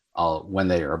 So when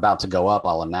they are about to go up,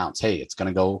 I'll announce, hey, those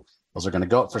are going to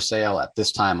go up for sale at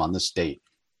this time on this date.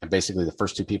 And basically the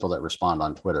first 2 people that respond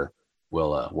on Twitter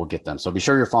will get them. So be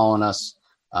sure you're following us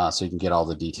so you can get all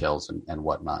the details and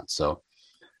whatnot. So,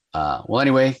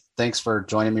 anyway, thanks for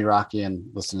joining me, Rocky, and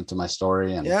listening to my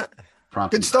story. And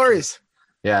good stories.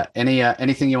 Yeah.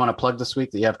 Anything you want to plug this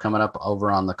week that you have coming up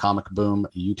over on the Comic Boom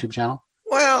YouTube channel?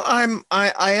 Well,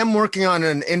 I am working on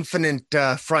an Infinite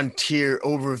Frontier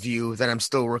overview that I'm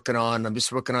still working on. I'm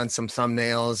just working on some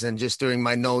thumbnails and just doing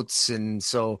my notes, and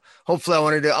so hopefully I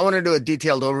want to do a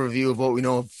detailed overview of what we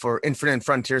know for Infinite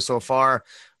Frontier so far,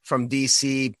 from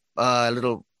DC, a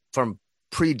little from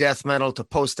pre-death metal to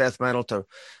post-death metal to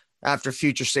after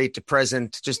Future State to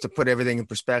present, just to put everything in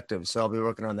perspective. So I'll be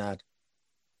working on that.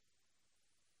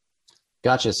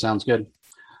 Gotcha. Sounds good.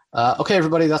 Okay,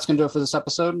 everybody, that's going to do it for this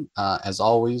episode. As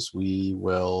always, we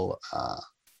will,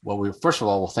 first of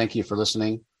all, we'll thank you for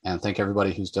listening and thank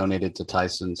everybody who's donated to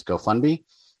Tyson's GoFundMe,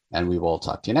 and we will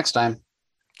talk to you next time.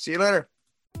 See you later.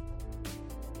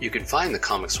 You can find the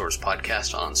Comic Source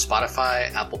podcast on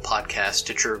Spotify, Apple Podcasts,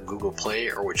 Stitcher, Google Play,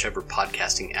 or whichever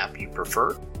podcasting app you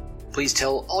prefer. Please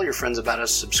tell all your friends about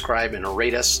us, subscribe, and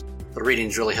rate us. The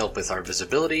ratings really help with our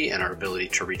visibility and our ability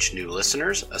to reach new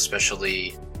listeners,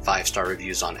 especially 5-star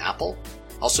reviews on Apple.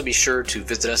 Also be sure to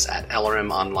visit us at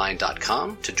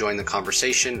lrmonline.com to join the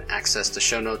conversation, access the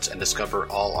show notes, and discover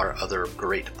all our other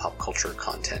great pop culture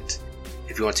content.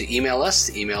 If you want to email us,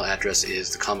 the email address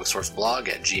is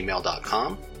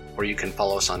thecomicsourceblog@gmail.com, or you can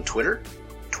follow us on Twitter,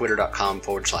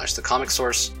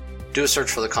 twitter.com/thecomicsource. Do a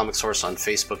search for The Comic Source on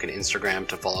Facebook and Instagram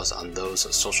to follow us on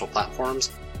those social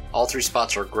platforms. All 3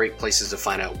 spots are great places to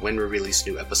find out when we release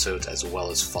new episodes, as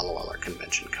well as follow all our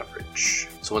convention coverage.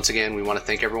 So once again, we want to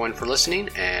thank everyone for listening,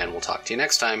 and we'll talk to you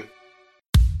next time.